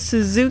bought a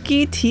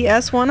Suzuki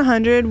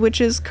TS100, which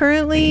is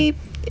currently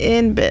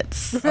in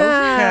bits.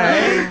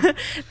 Okay.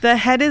 The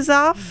head is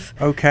off.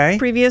 Okay.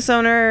 Previous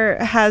owner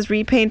has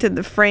repainted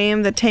the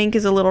frame. The tank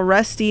is a little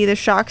rusty. The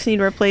shocks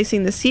need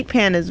replacing. The seat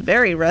pan is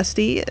very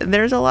rusty.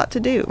 There's a lot to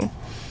do.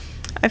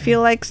 I feel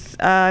like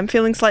I'm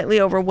feeling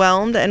slightly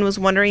overwhelmed and was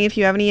wondering if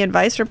you have any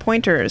advice or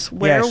pointers.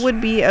 Where Yes.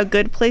 would be a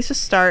good place to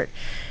start?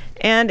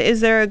 And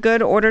is there a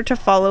good order to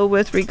follow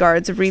with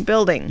regards of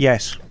rebuilding?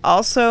 Yes.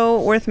 Also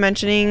worth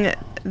mentioning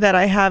that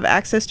I have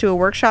access to a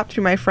workshop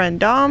through my friend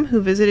Dom,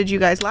 who visited you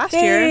guys last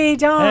year. Hey,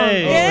 Dom.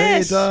 Hey.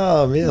 Yes. Hey,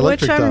 Dom. Yeah, Which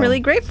Electric I'm Dom. really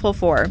grateful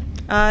for.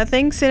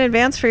 Thanks in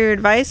advance for your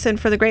advice and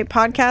for the great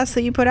podcast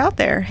that you put out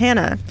there,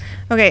 Hannah.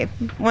 Okay,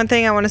 one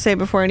thing I want to say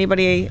before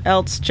anybody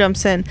else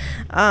jumps in.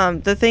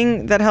 The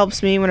thing that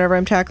helps me whenever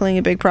I'm tackling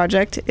a big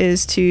project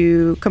is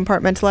to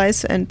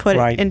compartmentalize and put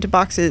it into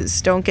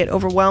boxes. Don't get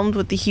overwhelmed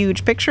with the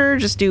huge picture.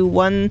 Just do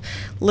one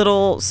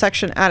little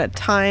section at a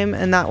time,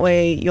 and that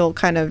way you'll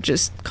kind of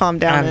just calm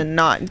down and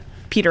not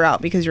peter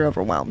out because you're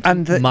overwhelmed.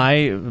 And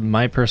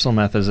my personal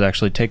method is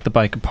actually take the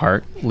bike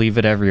apart, leave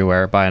it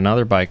everywhere, buy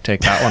another bike,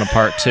 take that one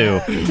apart too,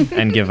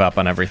 and give up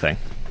on everything.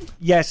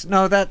 Yes,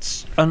 no,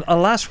 that's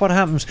alas what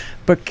happens.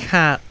 But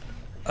Kat,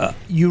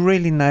 you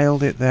really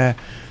nailed it there.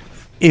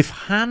 If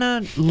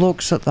Hannah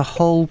looks at the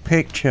whole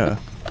picture,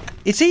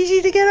 it's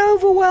easy to get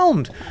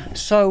overwhelmed.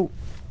 So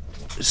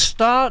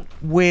start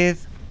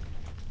with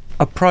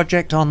a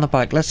project on the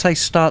bike. Let's say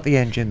start the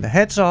engine. The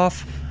head's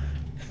off.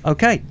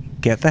 Okay,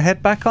 get the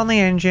head back on the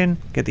engine,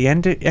 get the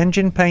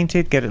engine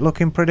painted, get it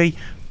looking pretty,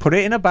 put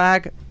it in a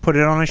bag, put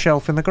it on a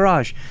shelf in the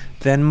garage.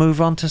 Then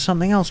move on to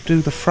something else.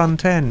 Do the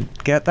front end.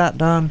 Get that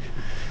done.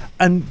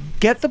 And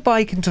get the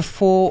bike into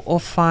 4 or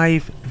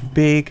 5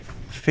 big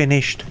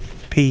finished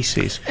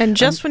pieces. And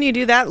just when you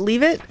do that,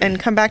 leave it and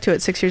come back to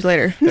it 6 years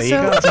later. There you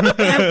go.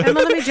 Emma,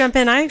 let me jump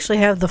in. I actually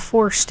have the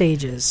 4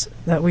 stages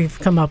that we've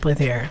come up with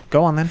here.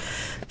 Go on then.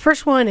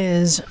 First one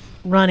is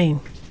running.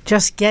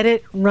 Just get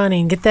it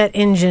running. Get that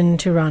engine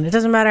to run. It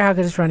doesn't matter how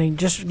good it's running.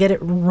 Just get it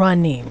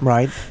running.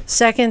 Right.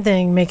 Second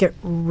thing, make it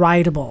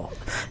rideable.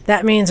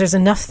 That means there's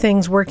enough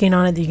things working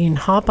on it that you can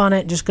hop on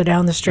it, just go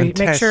down the street.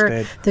 Make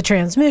sure the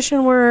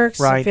transmission works.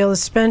 Right. Feel the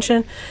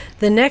suspension.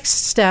 The next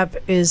step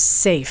is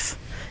safe.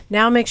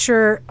 Now make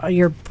sure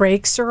your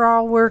brakes are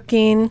all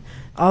working.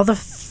 All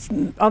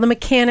the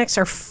mechanics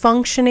are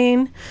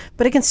functioning,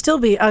 but it can still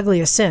be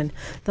ugly as sin.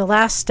 The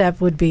last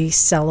step would be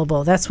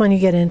sellable. That's when you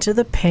get into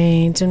the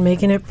paint and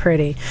making it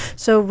pretty.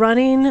 So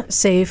running,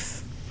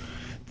 safe.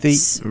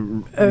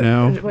 Running,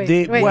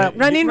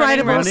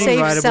 rideable, safe,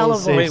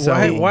 sellable.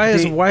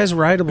 Wait, why is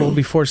rideable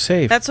before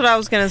safe? That's what I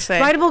was going to say.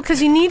 Rideable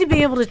because you need to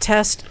be able to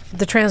test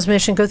the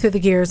transmission, go through the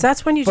gears.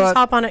 That's when you just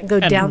hop on it and go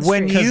down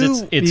when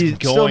street. It's you going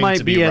still might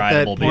to be be at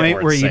that rideable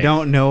point where you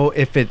don't know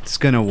if it's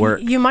going to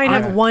work. You might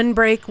have one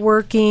brake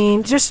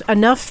working, just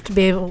enough to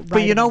be able to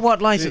But you know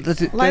what, Liza?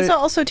 Liza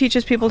also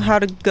teaches people how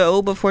to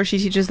go before she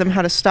teaches them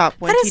how to stop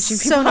when teaching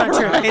people how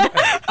to ride.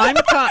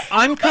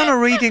 I'm kind of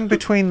reading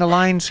between the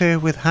lines here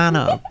with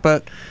Hannah,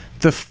 but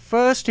the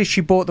first is she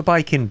bought the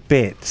bike in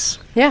bits.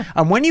 Yeah.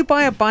 And when you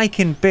buy a bike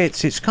in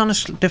bits, it's kind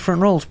of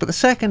different rules. But the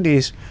second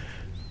is,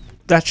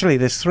 actually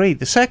there's 3.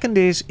 The second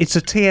is it's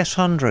a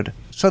TS100.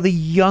 So the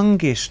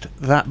youngest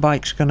that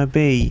bike's going to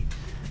be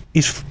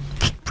is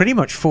pretty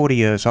much 40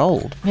 years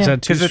old. Yeah. Is that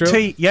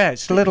 2-stroke?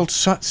 It's a little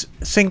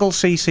single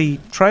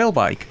cc trail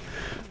bike.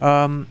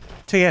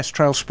 TS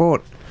Trail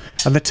Sport.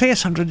 And the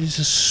TS100 is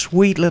a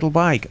sweet little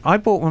bike. I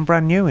bought one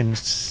brand new in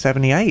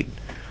 78.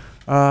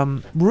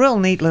 Real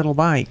neat little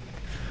bike.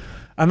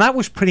 And that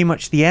was pretty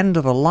much the end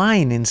of the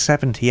line in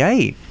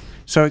 78.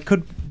 So it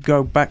could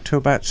go back to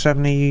about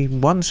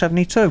 71,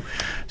 72.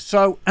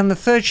 So, and the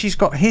third, she's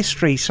got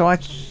history. So I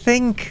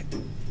think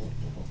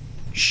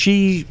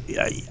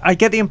I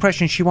get the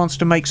impression she wants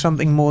to make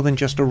something more than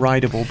just a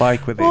rideable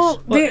bike with this.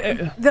 Well,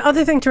 the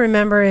other thing to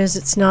remember is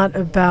it's not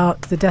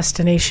about the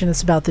destination,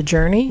 it's about the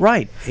journey.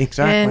 Right,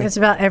 exactly. And it's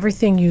about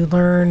everything you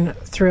learn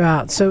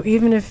throughout. So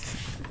even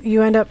if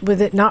you end up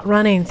with it not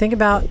running, think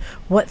about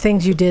what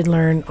things you did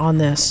learn on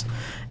this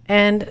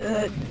and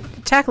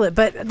tackle it.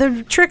 But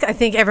the trick I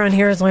think everyone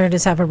here has learned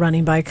is have a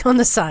running bike on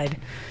the side.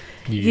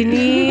 Yeah. You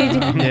need,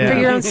 for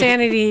your own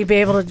sanity, to be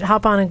able to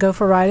hop on and go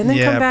for a ride and then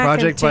come back.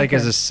 Project bike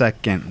is a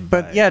second.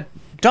 But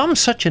Dom's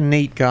such a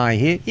neat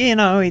guy.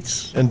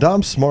 And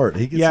Dom's smart.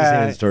 He gets his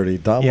hands dirty.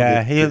 Dom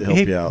will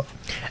help you out.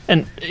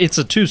 And it's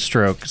a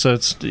 2-stroke, so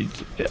it's...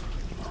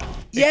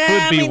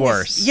 It could be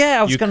worse.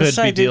 I was going to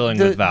say, you could be dealing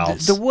with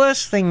valves. The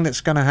worst thing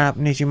that's going to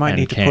happen is you might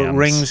need to put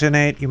rings in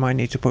it. You might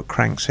need to put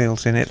crank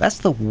seals in it. That's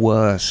the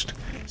worst.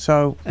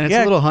 So, and it's a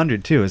little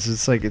 100 too.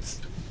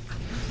 It's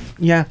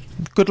yeah.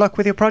 Good luck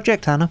with your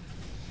project, Hannah.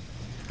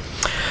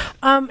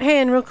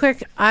 Hey, and real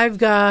quick, I've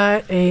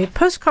got a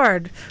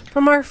postcard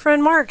from our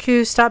friend Mark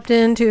who stopped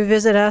in to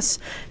visit us,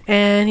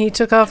 and he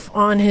took off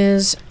on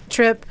his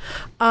trip.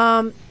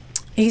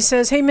 He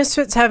says, "Hey,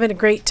 Misfits, having a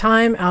great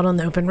time out on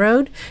the open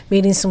road,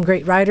 meeting some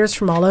great riders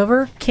from all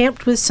over,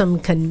 camped with some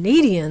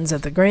Canadians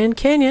at the Grand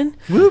Canyon.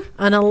 Whoop.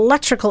 An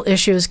electrical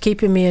issue is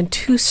keeping me in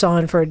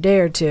Tucson for a day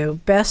or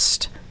two.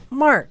 Best,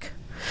 Mark."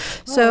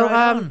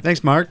 So,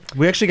 thanks, Mark.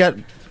 We actually got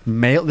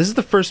mail. This is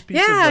the first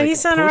piece of he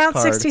sent around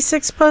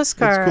 66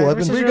 postcards.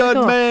 That's cool. We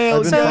got mail.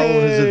 I've been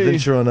following his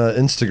adventure on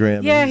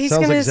Instagram. Yeah, he's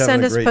going to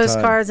send us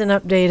postcards and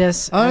update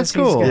us. Oh, that's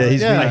cool.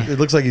 Yeah, it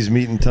looks like he's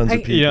meeting tons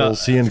of people,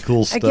 seeing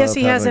cool stuff. I guess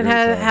he hasn't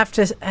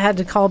had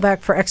to call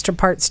back for extra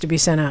parts to be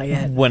sent out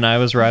yet. When I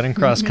was riding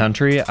cross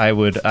country, I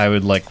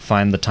would like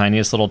find the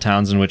tiniest little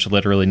towns in which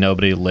literally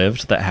nobody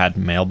lived that had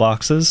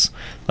mailboxes.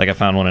 Like I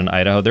found one in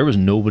Idaho. There was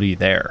nobody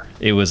there.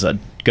 It was a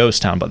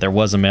ghost town, but there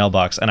was a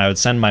mailbox, and I would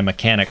send my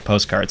mechanic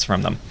postcards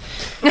from them.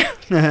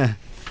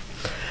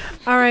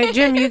 All right,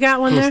 Jim, you got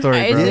one Cool there?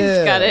 story, bro.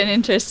 Isaac's got an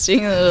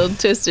interesting little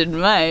twisted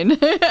mind.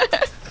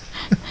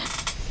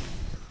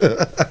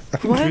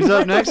 Who's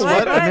up next?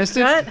 What? I missed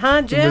it. What?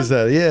 Huh, What Jim? was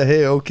that? Yeah,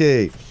 hey,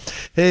 okay.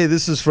 Hey,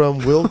 this is from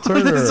Will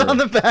Turner. It's on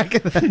the back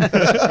of that.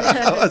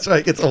 Oh, that's right.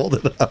 I get to hold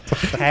it up.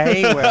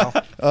 Hey, Will.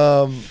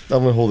 I'm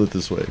going to hold it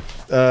this way.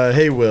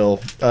 Hey,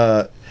 Will.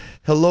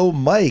 Hello,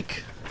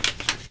 Mike.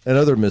 And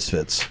other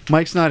misfits.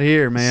 Mike's not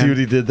here, man. See what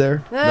he did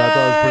there? No, I thought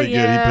it was pretty good.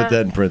 yeah. He put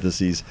that in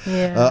parentheses.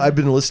 Yeah. I've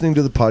been listening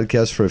to the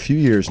podcast for a few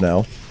years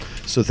now,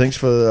 so thanks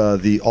for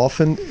the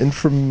often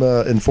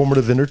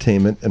informative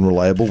entertainment and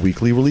reliable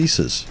weekly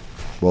releases.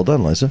 Well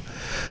done, Liza.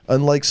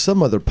 Unlike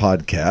some other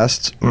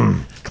podcasts,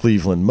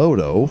 Cleveland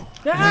Moto.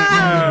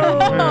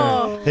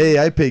 Oh! Hey,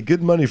 I pay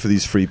good money for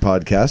these free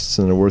podcasts,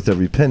 and they're worth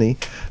every penny.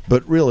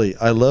 But really,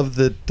 I love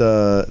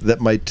that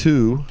my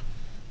two.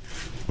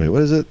 Wait,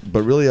 what is it?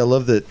 But really, I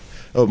love that.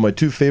 Oh, my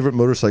two favorite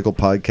motorcycle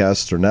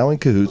podcasts are now in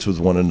cahoots with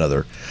one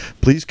another.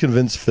 Please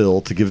convince Phil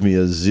to give me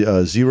a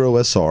Zero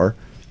SR,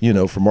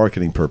 for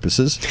marketing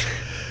purposes.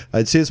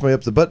 I'd say it's my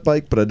up-the-butt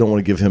bike, but I don't want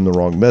to give him the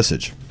wrong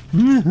message.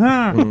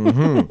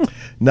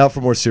 Now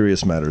for more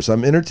serious matters.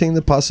 I'm entertaining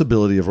the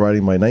possibility of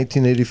riding my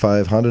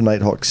 1985 Honda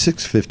Nighthawk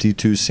 650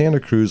 to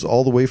Santa Cruz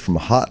all the way from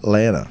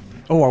Hotlanta.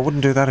 Oh, I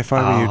wouldn't do that if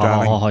I were you,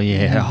 darling. Oh,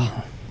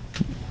 yeah.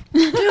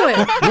 Do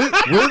it.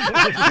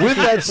 With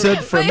that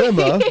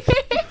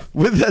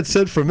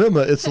said from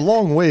Emma, it's a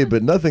long way,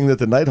 but nothing that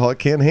the Nighthawk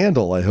can't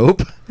handle, I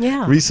hope.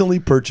 Yeah. Recently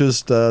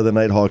purchased the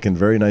Nighthawk in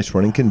very nice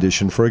running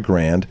condition for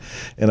 $1,000,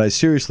 and I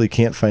seriously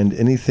can't find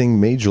anything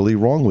majorly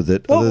wrong with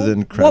it other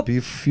than crappy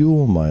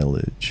fuel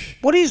mileage.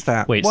 What is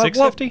that? Wait, What-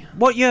 650?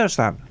 What year is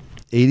that?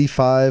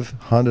 85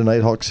 Honda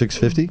Nighthawk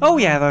 650? Oh,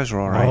 yeah, those are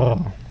all right.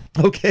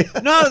 Okay.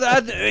 No,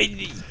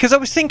 because I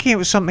was thinking it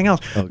was something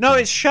else. Okay. No,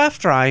 it's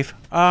shaft drive.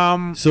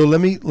 So let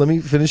me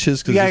finish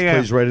this because this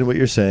plays right in what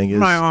you're saying. Is,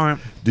 Right.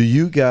 do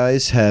you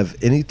guys have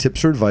any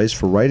tips or advice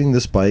for riding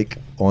this bike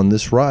on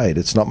this ride?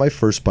 It's not my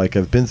first bike.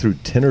 I've been through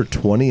 10 or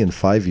 20 in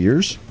 5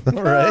 years. All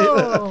right.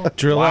 Oh.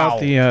 Drill out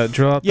the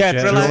Drill out the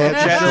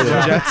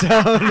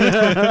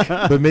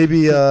jets. But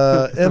maybe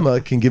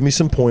Emma can give me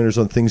some pointers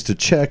on things to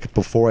check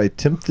before I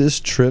attempt this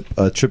trip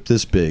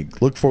this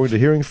big. Look forward to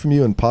hearing from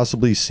you and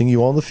possibly seeing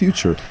you all in the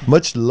future.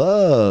 Much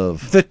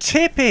love. The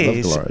tip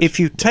is, Love if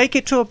you take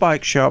it to a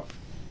bike shop,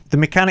 the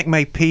mechanic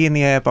may pee in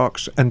the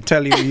airbox and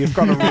tell you you've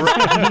got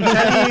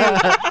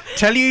a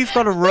tell you you've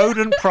got a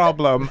rodent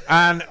problem,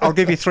 and I'll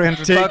give you $300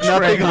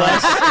 for it.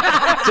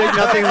 Take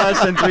nothing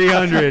less than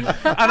 300. And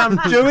I'm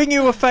doing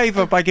you a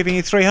favour by giving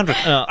you 300.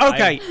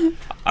 Okay.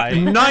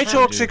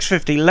 Nighthawk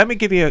 650. Let me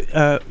give you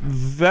a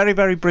very,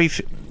 very brief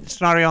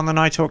scenario on the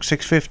Nighthawk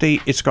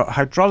 650. It's got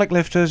hydraulic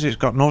lifters. It's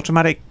got an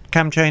automatic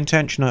cam chain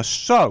tensioner.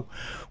 So,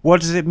 what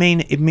does it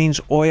mean? It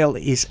means oil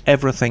is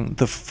everything.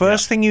 The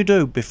first thing you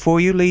do before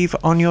you leave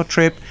on your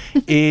trip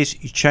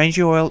is you change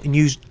your oil and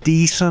use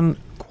decent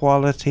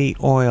quality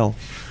oil.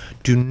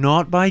 Do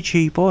not buy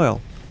cheap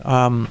oil.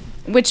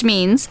 Which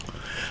means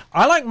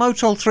I like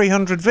Motul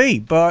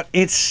 300V, but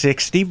it's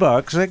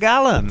 $60 a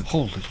gallon.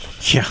 Holy!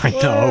 Yeah, I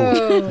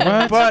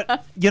know.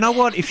 But you know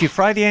what? If you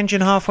fry the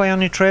engine halfway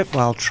on your trip,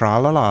 well,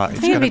 tra-la-la. It's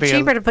I think going to it'd be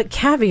cheaper to put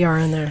caviar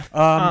in there.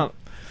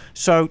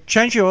 So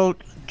change your oil,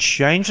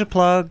 change the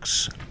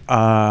plugs.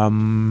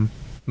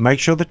 Make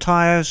sure the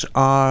tires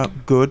are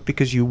good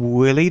because you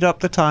will eat up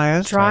the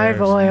tires. Drive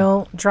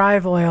oil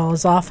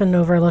is often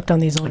overlooked on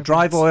these older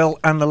Drive bikes. oil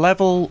and the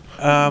level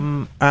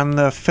and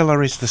the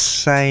filler is the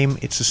same.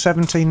 It's a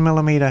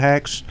 17mm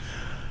hex.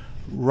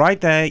 Right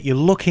there, you're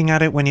looking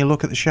at it when you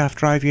look at the shaft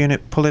drive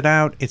unit. Pull it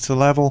out. It's the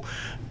level.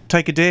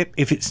 Take a dip.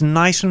 If it's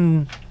nice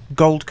and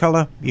gold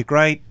color, you're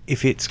great.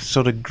 If it's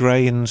sort of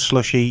grey and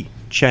slushy,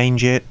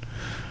 change it.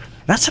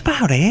 That's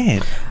about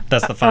it.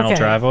 That's the final Okay.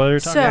 drive oil you're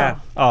talking So, about?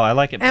 Oh, I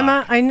like it black.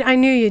 Emma, I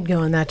knew you'd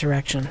go in that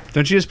direction.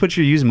 Don't you just put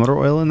your used motor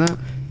oil in that?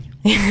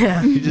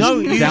 Yeah. You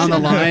just down the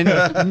line.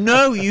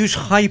 No, use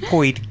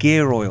Hypoid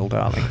gear oil,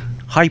 darling.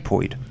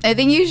 Hypoid. I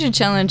think you should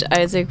challenge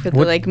Isaac with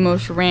the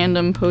most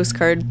random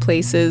postcard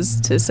places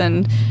to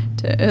send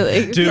to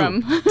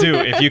from.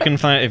 If you can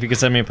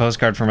send me a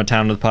postcard from a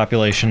town with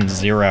population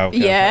 0.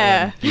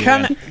 Yeah.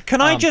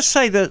 Can I just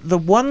say that the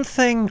one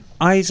thing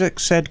Isaac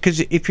said, because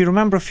if you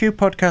remember a few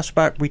podcasts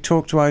back, we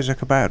talked to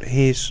Isaac about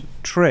his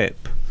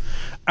trip,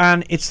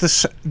 and it's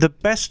the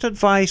best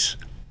advice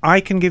I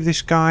can give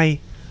this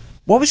guy.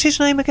 What was his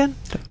name again?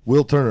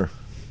 Will Turner.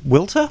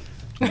 Wilter?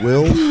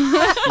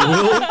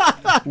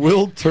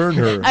 Will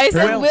Turner. I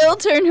said we'll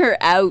turn her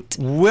out.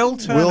 Will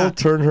Turner. Will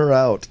turn her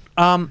out.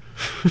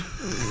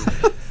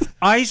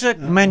 Isaac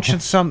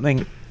mentioned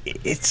something.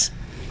 It's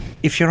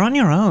if you're on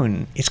your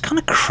own, it's kind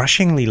of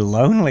crushingly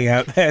lonely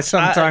out there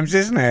sometimes,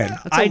 isn't it?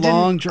 It's a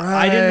long drive.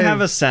 I didn't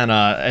have a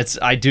Senna.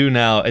 I do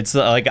now. It's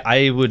like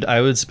I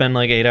would spend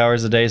like 8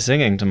 hours a day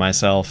singing to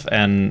myself,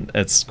 and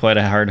it's quite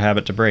a hard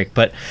habit to break.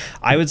 But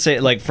I would say,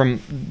 like,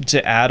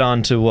 to add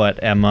on to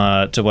what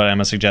Emma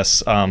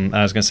suggests, I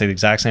was going to say the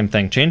exact same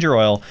thing. Change your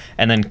oil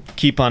and then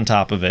keep on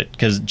top of it,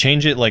 because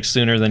change it like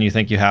sooner than you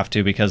think you have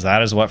to, because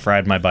that is what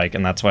fried my bike,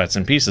 and that's why it's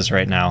in pieces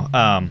right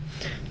now.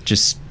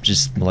 Just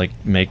like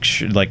make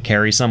sure, like,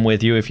 carry some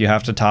with you if you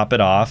have to top it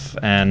off,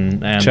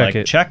 and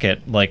check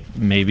it like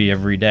maybe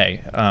every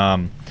day.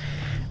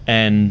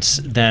 And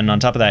then on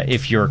top of that,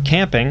 if you're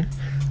camping,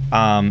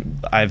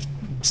 I've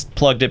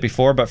plugged it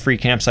before, but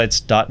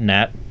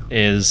freecampsites.net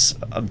is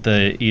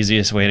the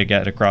easiest way to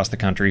get across the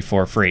country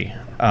for free,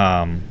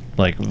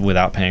 like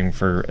without paying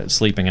for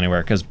sleeping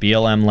anywhere, because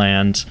BLM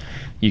land,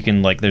 you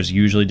can, like, there's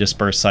usually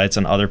dispersed sites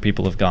and other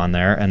people have gone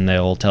there and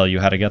they'll tell you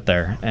how to get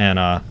there. And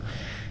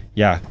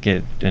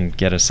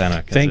get a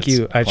Senna. Thank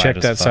you. I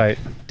checked that site.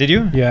 Did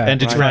you? Yeah. And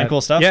did you find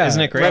cool stuff? Yeah.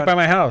 Isn't it great? Right by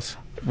my house.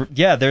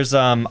 Yeah, there's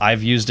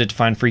I've used it to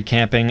find free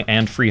camping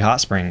and free hot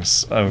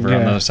springs over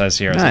on the other side of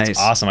Sierra. Nice. It's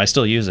awesome. I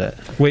still use it.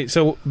 Wait,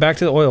 so back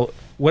to the oil.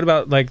 What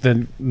about like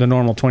the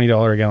normal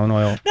 $20 a gallon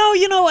oil?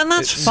 No, and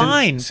that's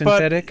fine.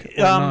 Synthetic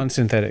or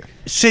non-synthetic?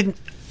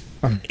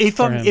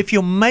 If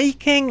you're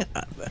making,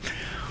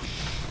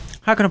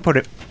 how can I put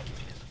it?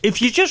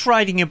 If you're just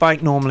riding your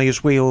bike normally,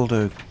 as we all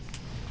do,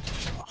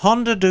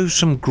 Honda do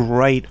some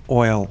great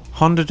oil.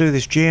 Honda do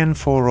this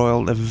GN4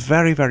 oil. They're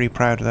very, very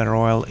proud of their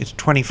oil. It's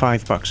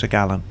 $25 a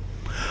gallon.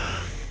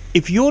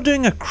 If you're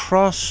doing a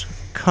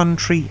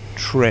cross-country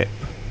trip,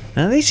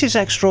 now this is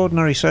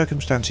extraordinary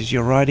circumstances.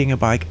 You're riding a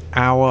bike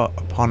hour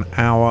upon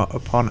hour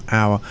upon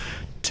hour.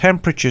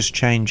 Temperatures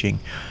changing.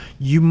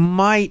 You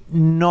might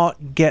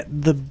not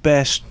get the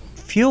best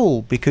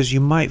fuel because you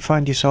might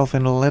find yourself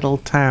in a little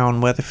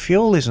town where the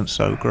fuel isn't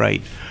so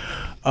great.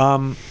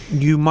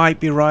 You might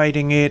be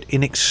riding it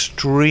in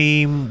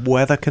extreme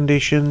weather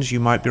conditions. You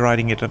might be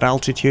riding it at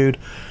altitude.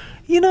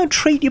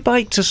 Treat your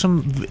bike to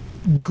some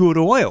good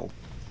oil.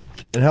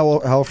 And how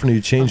often are you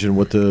changing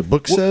what the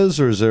book says,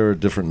 or is there a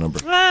different number?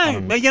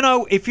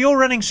 If you're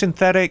running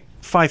synthetic,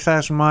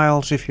 5,000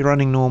 miles. If you're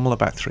running normal,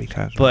 about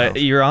 3,000 But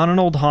miles. you're on an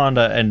old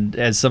Honda, and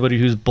as somebody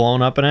who's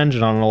blown up an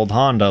engine on an old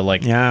Honda,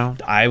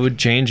 I would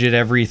change it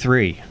every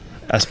 3.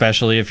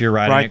 Especially if you're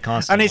riding it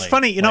constantly. And it's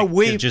funny,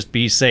 to just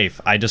be safe.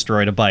 I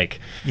destroyed a bike.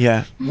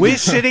 Yeah. We're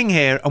sitting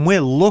here and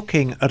we're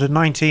looking at a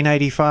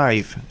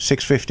 1985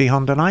 650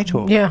 Honda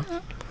Nighthawk. Yeah.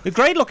 A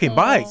great looking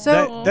bike.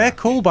 So- they're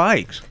cool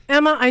bikes.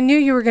 Emma, I knew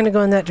you were going to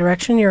go in that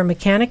direction. You're a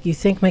mechanic. You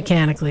think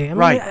mechanically. I'm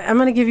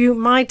going to give you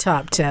my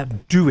top tip.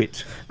 Do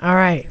it. All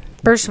right.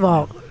 First of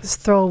all,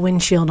 throw a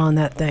windshield on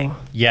that thing.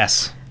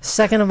 Yes.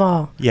 Second of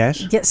all,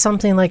 yes, get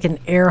something like an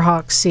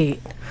Airhawk seat.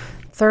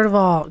 Third of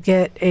all,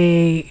 get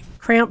a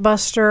cramp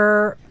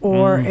buster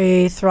or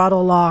a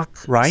throttle lock,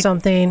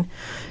 something.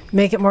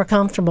 Make it more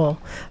comfortable.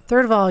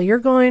 Third of all, you're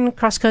going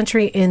cross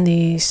country in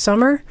the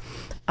summer.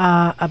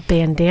 A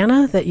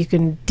bandana that you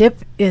can dip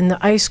in the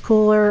ice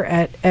cooler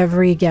at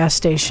every gas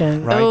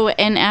station. Oh,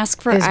 and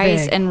ask for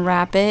ice and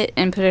wrap it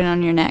and put it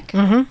on your neck.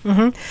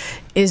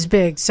 Is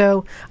big.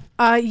 So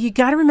you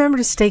got to remember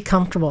to stay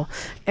comfortable.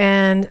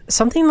 And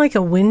something like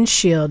a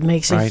windshield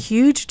makes a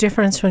huge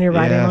difference when you're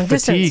riding long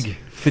distance.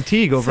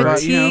 Fatigue over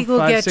Fatigue will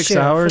 5-6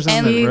 hours on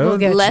and the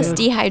road. Less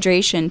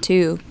dehydration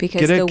too,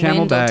 because the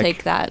wind will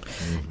take that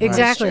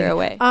exactly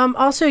away.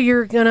 Also,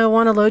 you're gonna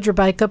want to load your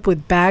bike up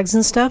with bags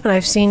and stuff. And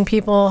I've seen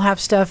people have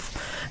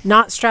stuff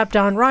not strapped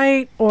on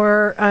right,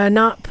 or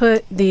not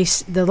put the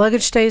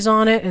luggage stays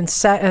on it, and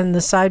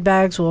the side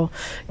bags will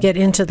get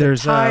into the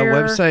tire.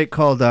 There's a website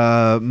called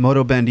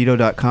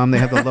motobandito.com. They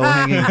have the low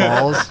hanging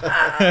balls.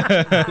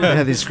 They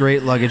have these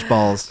great luggage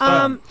balls.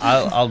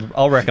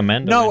 I'll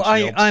recommend.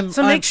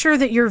 So make sure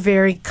that you're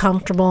very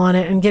comfortable on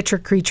it and get your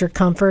creature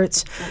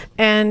comforts.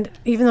 And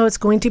even though it's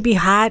going to be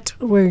hot,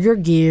 wear your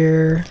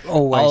gear.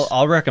 Always.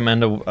 I'll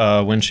recommend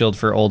a windshield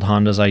for old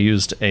Hondas. I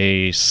used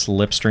a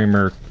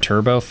Slipstreamer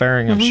turbo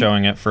fairing. I'm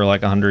showing it for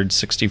like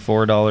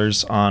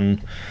 $164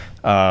 on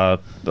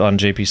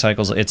JP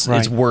Cycles.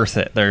 It's worth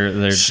it.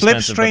 They're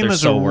expensive, but they're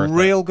so worth it.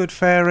 Real good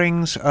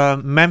fairings.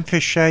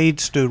 Memphis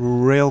Shades do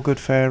real good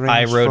fairings.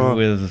 I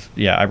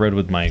rode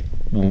with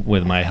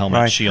my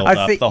helmet shield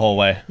up the whole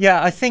way.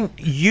 Yeah, I think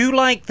you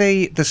like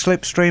the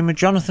Slipstreamer.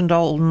 Jonathan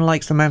Dalton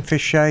likes the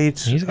Memphis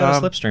Shades. He's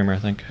got a Slipstreamer, I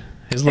think.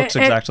 His looks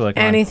exactly like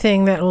mine.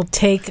 Anything that will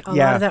take a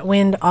lot of that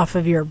wind off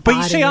of your body.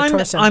 But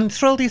you see, I'm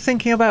thrilled you're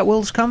thinking about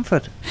Will's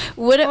comfort.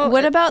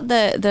 What about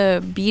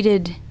the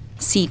beaded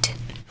seat?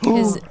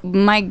 Because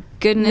my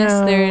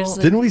goodness,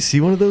 didn't we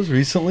see one of those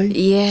recently?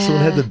 Yeah,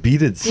 someone had the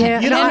beaded seat.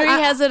 Yeah, Henry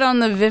has it on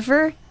the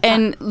Viver,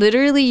 and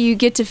literally you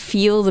get to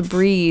feel the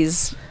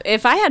breeze.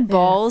 If I had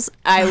balls,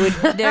 I would.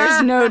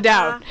 There's no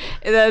doubt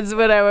that's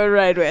what I would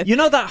ride with.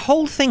 That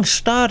whole thing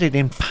started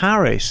in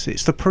Paris.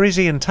 It's the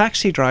Parisian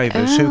taxi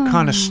drivers who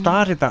kind of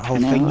started that whole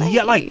thing.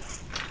 Yeah, like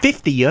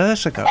 50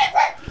 years ago.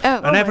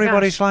 And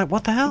everybody's like,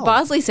 what the hell?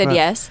 Bosley said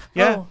yes.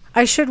 Yeah.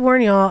 I should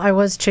warn y'all, I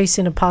was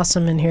chasing a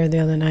possum in here the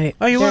other night.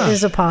 Oh, you There were?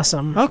 is a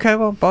possum. Okay,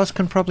 well, Boz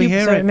can probably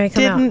hear So it. it may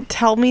come Didn't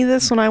tell me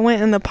this when I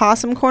went in the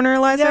possum corner,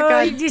 Eliza.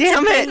 God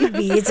damn it.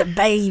 Baby. It's a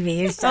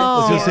baby. It's I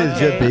was Oh, going to say, did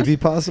you have okay. baby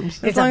possums?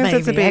 It's As long a as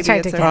it's a baby. I baby,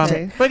 tried to it's catch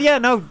okay. it. But yeah,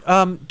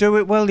 no, do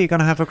it well. You're going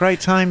to have a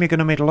great time. You're going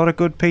to meet a lot of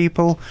good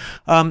people.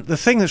 The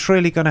thing that's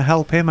really going to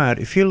help him out,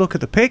 if you look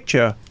at the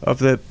picture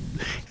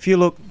if you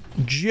look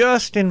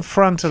just in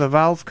front of the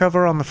valve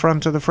cover on the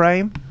front of the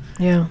frame,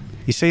 Yeah.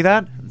 you see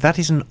that? That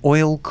is an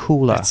oil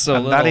cooler. It's so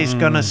and that little. is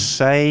going to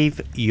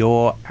save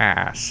your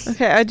ass.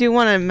 Okay, I do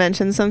want to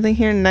mention something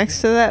here.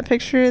 Next to that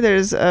picture,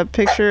 there's a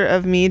picture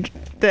of me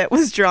that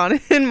was drawn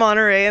in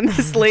Monterey, and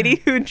this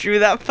lady who drew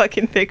that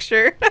fucking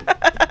picture.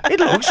 It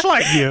looks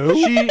like you.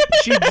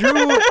 She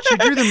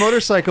drew the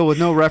motorcycle with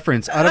no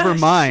reference out of her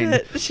mind.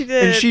 Shit, she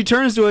did. And she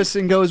turns to us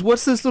and goes,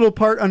 "What's this little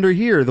part under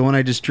here? The one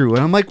I just drew."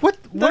 And I'm like, "What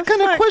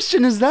kind of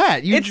question is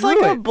that? You it's drew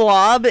like it." a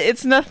blob.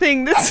 It's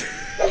nothing. That's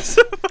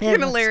so fucking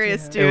looks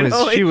hilarious, good. dude.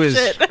 Holy She was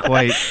shit.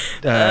 quite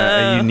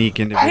a unique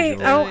individual.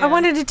 Hey, I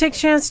wanted to take a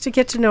chance to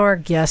get to know our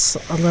guests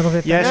a little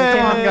bit Yes, better.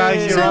 come on,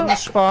 guys. You're So- on the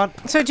spot.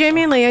 So,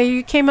 Jamie and Leah,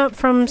 you came up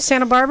from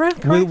Santa Barbara?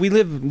 We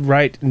live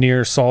right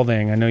near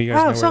Solvang. I know you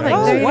guys Oh, know where Solvang.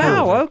 that There is. you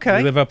go. Wow, okay.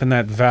 We live up in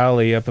that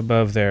valley up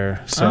above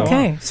there. So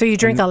Okay, so you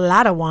drink a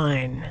lot of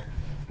wine.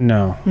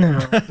 no. No.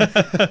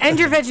 And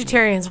you're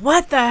vegetarians.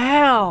 What the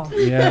hell?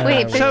 Yeah.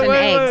 Wait, fish So, and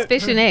wait, eggs. wait.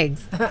 Fish and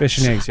eggs. Fish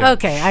and eggs. Yeah.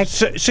 Okay,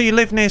 So you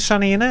live near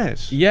Sunny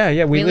Inez?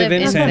 Yeah. We live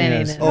in San San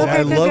Ynez. Ynez. Oh, Okay,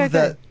 I good, love good,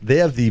 that. They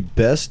have the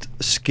best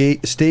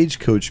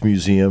stagecoach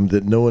museum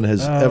that no one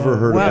has ever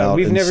heard wow. about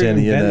We've in never San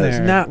even been Ynez.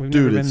 there. Now- We've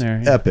Dude, never it's been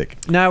there. Yeah. epic.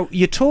 Now,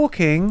 you're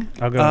talking...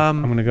 I'll go.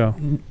 I'm gonna go.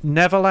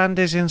 Neverland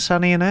is in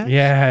Sunny Inez?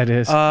 Yeah, it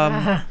is.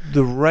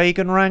 The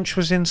Reagan Ranch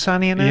was in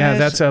Sunny Inez? Yeah,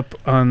 that's up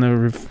on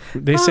the.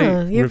 They say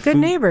Oh, you have good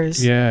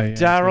neighbors. Yeah.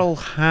 Daryl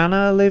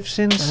Hannah lives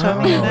in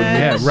Sunny Oh,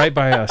 yeah, Inez? right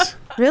by us.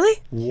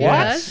 Really?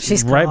 What?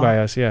 She's Right cool. by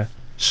us. Yeah.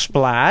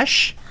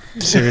 Splash?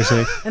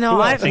 Seriously.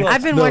 No, I've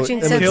been No, watching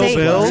and since Kill 8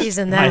 Bill?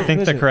 season that. I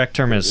think the correct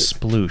term is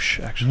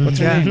sploosh, actually. What's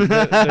her name?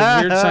 The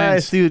weird I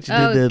science. see what you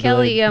did Oh, there,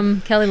 Kelly.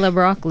 Billy. Kelly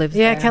LeBrock lives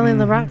Yeah, there. Kelly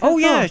LeBrock. Oh,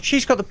 yeah,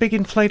 she's got the big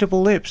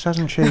inflatable lips,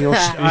 hasn't she? Or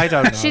I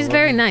don't know. She's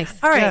very nice.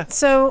 All right, Yeah.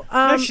 so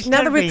she's now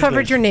that not we've very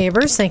covered good. your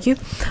neighbors, thank you.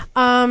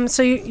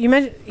 So you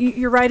mentioned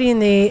you're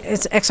riding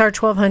it's XR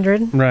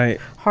 1200 Right.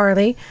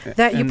 Harley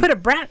that you And- put a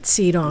brat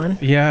seat on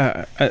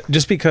Yeah.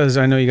 Just because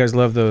I know you guys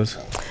love those.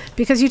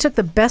 because you took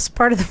the best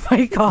part of the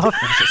bike off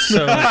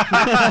So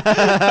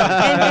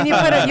and you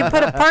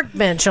put a park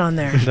bench on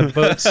there. the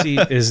boat seat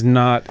is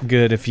not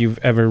good if you've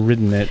ever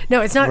ridden it.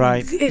 No, it's not.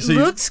 Right. It So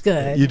looks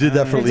good. You did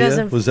that for it Leah?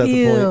 doesn't Was that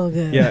the feel point?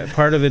 good. Yeah,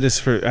 part of it is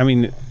for. I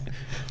mean,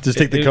 Just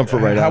take the comfort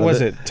right how out of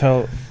was it.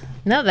 Tell.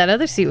 No, that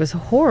other seat was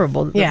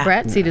horrible. The Yeah.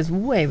 brat seat is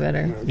way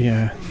better.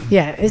 Yeah.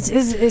 Yeah, it's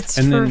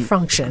And for then-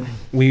 function.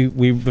 We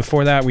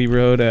before that we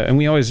rode and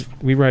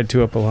we ride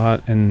two up a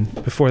lot, and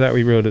before that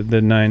we rode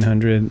the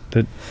 900,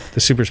 the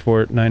Super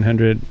Sport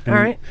 900. And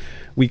All right.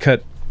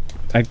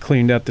 I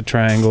cleaned up the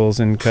triangles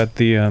and cut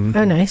the Oh,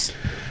 nice.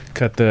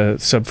 cut the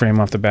subframe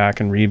off the back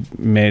and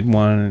remade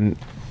one, and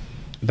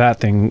that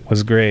thing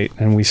was great.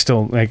 And we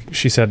still, like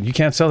she said, you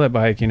can't sell that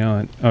bike, and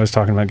I was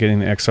talking about getting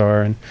the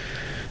XR, and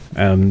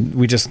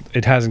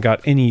it hasn't got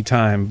any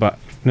time, but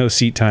no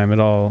seat time at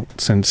all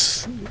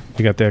since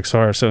we got the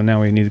XR. So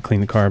now we need to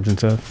clean the carbs and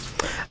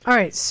stuff. All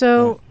right,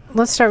 so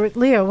let's start with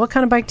Leo. What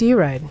kind of bike do you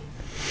ride?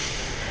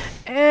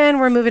 And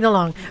we're moving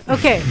along.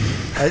 Okay.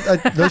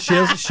 No, she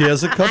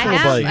has a couple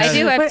of bikes. I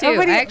do have What- two.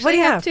 what do you- I what actually do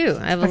you have have? two.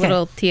 I have a Okay.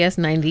 little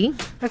TS90.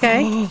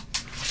 Okay.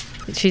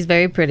 She's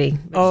very pretty.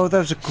 Oh,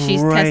 those are great.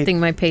 She's testing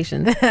my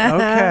patience.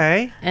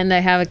 Okay. And I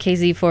have a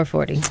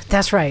KZ440.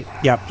 That's right.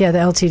 Yep. Yeah, the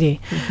LTD.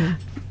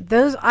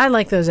 Those I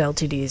like those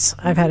LTDs.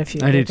 I've had a few.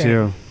 I do Okay.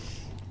 too.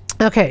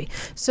 Okay.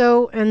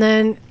 So, and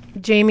then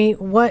Jamie,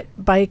 what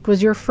bike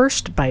was your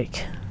first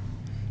bike?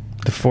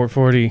 The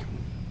 440.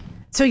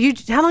 So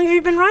how long have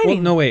you been riding?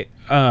 Well, no, wait.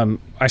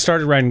 I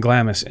started riding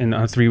Glamis on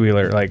a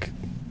three-wheeler. Like,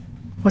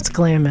 What's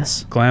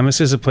Glamis? Glamis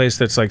is a place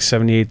that's like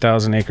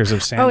 78,000 acres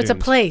of sand Oh, it's a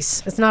dunes.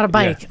 place. It's not a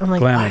bike. Yeah, I'm like,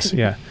 Glamis, what?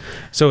 yeah.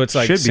 So it's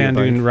like Should be a sand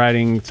dune bike.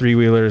 riding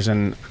three-wheelers,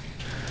 and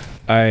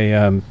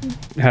I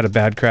had a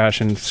bad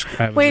crash and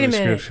I have Wait a really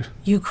minute. screwed-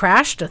 You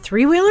crashed a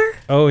three-wheeler?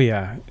 Oh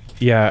yeah,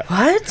 yeah.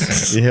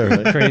 What? Yeah,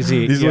 right.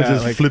 Crazy. These ones yeah,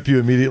 just like, flip you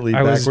immediately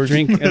I was backwards.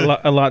 drinking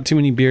a lot too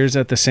many beers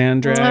at the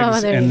sand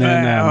drags, there you and go.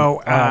 then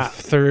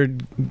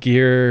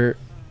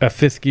a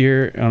fifth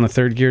gear on a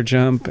third gear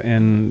jump,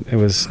 and it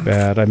was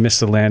bad. I missed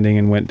the landing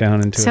and went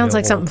down into. Sounds a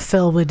like hill something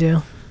Phil would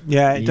do.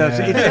 Yeah, it does.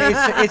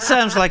 Yeah. It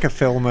sounds like a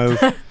film move.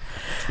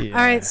 Yeah.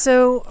 All right,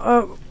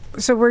 so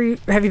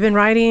have you been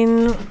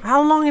riding?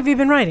 How long have you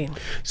been riding?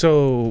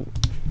 So,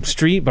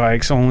 street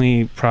bikes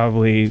only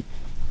probably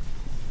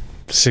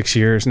 6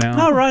 years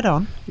now. Oh, right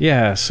on.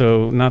 Yeah,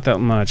 so not that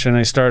much.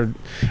 And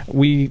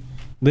we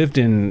lived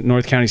in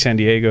North County, San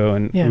Diego,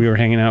 and Yeah. we were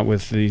hanging out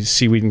with the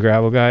Seaweed and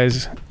Gravel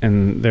guys,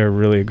 and they're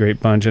really a great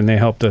bunch, and they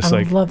helped us,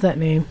 I love that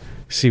name.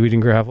 Seaweed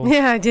and Gravel.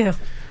 Yeah, I do.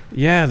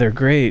 Yeah, they're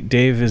great.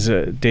 Dave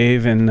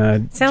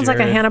and Sounds like a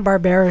Jared.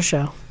 Hanna-Barbera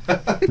show.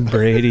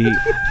 Brady,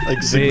 Like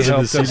they Ziggs and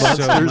helped the us Sea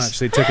so Monsters. much.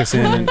 They took us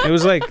in, and it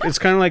was like it's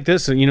kind of like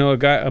this.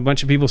 A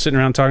bunch of people sitting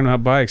around talking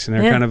about bikes, and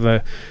they're kind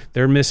of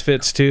they're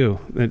misfits too.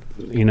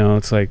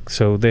 It's like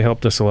so they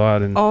helped us a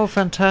lot. And Oh,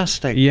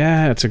 fantastic.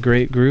 yeah, it's a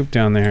great group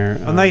down there.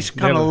 And they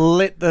kind of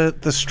lit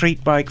the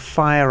street bike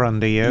fire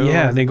under you.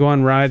 Yeah, they go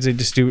on rides.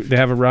 They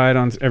have a ride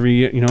on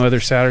every other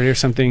Saturday or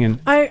something, and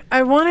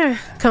I want to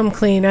come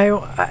clean.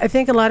 I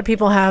think a lot of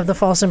people have the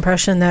false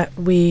impression that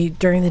we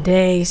during the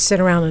day sit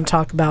around and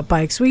talk about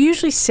bikes. We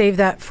usually save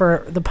that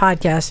for the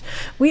podcast.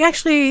 We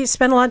actually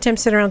spend a lot of time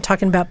sitting around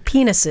talking about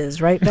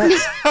penises, right?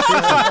 That's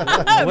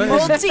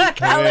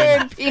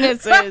Multicolored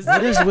penises.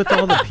 what is with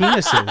all the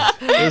penises?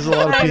 There's a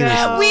lot of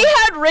penises. We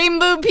had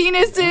rainbow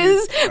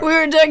penises. We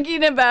were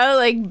talking about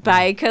like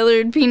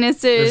bicolored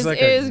penises. There's like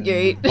It was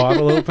great.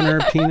 bottle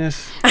opener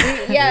penis.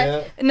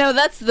 Yeah. No,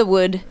 that's the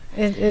wood.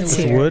 It's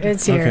here. Wood?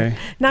 It's here. Okay.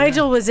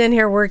 Nigel was in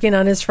here working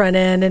on his front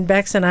end, and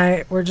Bex and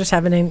I were just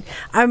having.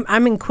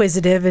 I'm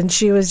inquisitive, and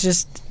she was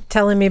just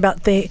telling me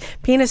about the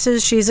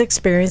penises she's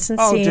experienced and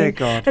Oh, seen. dear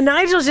God. And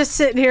Nigel's just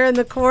sitting here in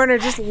the corner,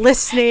 just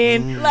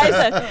listening.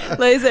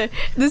 Liza,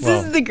 this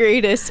is the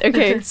greatest.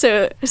 Okay,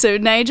 so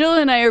Nigel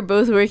and I are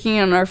both working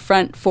on our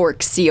front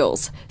fork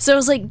seals. So I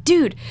was like,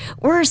 dude,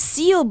 we're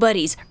seal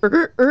buddies.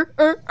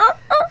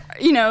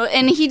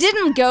 And he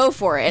didn't go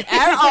for it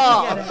at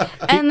all.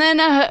 And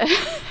then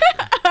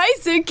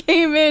Isaac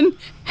came in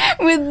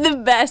with the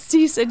best.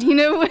 He said, you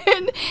know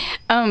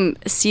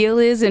what seal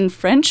is in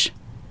French,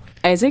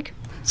 Isaac?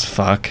 It's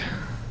fuck.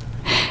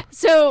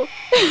 So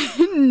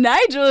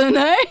Nigel and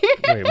I...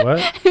 Wait,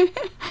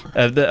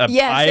 what?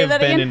 Yeah, I say have that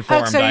been again.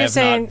 informed. So I you're have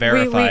saying not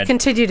verified. we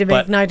continue to make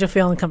but Nigel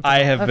feel uncomfortable.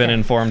 I have been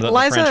informed that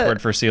Liza- the French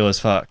word for seal is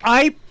fuck.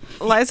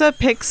 Liza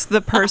picks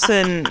the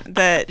person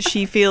that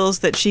she feels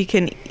that she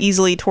can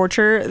easily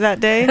torture that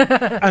day.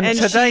 And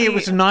today it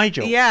was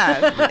Nigel.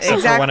 Yeah, when it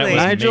exactly. was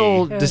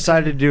Nigel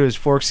decided to do his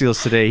fork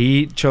seals today.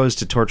 He chose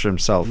to torture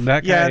himself.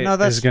 That Yeah, guy no,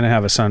 that's- is going to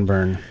have a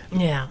sunburn.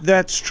 Yeah.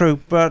 That's true,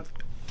 but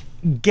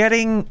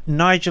getting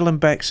Nigel and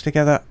Bex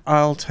together,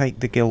 I'll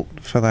take the guilt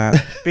for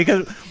that.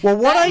 Because, well,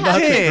 what That I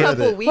happened a did...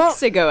 couple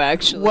weeks ago,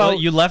 actually. Well,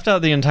 you left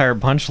out the entire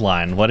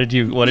punchline. What did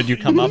you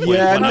come up with?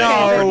 Yeah, when I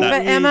no. heard that?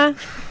 But Emma,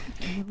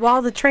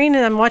 while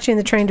I'm watching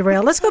the train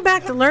derail, let's go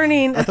back to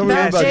learning I thought we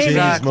were about Jamie.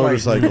 Jamie's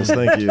motorcycles.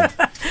 Thank you.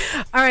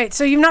 All right,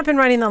 so you've not been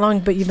riding that long,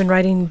 but you've been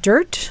riding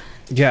dirt?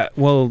 Yeah,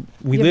 well,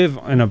 we live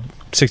in a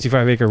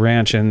 65-acre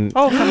ranch, and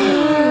Oh,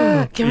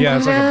 fantastic. Can we Yeah, go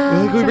it's like a-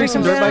 down? Can we bring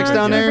some dirt bikes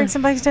down Can we there? bring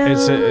some bikes down?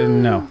 it's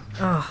no.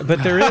 Oh.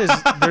 But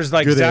there's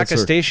like Good Zaka answer.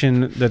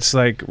 Station that's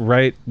like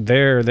right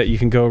there that you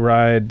can go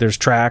ride. There's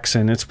tracks,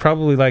 and it's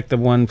probably like the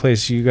one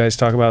place you guys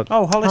talk about.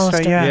 Oh, Hollister,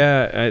 Hollister.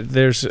 yeah. Yeah,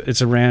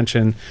 it's a ranch,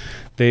 and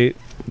the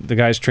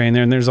guys train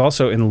there. And there's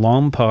also in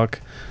Lompoc,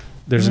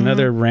 there's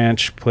another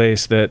ranch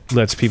place that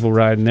lets people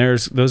ride, and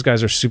those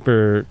guys are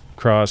super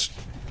cross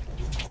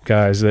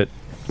guys that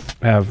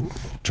have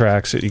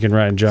tracks that you can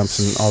ride and jumps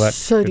and all that.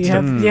 So do good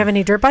you have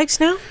any dirt bikes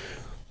now?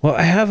 Well,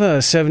 I have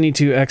a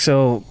 72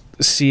 XL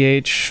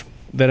CH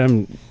that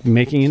I'm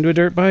making into a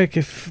dirt bike,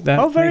 if that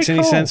Oh, very makes any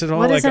cool. sense at all.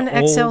 What is Like an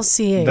old-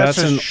 XLCH? That's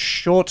That's a an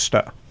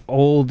shortster.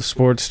 old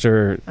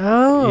Sportster.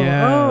 Oh,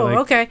 Yeah, like-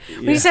 okay.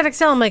 When yeah. you said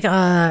XL, I'm like,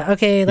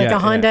 okay, like Yeah, a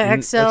Honda yeah.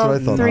 XL. That's what I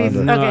thought, 3.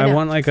 Honda. No, Okay, I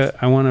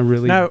no. want a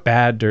really No.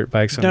 bad dirt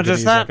bike, so Now, I'm gonna does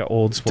use that- like an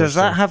old Sportster. Does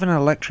that have an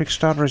electric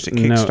starter or is it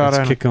No, Kickstarter?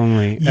 it's kick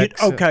only.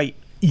 Okay,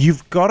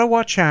 you've got to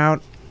watch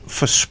out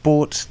for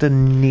Sportster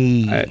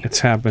knee. It's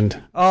happened.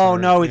 Oh,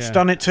 no, it's yeah.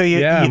 done it to you.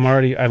 Yeah,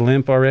 You- I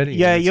limp already.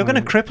 yeah, It's you're going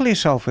to on- cripple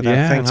yourself with that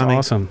Yeah, thing, it's honey.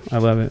 awesome. I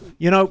love it.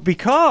 You know,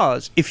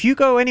 because if you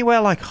go anywhere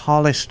like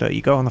Hollister,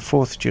 you go on the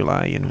 4th of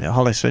July in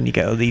Hollister and you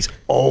get all these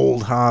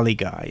old Harley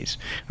guys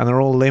and they're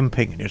all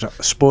limping and there's a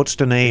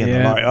Sportster knee and Yeah.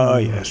 they're like, oh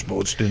yeah,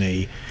 Sportster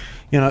knee.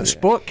 You know,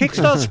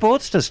 Kickstart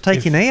Sportsters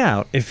take your knee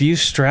out. If you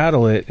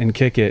straddle it and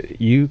kick it,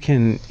 you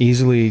can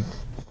easily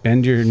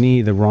bend your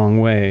knee the wrong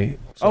way.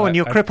 So And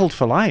you're crippled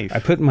for life. I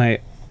put my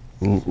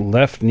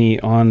left knee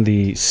on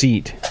the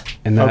seat,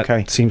 and that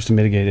Okay. seems to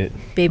mitigate it.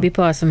 Baby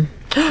Possum.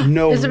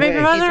 No Is it baby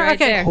way. mother?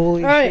 right Okay. there.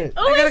 Holy All right. shit.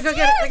 I gotta go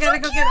get it. I gotta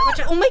go get it. Watch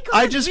out. Oh my god!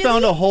 I just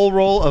found a whole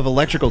roll of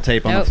electrical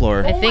tape on the Nope. floor.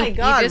 I think my you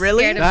God, just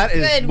really? scared him. That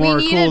is Good. more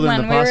We cool needed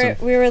than the one.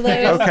 possum. We were like,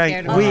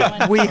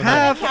 Okay, we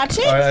have. Catch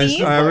it, All right,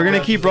 please. we're gonna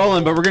keep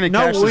rolling, but we're gonna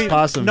catch this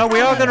possum. No,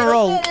 we are going to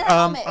roll.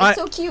 It's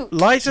so cute.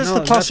 Liza's No, the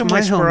that's Possum my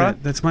Whisperer,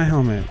 helmet. That's my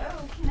helmet.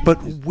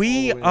 but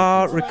we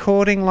are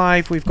recording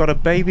live. We've got a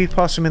baby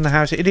possum in the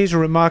house. It is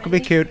remarkably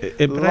cute. but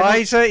I don't-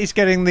 Liza is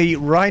getting the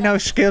rhino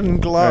skin All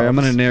gloves. right, I'm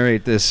gonna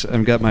narrate this.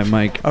 I've got my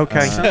mic.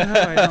 Okay.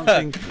 Somehow I don't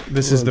think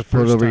this is the Put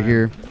it first over time.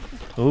 here.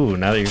 Ooh,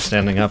 now that you're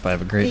standing up, I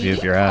have a great view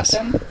of your ass.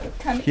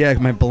 Yeah,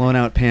 my blown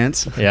out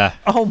pants. Yeah.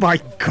 Oh my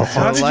god.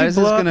 How did you Liza's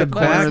blow up gonna the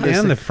corner back this and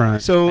thing. the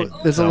front? So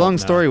there's a don't long know.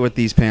 story with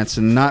these pants,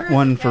 and not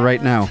one for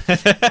right now.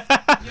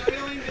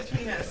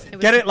 It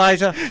Get it,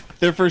 Liza.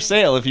 They're for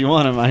sale if you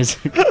want them,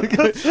 Isaac.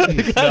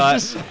 No,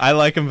 I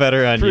like them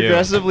better on you.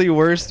 Progressively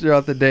worse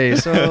throughout the day.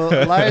 So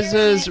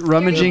Liza's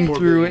rummaging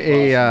through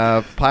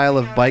a pile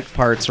of bike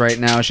parts right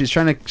now. She's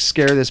trying to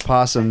scare this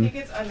possum.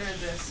 It's under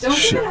this. Don't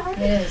do that.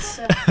 It is.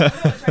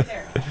 It's right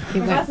there. He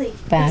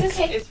went back.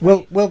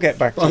 We'll get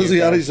back to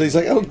you. He's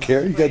like, I don't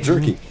care. You got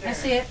jerky. I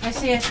see it. I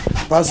see it.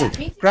 Possum.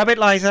 Grab it,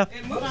 Liza.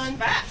 It moves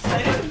fast. I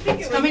didn't think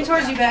it It's would. coming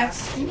towards you,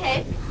 Bex.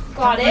 Okay,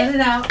 got Let it.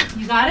 it out.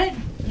 You got it?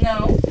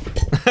 No,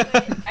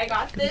 I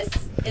got this.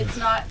 It's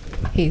not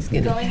He's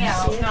gonna going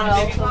out. It's not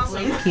a baby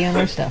possum. pee on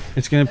our stuff.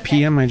 It's gonna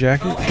pee on my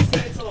jacket. Oh, I see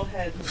its little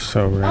head.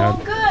 So Oh,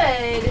 rad.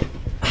 good.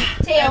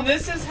 Tail. And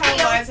this is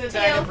how Liza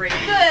died of rabies.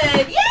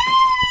 Good. Yay!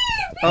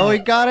 Oh, we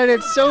got it.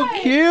 It's so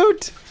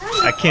cute.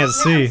 I can't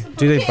see.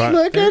 Do they buy?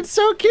 Look, it's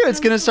so cute. It's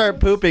going to start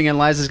pooping and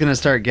Liza's going to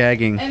start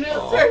gagging. And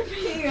it'll start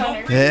peeing on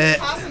her. Eh.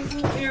 Possums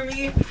move near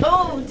me.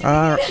 Oh,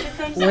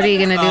 What are you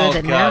gonna do with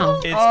it now?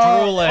 It's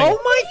drooling. Oh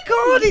my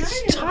God,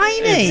 it's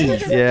tiny.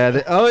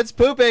 Yeah. Oh, it's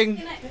pooping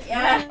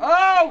yeah.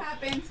 Oh. It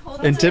happens. Hold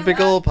on in to the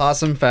typical rat.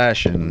 possum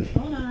fashion.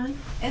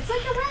 It's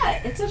like a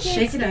rat. It's okay.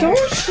 Shake it out.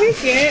 Don't shake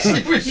it.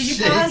 Did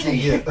you pause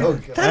it? Oh,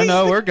 God. I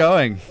know, we're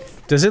going.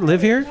 Does it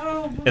live here?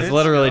 It's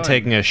literally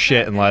taking a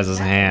shit in Liza's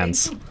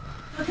hands.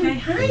 Okay,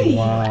 hi.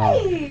 Wow.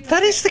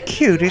 That is the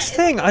cutest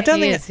thing. I don't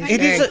He think is. He's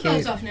it is. very A, cute.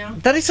 Close off now.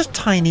 that is a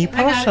tiny I got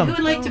it. Who possum. would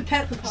like to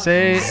pet the possum?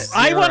 Say.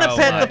 I want to Zero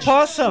pet the much.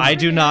 possum. I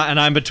do not, and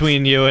I'm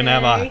between you and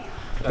Emma.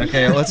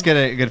 Okay, let's get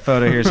a good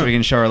photo here so we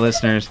can show our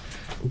listeners.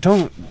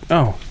 Don't.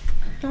 Oh.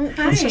 Don't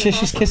hide.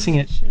 She's kissing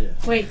it.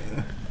 Wait.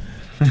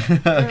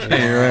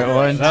 Okay, right.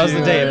 One, That was the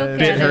two, day Look it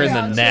bit at her it. in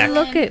the neck.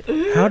 Look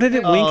at. How did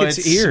it wink Oh, its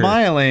it's ear?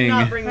 smiling.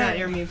 Not bring that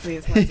near me,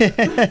 please.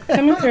 Liza.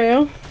 Coming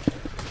through.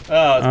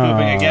 Oh, it's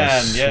pooping Oh,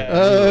 again. Yeah.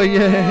 Oh,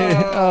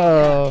 yeah.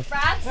 Oh.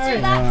 Rats do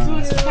Alright, that. so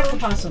let's pet the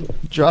possum.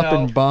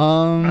 Dropping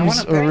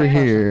bombs over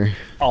here.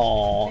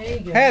 Aw. There you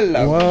go.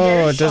 Hello.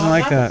 Whoa, it doesn't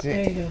like that.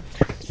 There you go.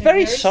 It's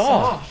very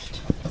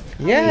soft.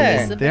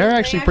 Yeah. They're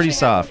actually pretty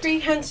soft.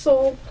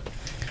 Prehensile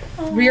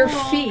rear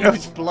feet. Oh,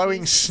 it's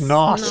blowing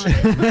snot.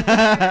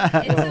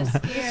 It's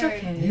so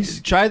scary.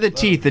 Try the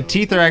teeth. The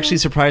teeth are actually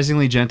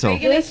surprisingly gentle. Are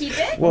you gonna keep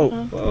it? Whoa.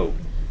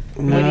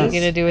 What are you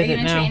gonna do Are with you it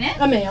gonna now? train it?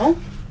 A male.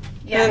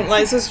 And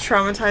Liza's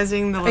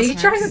traumatizing the Are you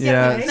listeners. trying to get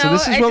Yeah. away? So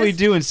this is I what we just-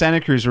 do in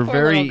Santa Cruz. We're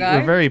Poor little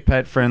guy. very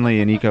pet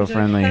friendly and eco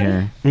friendly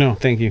here. No,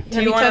 thank you.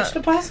 Have you wanna- touched a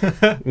possum?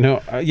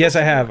 No. Yes,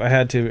 I have. I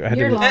had to. I had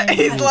You're to. lying.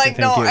 He's like, Thank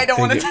no, you, I don't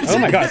want to thank touch you. Oh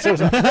my God. So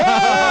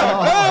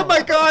Oh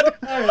my God!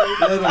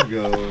 Let him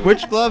go.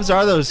 Which gloves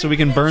are those so we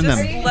can burn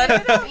Just them? let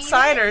it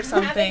outside or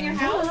something.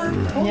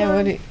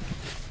 Yeah. What?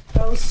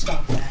 Oh,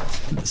 stop that.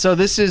 So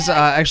this is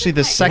actually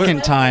the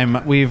second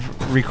time we've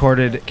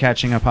recorded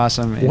catching a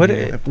possum. in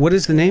here. What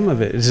is the name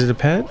of it? Is it a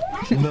pet?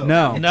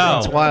 No, No.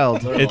 it's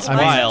wild. It's I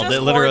mean, wild. Just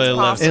It literally hordes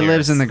lives It here.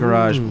 lives in the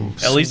garage.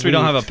 At least we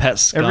don't have a pet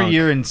skunk. Every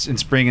year in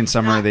spring and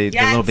summer, the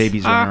little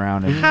babies run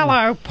around. And,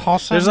 Hello,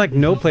 possum. There's like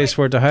no place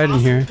for it to hide in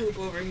here. Poop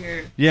over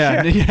here.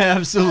 yeah,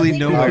 absolutely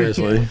no worries.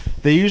 Seriously.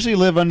 They usually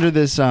live under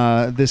this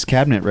this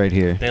cabinet right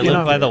here. They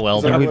live by the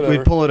welder. And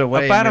we'd pull it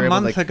away. About and a we were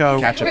able month to ago,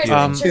 catch a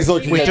few. He's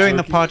looking we're at doing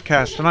the turkey.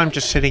 podcast, and I'm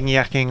just sitting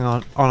yakking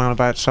on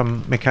about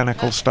some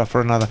mechanical stuff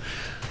or another.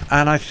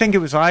 And I think it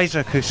was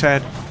Isaac who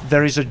said,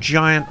 there is a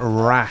giant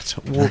rat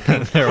walking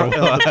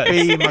the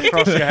beam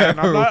across your head. And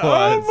I'm like,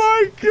 oh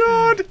my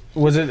God.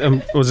 Was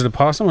it a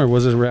possum or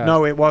was it a rat?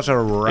 No, it was a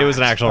rat. It was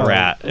an actual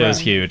rat. It was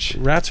rat. huge.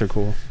 Rats are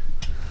cool.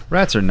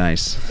 Rats are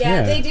nice.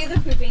 Yeah, Yeah. they do the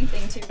pooping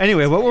thing too.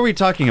 Anyway, what were we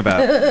talking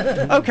about?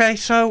 Okay,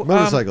 so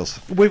Motorcycles.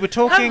 we were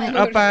talking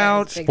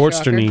about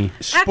Sportster.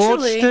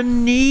 Sportster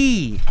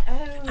knee.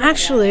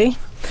 Actually,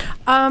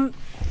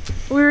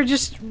 we were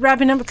just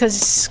wrapping up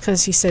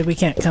because he said we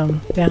can't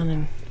come down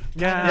and.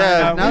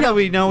 Yeah, now that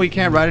we know we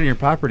can't ride on your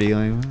property.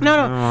 Like,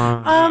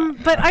 No.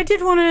 But I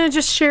did want to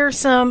just share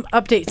some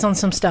updates on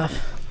some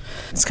stuff.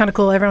 It's kind of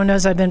cool. Everyone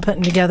knows I've been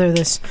putting together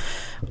this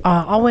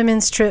all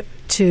women's trip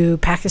to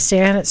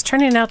Pakistan. It's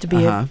turning out to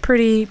be a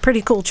pretty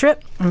cool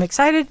trip. I'm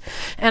excited,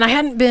 and I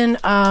hadn't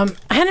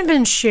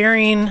been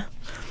sharing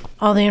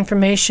all the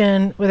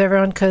information with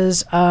everyone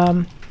because,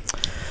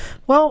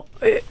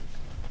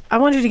 I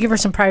wanted to give her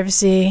some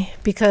privacy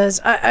because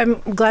I'm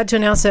glad to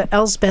announce that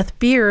Elsbeth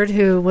Beard,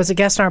 who was a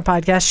guest on our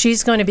podcast,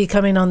 she's going to be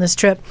coming on this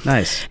trip.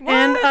 nice.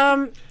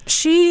 And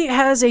she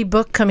has a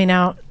book coming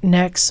out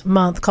next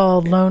month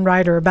called Lone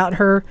Rider about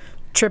her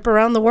trip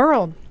around the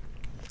world.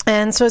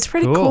 And so it's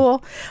pretty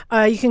cool.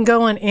 You can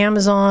go on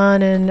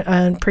Amazon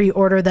and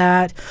pre-order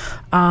that.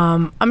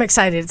 I'm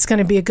excited. It's going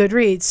to be a good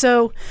read.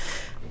 So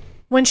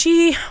when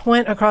she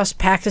went across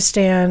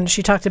Pakistan,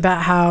 she talked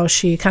about how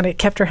she kind of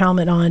kept her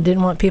helmet on,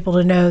 didn't want people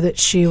to know that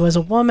she was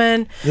a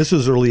woman. This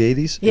was early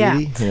 80s? Yeah.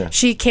 80?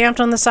 She camped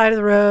on the side of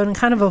the road and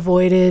kind of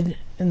avoided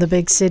in the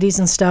big cities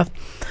and stuff.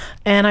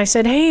 And I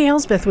said, hey,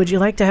 Elsbeth, would you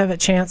like to have a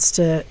chance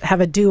to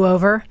have a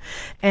do-over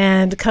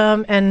and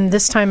come and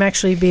this time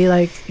actually be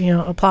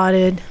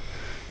applauded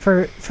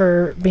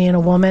for being a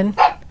woman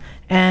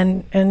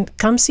and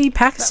come see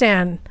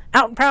Pakistan.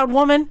 Out and proud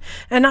woman,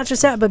 and not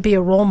just that, but be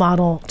a role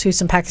model to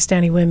some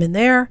Pakistani women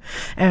there.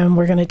 And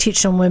we're going to teach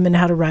some women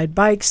how to ride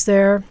bikes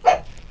there.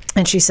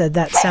 And she said,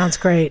 that sounds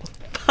great.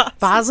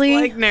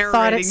 Bosley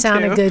thought it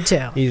sounded good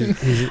too.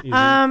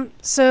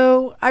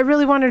 So I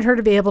really wanted her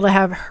to be able to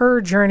have her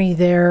journey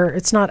there.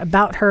 It's not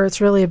about her. It's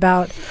really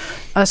about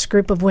us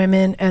group of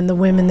women and the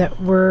women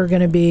that we're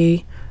going to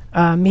be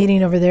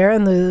meeting over there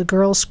and the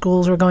girls'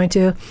 schools we're going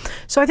to.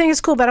 So I think it's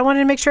cool, but I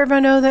wanted to make sure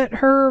everyone know that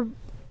her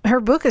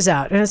book is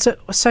out, and it's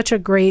such a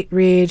great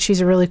read.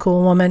 She's a really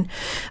cool woman.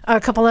 A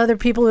couple other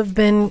people have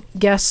been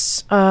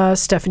guests.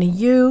 Stephanie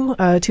Yu,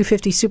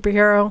 250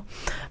 superhero.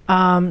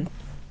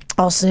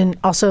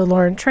 Also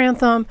Lauren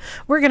Trantham.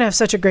 We're going to have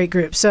such a great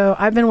group. So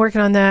I've been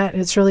working on that.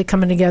 It's really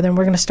coming together, and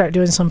we're going to start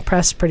doing some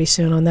press pretty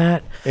soon on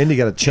that. And you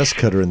got a chest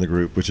cutter in the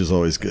group, which is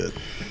always good.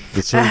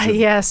 The surgeon.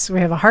 Yes,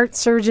 we have a heart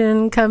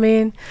surgeon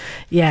coming.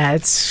 Yeah,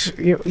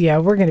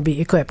 we're going to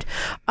be equipped.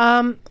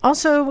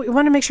 Also, we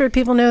want to make sure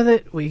people know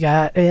that we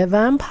got a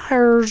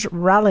Vampires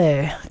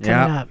Rally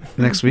coming up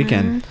next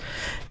weekend.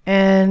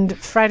 And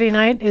Friday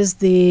night is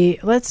the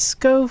Let's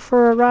Go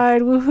for a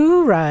Ride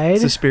Woohoo ride.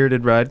 It's a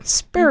spirited ride.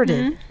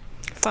 Spirited.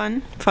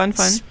 Fun.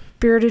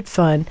 Spirited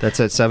fun. That's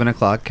at 7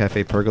 o'clock,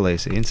 Cafe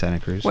Pergolesi in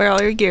Santa Cruz. Wear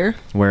all your gear.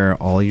 Wear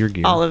all your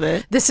gear. All of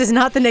it. This is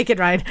not the naked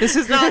ride. This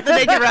is not the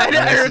naked ride.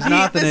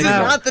 This is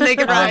not the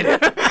naked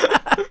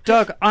ride.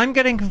 Doug, I'm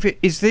getting confused.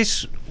 Is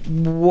this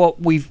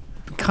what we've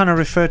kind of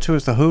referred to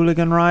as the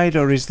hooligan ride,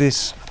 or is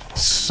this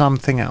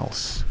something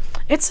else?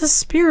 It's a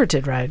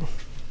spirited ride.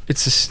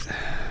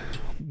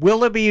 Will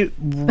there be...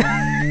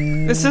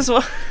 This is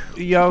what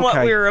we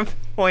were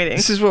avoiding.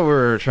 This is what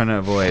we're trying to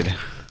avoid.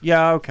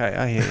 Yeah, okay,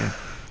 I hear you.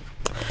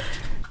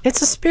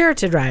 It's a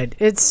spirited ride.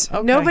 It's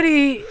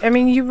nobody. I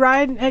mean, you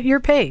ride at your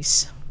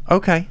pace.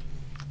 Okay.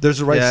 There's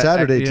a ride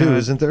Saturday too,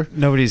 isn't there?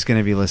 Nobody's going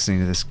to be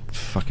listening to this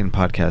fucking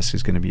podcast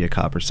who's going to be a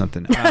cop or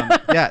something.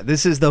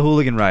 This is the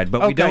hooligan ride,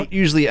 but we don't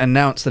usually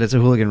announce that it's a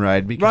hooligan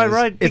ride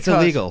because it's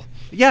illegal.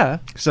 Yeah.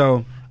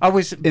 So I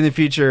was in the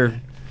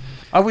future.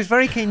 I was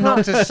very keen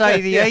not to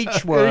say the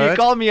H word. You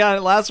called me on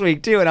it last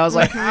week too, and I was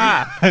like,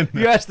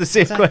 you asked the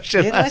same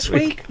question last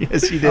week.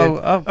 Yes, you did.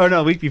 Oh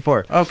no, week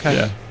before. Okay.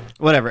 Yeah.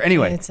 Whatever.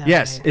 Anyway,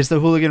 yes, right. It's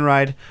the hooligan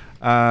ride.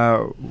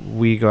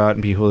 We go out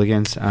and be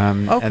hooligans.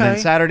 And then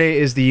Saturday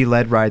is the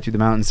lead ride through the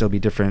mountains. There'll be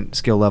different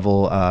skill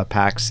level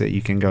packs that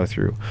you can go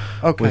through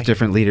with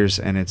different leaders,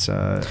 and it's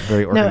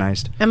very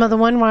organized. No, Emma, the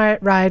one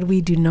ride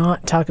we do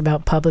not talk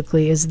about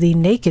publicly is the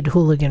naked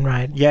hooligan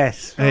ride.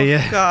 Yes.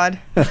 Oh, God.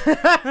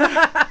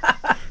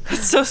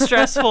 That's so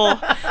stressful.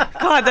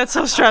 God, that's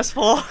so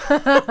stressful.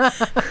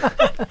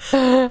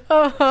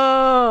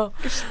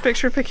 Just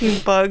picture picking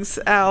bugs.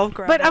 Ow.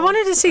 But I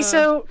wanted to see,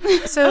 so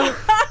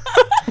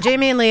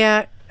Jamie and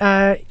Leah,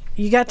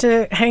 you got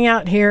to hang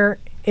out here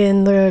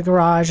in the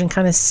garage and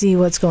kind of see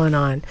what's going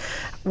on.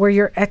 Were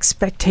your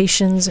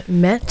expectations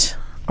met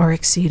or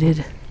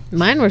exceeded?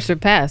 Mine were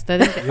surpassed.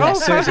 I think.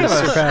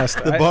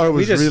 Surpassed. The bar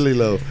was really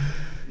low.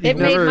 It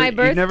made my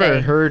birthday. You've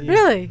never heard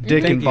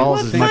Dick and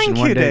Balls as much in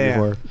one day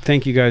before.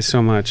 Thank you guys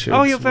so much.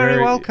 You're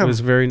very welcome. It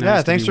was very nice.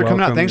 Yeah, thanks for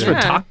coming out. Thanks for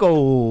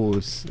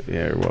tacos.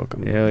 Yeah, you're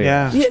welcome.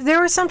 Yeah.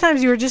 There were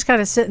sometimes you were just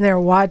kind of sitting there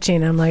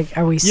watching. I'm like,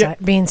 are we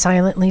being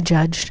silently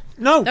judged?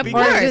 No, Of Or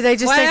course. do they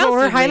just Why think else we're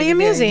would we highly be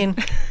doing? amusing?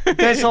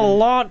 there's a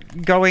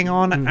lot going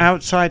on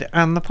outside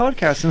and the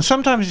podcast, and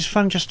sometimes it's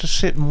fun just to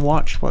sit and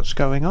watch what's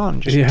going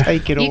on. Just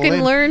take it all in. You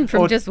can learn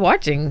from Or- just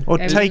watching. Or I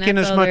mean, take in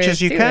that's as all much there as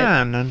is you to it.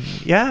 can, and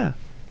Yeah,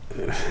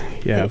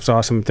 it was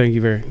awesome. Thank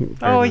you very much.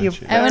 you're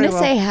I want to very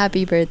say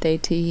happy birthday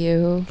to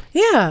you.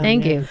 Yeah.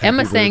 Thank you.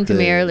 Emma sang to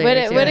me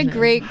earlier. What a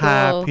great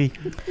goal. happy.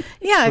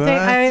 Yeah,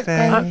 I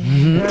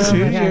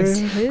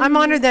think I'm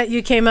honored that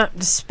you came up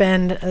to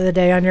spend the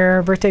day on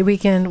your birthday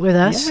weekend with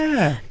us.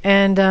 Yeah.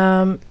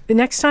 And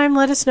next time,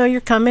 let us know you're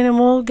coming, and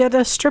we'll get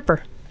a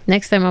stripper.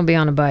 Next time I'll be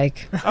on a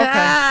bike.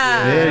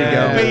 Okay. There you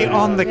go. Be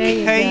on the There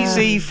you go.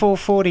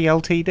 KZ440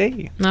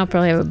 LTD. I'll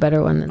probably have a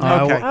better one than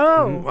that. Okay.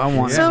 I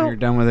want So- when you're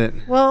done with it.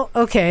 Well,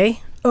 okay.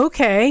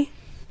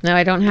 No,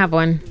 I don't have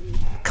one.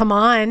 Come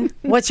on.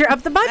 What's your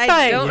up the butt I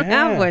bike? don't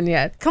have one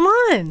yet. Come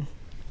on.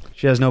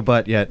 She has no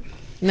butt yet.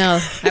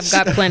 No, I've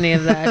got plenty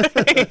of that.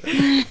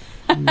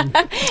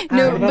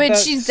 No, but that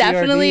she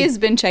definitely CRD? has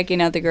been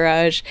checking out the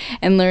garage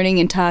and learning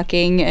and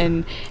talking,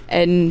 and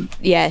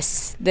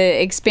yes, the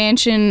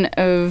expansion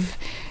of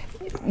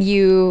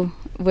you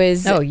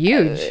was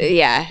huge.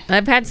 Yeah.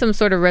 I've had some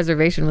sort of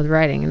reservation with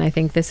writing, and I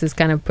think this has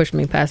kind of pushed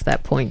me past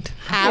that point.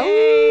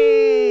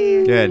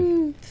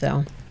 Good.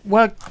 So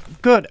Well,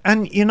 good.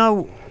 And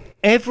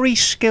every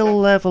skill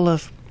level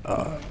of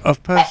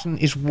person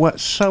is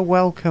so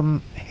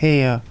welcome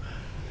here.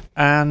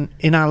 And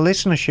in our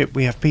listenership,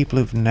 we have people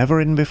who've never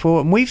ridden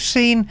before. And we've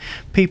seen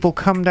people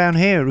come down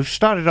here who've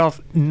started off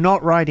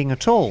not riding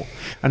at all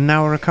and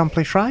now are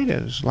accomplished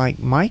riders, like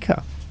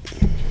Micah.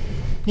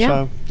 Yeah,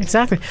 So-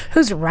 exactly.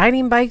 Who's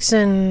riding bikes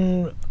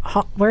in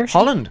where?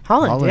 Holland.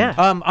 Holland. Yeah.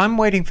 I'm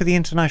waiting for the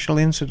international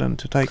incident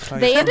to take place.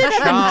 They ended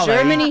up in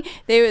Germany.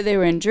 They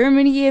were in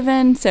Germany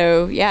even.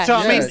 So yeah, So,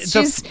 I mean,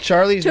 she's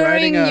Charlie's touring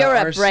riding a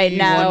Europe RC right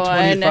now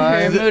on her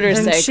 125.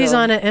 motorcycle. And she's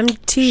on an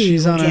MT.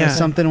 She's on Yeah. a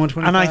something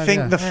 125. And I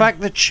think the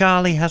fact that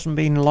Charlie hasn't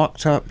been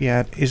locked up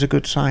yet is a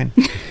good sign.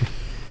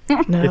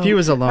 No. If he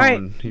was alone, All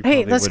right. he Hey,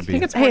 probably let's would be.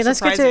 let's get to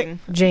surprising.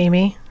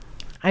 Jamie.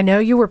 I know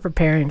you were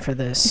preparing for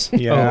this.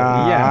 Yeah.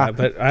 Oh, yeah,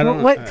 but I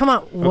don't. What? Come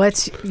on.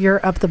 What's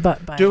your up the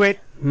butt bike? Do it.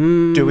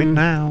 Do it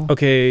now.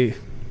 Okay.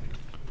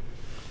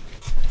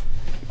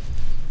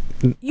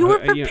 You were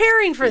Yeah.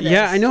 preparing for this.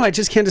 Yeah, I know. I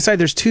just can't decide.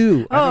 There's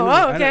two. I don't know.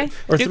 I don't- okay.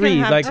 Or You can three.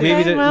 have Like two.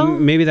 maybe Okay, that. well-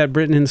 Maybe that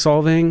Britain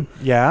insolving.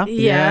 Yeah.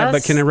 Yeah,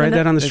 but can I Yes, ride and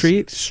that on the It's street?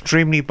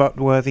 extremely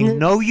butt-worthy.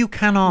 No, you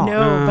cannot.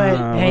 No,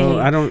 but hey, well,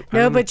 I don't.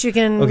 no, but you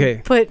can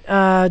Okay. put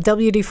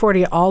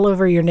WD-40 all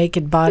over your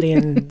naked body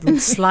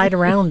and slide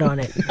around on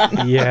it.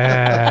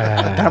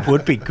 Yeah. That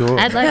would be good.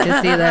 I'd like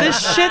to see The that.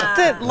 shit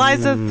that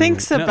Liza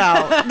thinks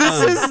about.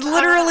 This is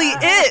literally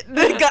it,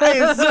 the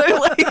guys.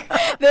 Like,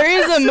 There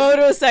is a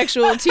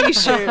motorosexual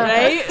T-shirt, right?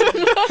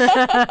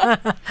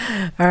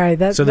 All right,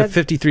 that's So the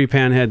 53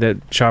 pan head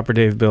that Chopper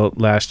Dave built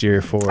last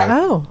year for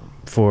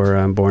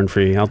Born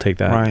Free, I'll take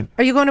that. Right.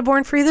 Are you going to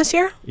Born Free this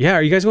year? Yeah,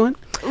 are you guys going?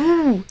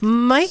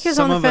 Mike is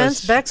Some on the of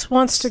fence. us- Bex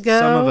wants to go.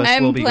 some of us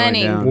will I'm be going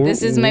down. planning.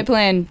 This is my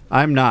plan.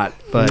 I'm not,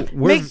 but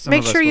Make some of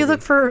us sure you will be.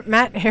 look for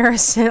Matt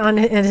Harrison on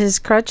in his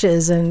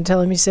crutches and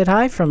tell him you said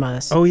hi from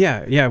us. Oh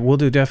yeah, we'll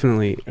do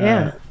definitely.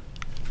 Yeah.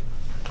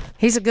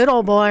 He's a good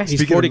old boy.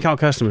 He's 40 Cal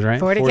Customs, right?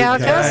 40 Cal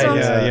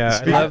Customs.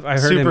 Yeah. I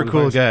heard Super him.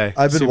 cool guy.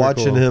 I've been Super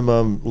watching cool.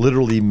 him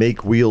literally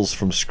make wheels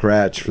from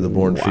scratch for the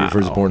for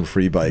his Born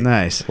Free bike.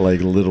 Nice. Like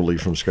literally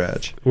from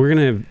scratch. We're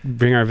gonna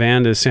bring our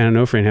van to San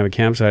Onofre and have a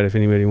campsite if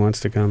anybody wants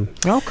to come.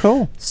 Oh,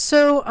 cool.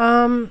 So,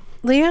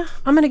 Leah,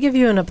 I'm going to give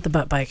you an up the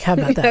butt bike. How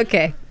about that?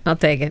 Okay, I'll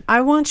take it.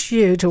 I want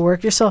you to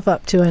work yourself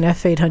up to an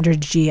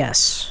F800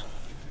 GS.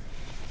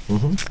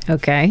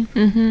 Okay.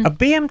 A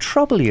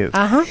BMW.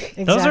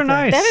 Exactly. Those are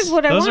nice. That is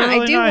what Those I are want.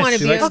 really I do nice. want a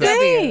She likes BMW. that.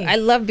 Okay. I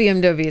love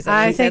BMWs.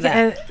 I think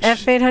an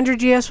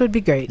F800 GS would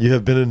be great. You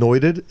have been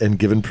anointed and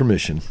given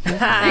permission.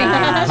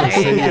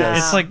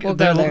 It's like We'll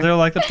go there. they're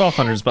like the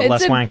 1200s, but It's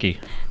less a- wanky.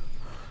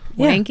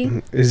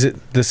 Wanky? Is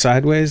it the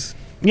sideways?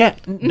 Yeah.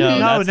 No,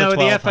 that's the the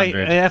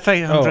 1200.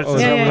 F800 Oh,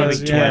 is yeah, a yeah,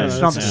 really yeah. it's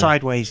not the Yeah.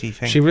 sidewaysy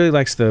thing. She really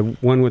likes the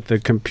one with the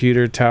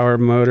computer tower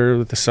motor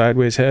with the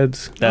sideways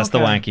heads. That's the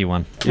wanky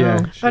one.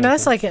 Yeah. Oh, no,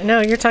 that's like it. No,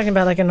 you're talking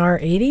about like an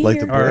R80? Like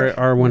the or,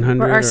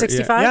 R100 or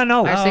R65? yeah,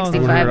 no.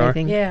 R65, I R.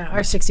 think. Yeah,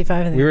 R65.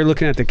 I think. We were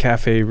looking at the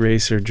Cafe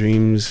Racer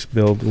Dreams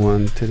build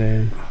one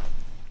today.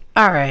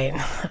 All right.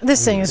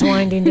 This thing is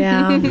winding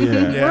down.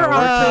 We're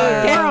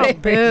all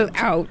booped.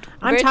 Out.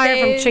 I'm tired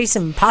from Birthdays.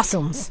 chasing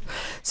possums.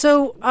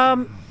 So,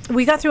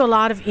 we got through a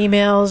lot of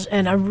emails,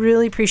 and I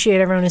really appreciate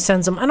everyone who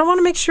sends them. And I want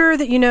to make sure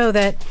that you know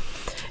that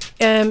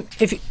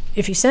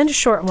if you send a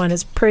short one,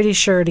 it's pretty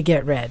sure to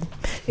get read.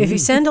 If you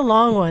send a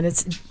long one,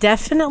 it's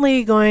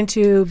definitely going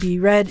to be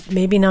read,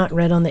 maybe not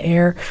read on the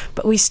air,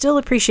 but we still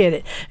appreciate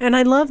it. And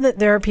I love that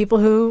there are people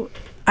who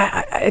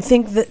I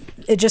think that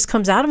it just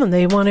comes out of them.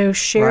 They want to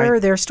share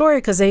their story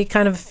because they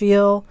kind of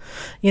feel,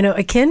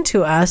 akin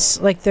to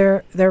us, like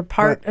they're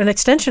part, an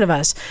extension of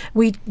us.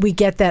 We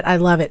get that. I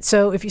love it.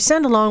 So if you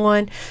send a long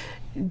one,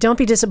 don't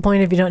be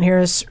disappointed if you don't hear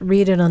us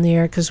read it on the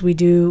air because we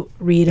do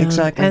read them.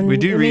 Exactly. And We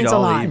do it read means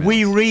all a the lot. emails.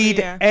 We read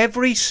Yeah.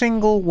 every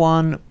single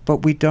one,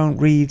 but we don't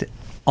read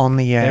on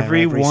the air.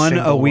 Every one a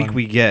single week one.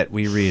 we get,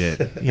 we read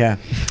it. Yeah.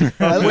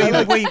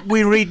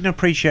 we read and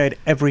appreciate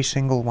every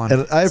single one.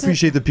 And I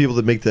appreciate the people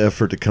that make the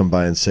effort to come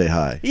by and say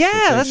hi. Yeah,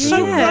 that's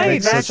so Yeah, great.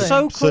 exactly. That's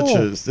so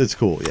cool. It's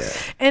cool, yeah.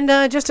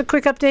 And just a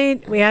quick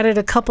update, we added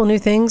a couple new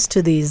things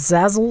to the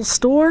Zazzle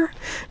store.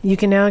 You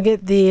can now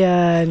get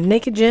the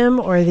Naked Gym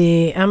or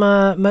the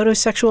Emma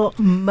Motosexual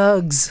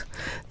mugs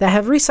that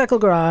have Recycle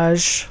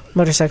Garage,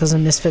 Motorcycles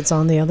and Misfits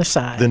on the other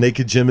side. The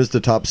Naked Gym is the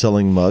top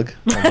selling mug,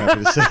 I'm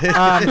happy to say.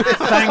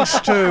 Thanks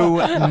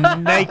to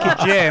Naked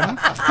Jim.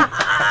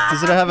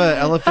 Does it have an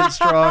elephant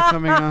straw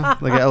coming on?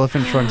 Like an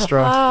elephant trunk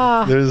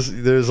straw?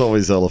 There's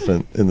always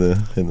elephant in the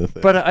thing.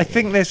 But I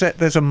think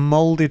there's a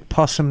molded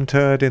possum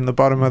turd in the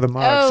bottom of the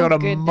mug, Oh, sort of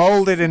goodness.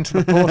 molded into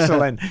the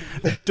porcelain.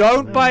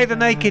 Don't buy the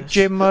Naked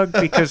Gym mug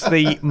because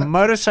the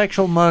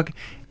motorcycle mug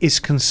is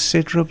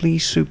considerably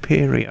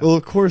superior. Well,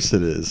 of course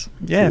it is.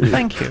 Yeah,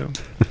 thank you.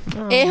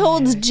 It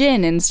holds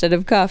gin instead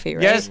of coffee,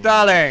 right? Yes,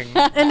 darling.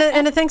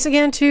 And thanks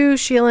again to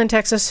Sheila in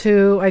Texas,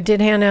 who I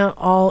did hand out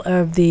all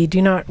of the Do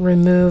Not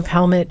Remove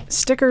helmet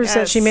stickers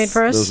that she Yes. made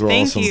for us. Those were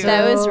Thank awesome. you.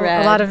 That was So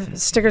rad. A lot of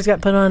stickers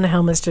got put on the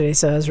helmets today,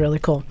 so that was really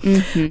cool.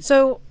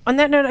 So on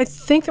that note, I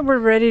think that we're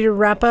ready to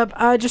wrap up.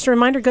 Just a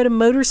reminder, go to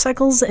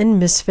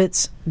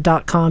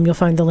motorcyclesandmisfits.com. You'll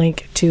find the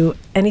link to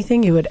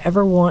anything you would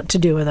ever want to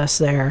do with us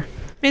there.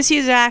 Miss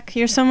you, Zach.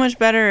 You're so much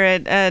better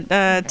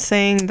at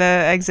saying the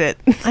exit.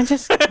 I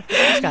just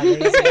got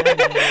lazy.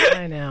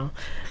 I know.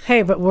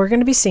 Hey, but we're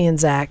going to be seeing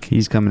Zach.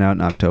 He's coming out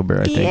in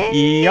October, I think.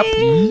 Yep.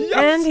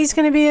 And he's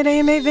going to be at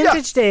AMA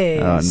Vintage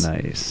Days. Oh,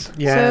 nice. So,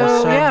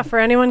 yeah, for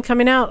anyone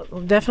coming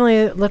out,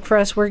 definitely look for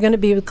us. We're going to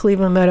be with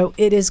Cleveland Moto.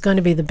 It is going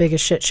to be the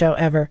biggest shit show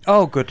ever.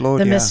 Oh, good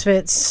Lord, The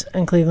Misfits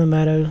and Cleveland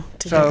Moto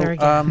together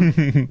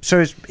again.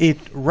 So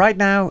right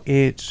now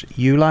it's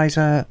you,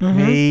 Liza,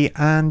 me,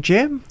 and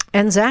Jim.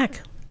 And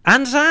Zach.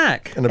 And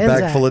Zach. And a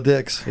bag full of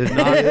dicks.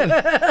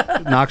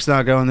 Knox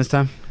not going this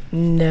time?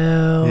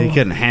 No. He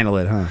couldn't handle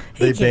it, huh?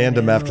 They banned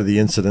him after the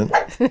incident.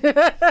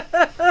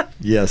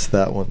 Yes,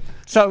 that one.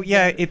 So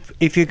yeah,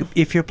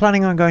 if you're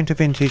planning on going to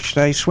Vintage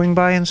Day, swing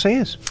by and see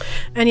us.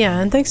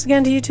 And thanks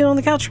again to you two on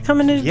the couch for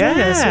coming to join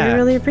us. We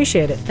really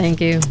appreciate it. Thank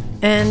you.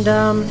 And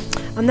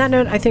on that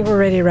note, I think we're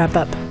ready to wrap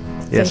up.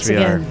 Yes, Thanks we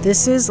again. are.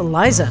 This is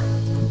Liza.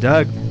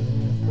 Doug.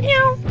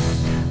 Meow.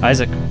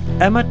 Isaac.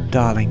 Emma,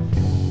 darling.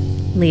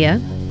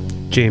 Leah.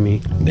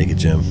 Jamie. Naked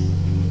Jim.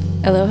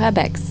 Aloha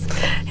Bex.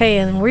 Hey,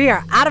 and we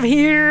are out of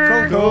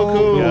here.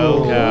 Go.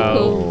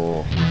 Go.